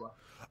Twitter as well.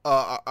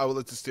 I would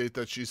like to state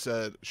that she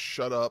said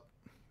 "shut up"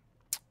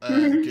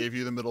 and gave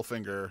you the middle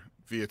finger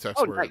via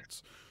text words.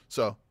 Nice.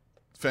 So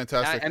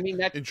fantastic. I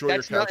mean, enjoy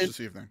your couch this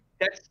evening.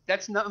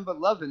 That's nothing but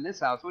love in this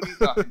house. What are you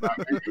talking about?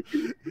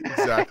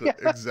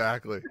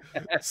 Exactly.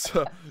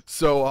 So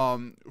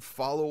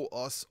follow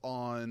us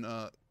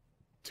on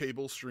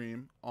Table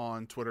Stream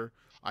on Twitter.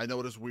 I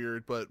know it is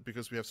weird, but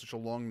because we have such a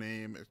long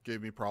name, it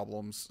gave me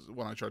problems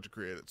when I tried to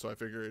create it. So I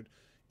figured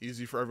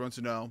easy for everyone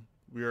to know.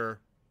 We are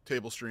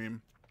Table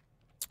Stream.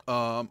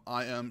 I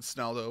am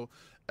Snaldo,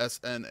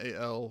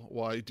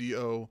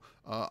 SNALYDO.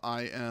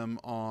 I am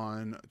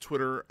on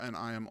Twitter, and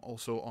I am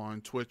also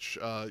on Twitch,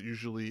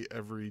 usually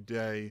every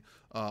day.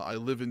 I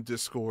live in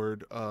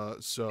Discord,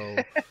 so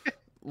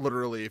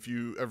literally, if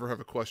you ever have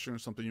a question or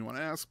something you want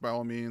to ask, by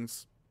all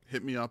means,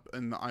 hit me up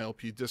in the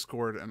ILP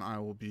Discord, and I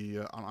will be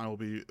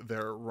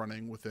there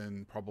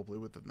running probably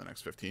within the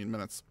next 15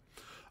 minutes.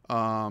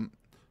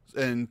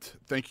 And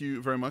thank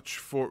you very much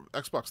for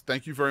Xbox.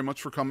 Thank you very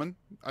much for coming.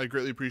 I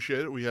greatly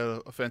appreciate it. We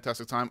had a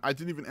fantastic time. I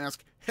didn't even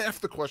ask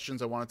half the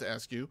questions I wanted to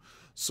ask you,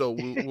 so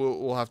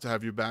we'll have to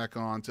have you back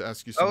on to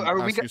ask you some.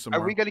 Are we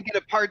going to get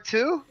a part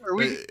 2? Are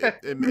we?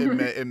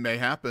 It may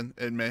happen.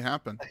 It may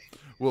happen.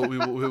 We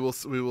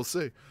will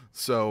see.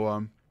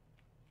 So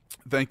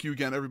Thank you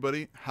again,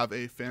 everybody. Have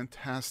a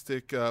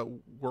fantastic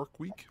work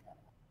week.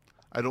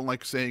 I don't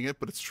like saying it,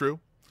 but it's true.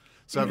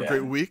 So have a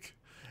great week.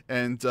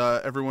 And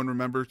everyone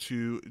remember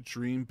to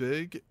dream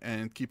big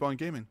and keep on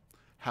gaming.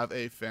 Have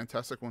a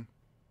fantastic one.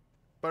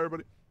 Bye,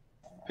 everybody.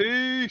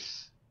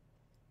 Peace.